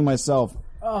say killing myself.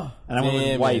 Oh, and I went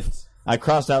with wife. I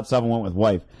crossed out stuff and went with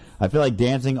wife. I feel like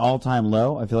dancing all-time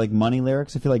low. I feel like money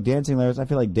lyrics. I feel like dancing lyrics. I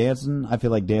feel like dancing. I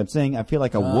feel like dancing. I feel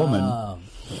like a woman.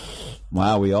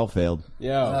 Wow, we all failed.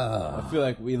 Yo, I feel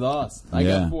like we lost. I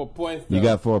Yeah. got 4 points. Though. You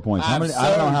got 4 points. How many? I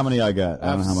don't know how many I got.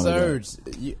 I don't know how many I got. surged.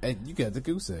 You got the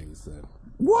goose eggs then.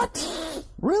 What?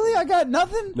 Really? I got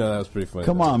nothing? No, that was pretty funny.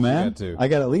 Come on, man. You got 2. I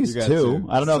got at least You got 2.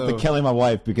 I don't know if So- to Kelly, my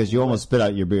wife, because you almost spit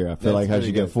out your beer. I feel That's like how'd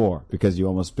you pretty get good. 4? Because you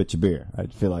almost spit your beer. I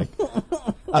feel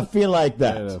like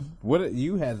that. What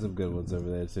you had some good ones over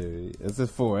there too. It's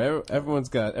just 4. Everyone's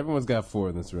got 4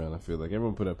 in this round. I feel like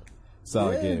everyone put up a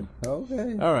solid game.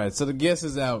 Okay. All right, so the guess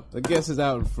is out. The guess is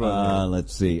out in front.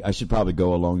 Let's see. I should probably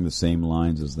go along the same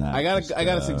lines as that. I got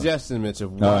a suggestion, Mitch.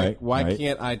 Of why right.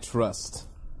 can't I trust?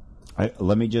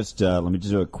 Let me just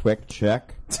do a quick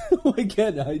check. Why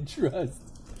can't I trust?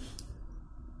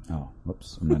 Oh,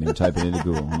 whoops! I'm not even typing it into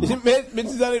Google. Hold on.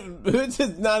 Mitch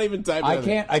is not even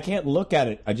typing. I can't look at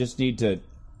it. I just need to.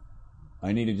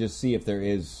 I need to just see if there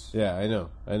is. Yeah, I know.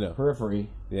 Periphery.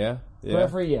 Yeah.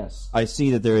 Periphery, yes. I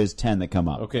see that there is 10 that come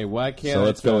up. Okay, why can't So I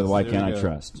let's trust? go with why Here can't we I go.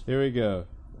 trust? Here we go.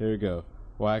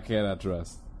 Why can't I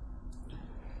trust?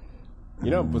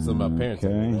 You don't put something about parents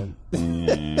in there,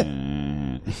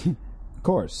 man. Of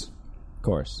course.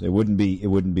 It wouldn't be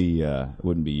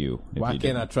you. Why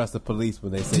can't I trust the police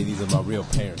when they say these are my real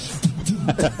parents?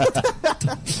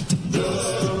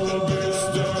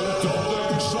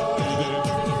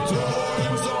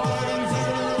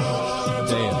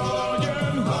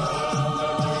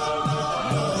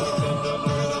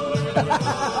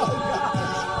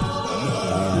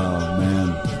 Oh man.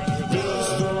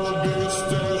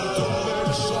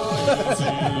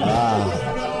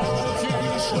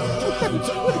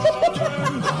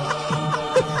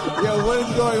 Yo, what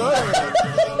is going on here?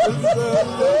 This is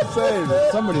insane.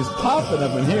 Somebody's popping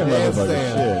up in here,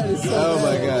 motherfucker. Shit. Oh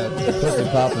my god. Pussy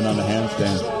popping on the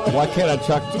handstand. Why can't I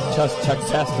trust Chuck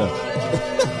Testa?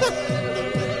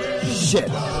 Shit.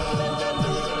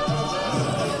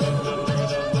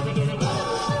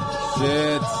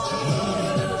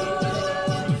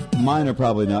 Mine are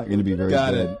probably not going to be very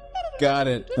good. Got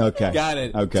it. Okay. Got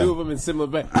it. Okay. 2 of them in similar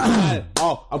vein. Got it.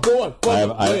 Oh, I'm going for the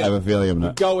win. I have a feeling I'm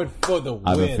not. Going for the win.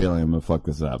 I have a feeling I'm going to fuck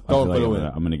this up. Going I for feel the like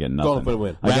win. I'm going to get nothing. Going for the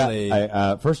win.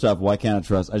 First off, why can't I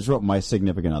trust? I just wrote my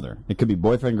significant other. It could be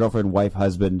boyfriend, girlfriend, wife,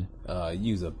 husband.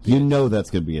 Use a bitch. You know that's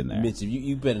going to be in there. Mitch,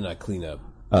 you better not clean up.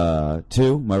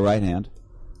 2, my right hand.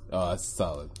 Oh, that's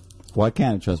solid. Why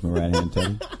can't I trust my right hand,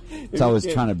 Teddy? It's always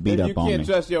trying to beat up on me. You can't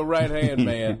trust your right hand,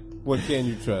 man. What can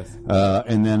you trust?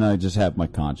 And then I just have my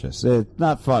conscience. It's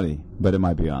not funny, but it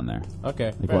might be on there.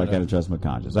 Okay. Like, why can't I trust my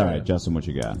conscience? All right, Justin, what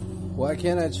you got? Why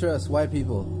can't I trust white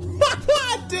people?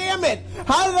 God damn it!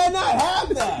 How did I not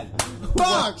have that?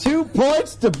 Fuck! 2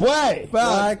 points to play.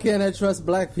 Why can't I trust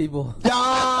black people?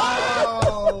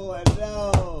 No!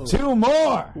 No! 2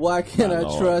 more. Why can't I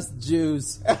trust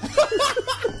Jews?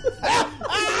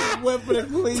 Went for the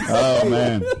police. Oh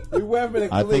man, we went for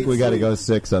the I think we got to go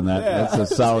 6 on that. Yeah.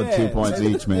 That's a solid Damn. 2 points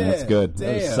each, man. That's good. Damn.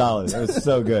 That was solid. That was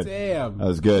so good. Damn. That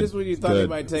was good. Just when you thought you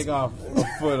might take off a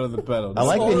foot on the pedal. I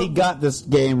like that he got this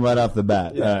game right off the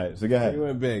bat. Yeah. All right, so go ahead. He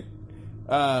went big.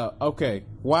 Okay.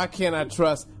 Why can't I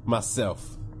trust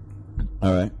myself?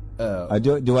 All right. I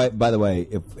do. I. By the way,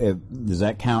 if does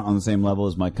that count on the same level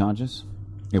as my conscious?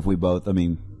 If we both, I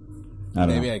mean, I don't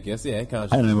know. Maybe I guess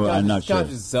conscious. I don't know. I'm not sure.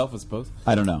 Conscious self, I suppose.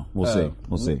 I don't know. We'll see.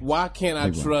 We'll see. Why can't I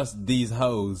trust these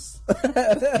hoes?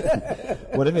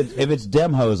 What if it's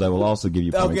dem hoes? I will also give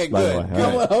you points. Okay, by good. the way. Good.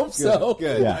 All right. I hope so.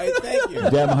 Good. Yeah. All right, thank you.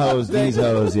 Dem hoes, these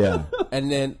hoes, yeah.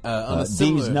 And then on a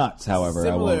similar, these nuts, however,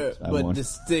 similar I but won't.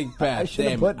 distinct path. I should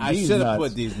have Damn it. put I these should have nuts.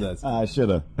 put these nuts. I should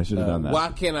have done that. Why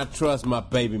can't I trust my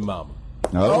baby mama?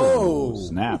 Oh,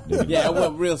 snap, dude. Yeah, I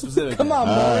went real specific. Come on,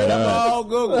 All right, Oh,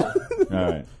 Google.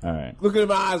 all right. Look at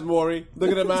my eyes, Maury.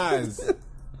 Look at my eyes.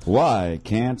 Why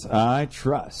can't I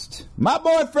trust my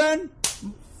boyfriend?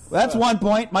 That's 1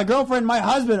 point. My girlfriend, my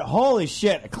husband. Holy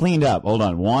shit! I cleaned up. Hold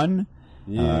on. 1,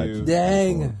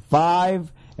 Dang.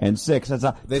 5, and 6. That's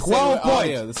They 12 say points.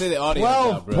 audio. They say the audio.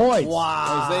 12 now, bro. points.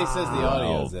 Wow. Jose says the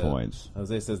audio. 12 points.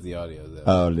 Jose says the audio.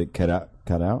 Oh, did it cut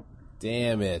out?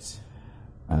 Damn it.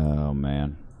 Oh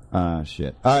man.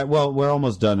 Shit. All right. Well, we're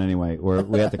almost done anyway.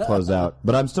 We have to close out,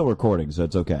 but I'm still recording, so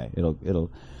it's okay.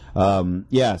 It'll.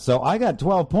 Yeah. So I got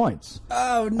 12 points.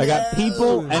 Oh no. I got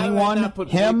people, How did I anyone, not put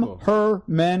him, people? her,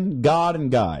 men, God, and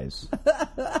guys.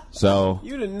 So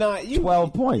You did not.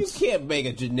 12 points. You can't make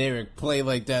a generic play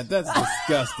like that. That's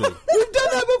disgusting. We've done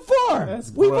that before. Sure.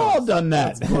 That's We've gross. all done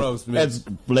that. That's gross, man. That's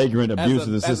flagrant abuse of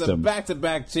the As a system.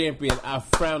 back-to-back champion, I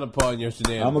frown upon your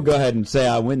shenanigans. I'm going to go ahead and say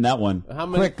I win that one. How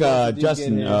many Quick, points did you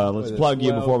Justin, get in? let's Was it plug you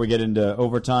 12? before we get into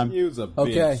overtime. Use a bitch.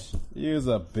 Okay. Use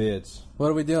a bitch. What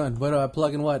are we doing? What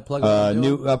plugging what? Plugging what I'm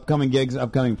doing? New upcoming gigs,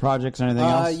 upcoming projects, anything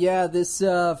else? Yeah, this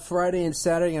Friday and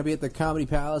Saturday, I'll be at the Comedy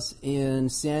Palace in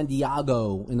San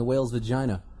Diego in the Whale's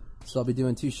Vagina. So I'll be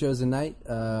doing 2 shows a night,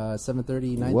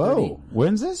 7:30, 9:30. Whoa.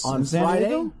 When's this? On In San Friday?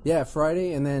 Diego? Yeah,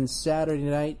 Friday, and then Saturday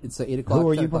night, it's 8 o'clock. Who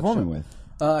are 10 you o'clock performing show.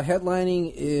 with?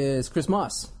 Headlining is Chris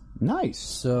Moss. Nice.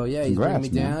 So yeah, he's Congrats,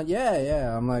 bringing me man. down.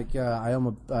 Yeah. I'm like, I owe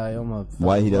him a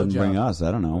Why he doesn't blowjob. bring us?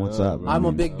 I don't know. What's up? I'm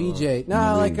a big BJ. No,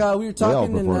 I mean, like we were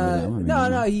talking, we all and prefer to them.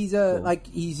 I mean, he's like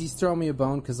he's throwing me a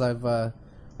bone because I've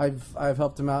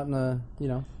helped him out in the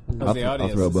I'll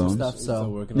throw bones. stuff.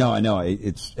 So No, I know.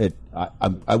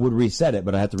 I would reset it,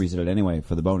 but I have to reset it anyway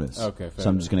for the bonus. Okay, fair so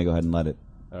I'm just going to go ahead and let it,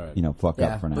 All right. fuck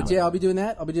yeah, up for now. but yeah, I'll be doing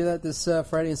that. I'll be doing that this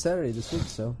Friday and Saturday this week.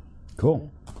 So Cool.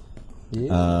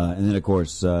 yeah. And then, of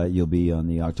course, you'll be on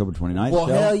the October 29th Well,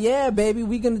 show. hell yeah, baby,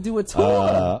 we gonna do a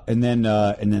tour. And then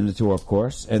the tour, of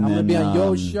course. And I'm then gonna be on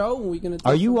your show, and we're gonna.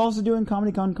 Are you also doing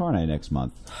Comedy Con Carne next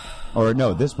month? Or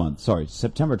no, this month. Sorry,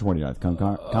 September 29th.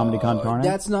 Comedy Con Carne.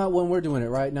 That's not when we're doing it,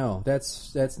 right? No,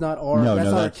 that's not our. No, that's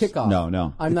no, not that's our kickoff.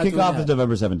 No. I'm the not doing kickoff that. is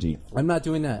November 17th. I'm not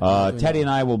doing that. I'm not doing Teddy that. and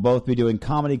I will both be doing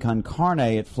Comedy Con Carne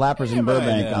at Flappers in Damn right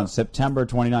Burbank now. on September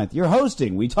 29th. You're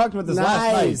hosting. We talked about this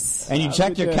last Nice. night. And you I'll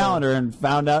checked be your damned. calendar and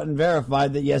found out and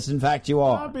verified that, yes, in fact, you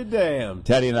I'll are. be damned.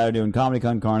 Teddy and I are doing Comedy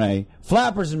Con Carne,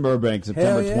 Flappers in Burbank,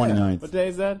 September Hell yeah. 29th. What day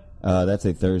is that? That's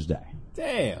a Thursday.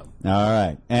 Damn. All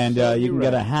right. And So you you're can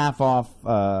get a right. half off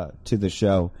to the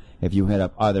show if you hit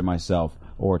up either myself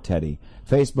or Teddy.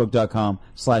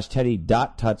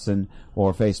 Facebook.com/Teddy.Tutson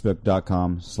or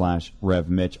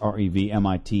Facebook.com/RevMitch,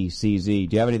 RevMitTCZ.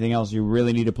 Do you have anything else you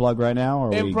really need to plug right now? Or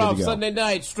are we good Improv to go? Sunday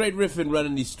night, straight riffing,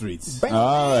 running these streets. All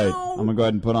right. I'm going to go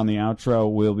ahead and put on the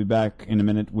outro. We'll be back in a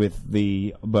minute with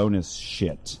the bonus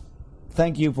shit.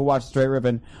 Thank you for watching Straight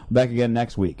Rippin'. Back again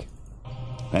next week.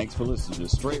 Thanks for listening to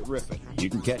Straight Riffin'. You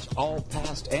can catch all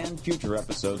past and future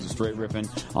episodes of Straight Riffin'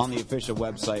 on the official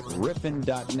website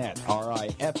riffin.net,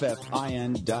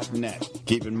 RIFFIN.net.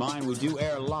 Keep in mind, we do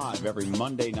air live every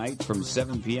Monday night from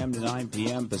 7 p.m. to 9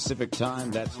 p.m. Pacific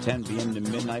Time. That's 10 p.m. to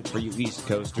midnight for you East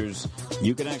Coasters.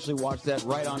 You can actually watch that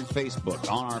right on Facebook,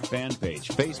 on our fan page,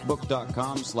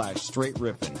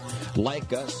 facebook.com/straightriffin.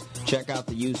 Like us, check out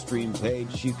the Ustream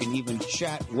page. You can even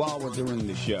chat while we're doing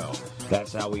the show.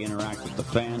 That's how we interact with the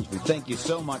fans. We thank you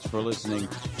so much for listening.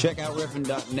 Check out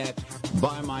riffin.net.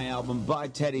 Buy my album. Buy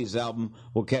Teddy's album.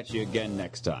 We'll catch you again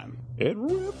next time.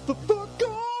 And rip the fuck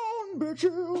on,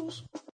 bitches!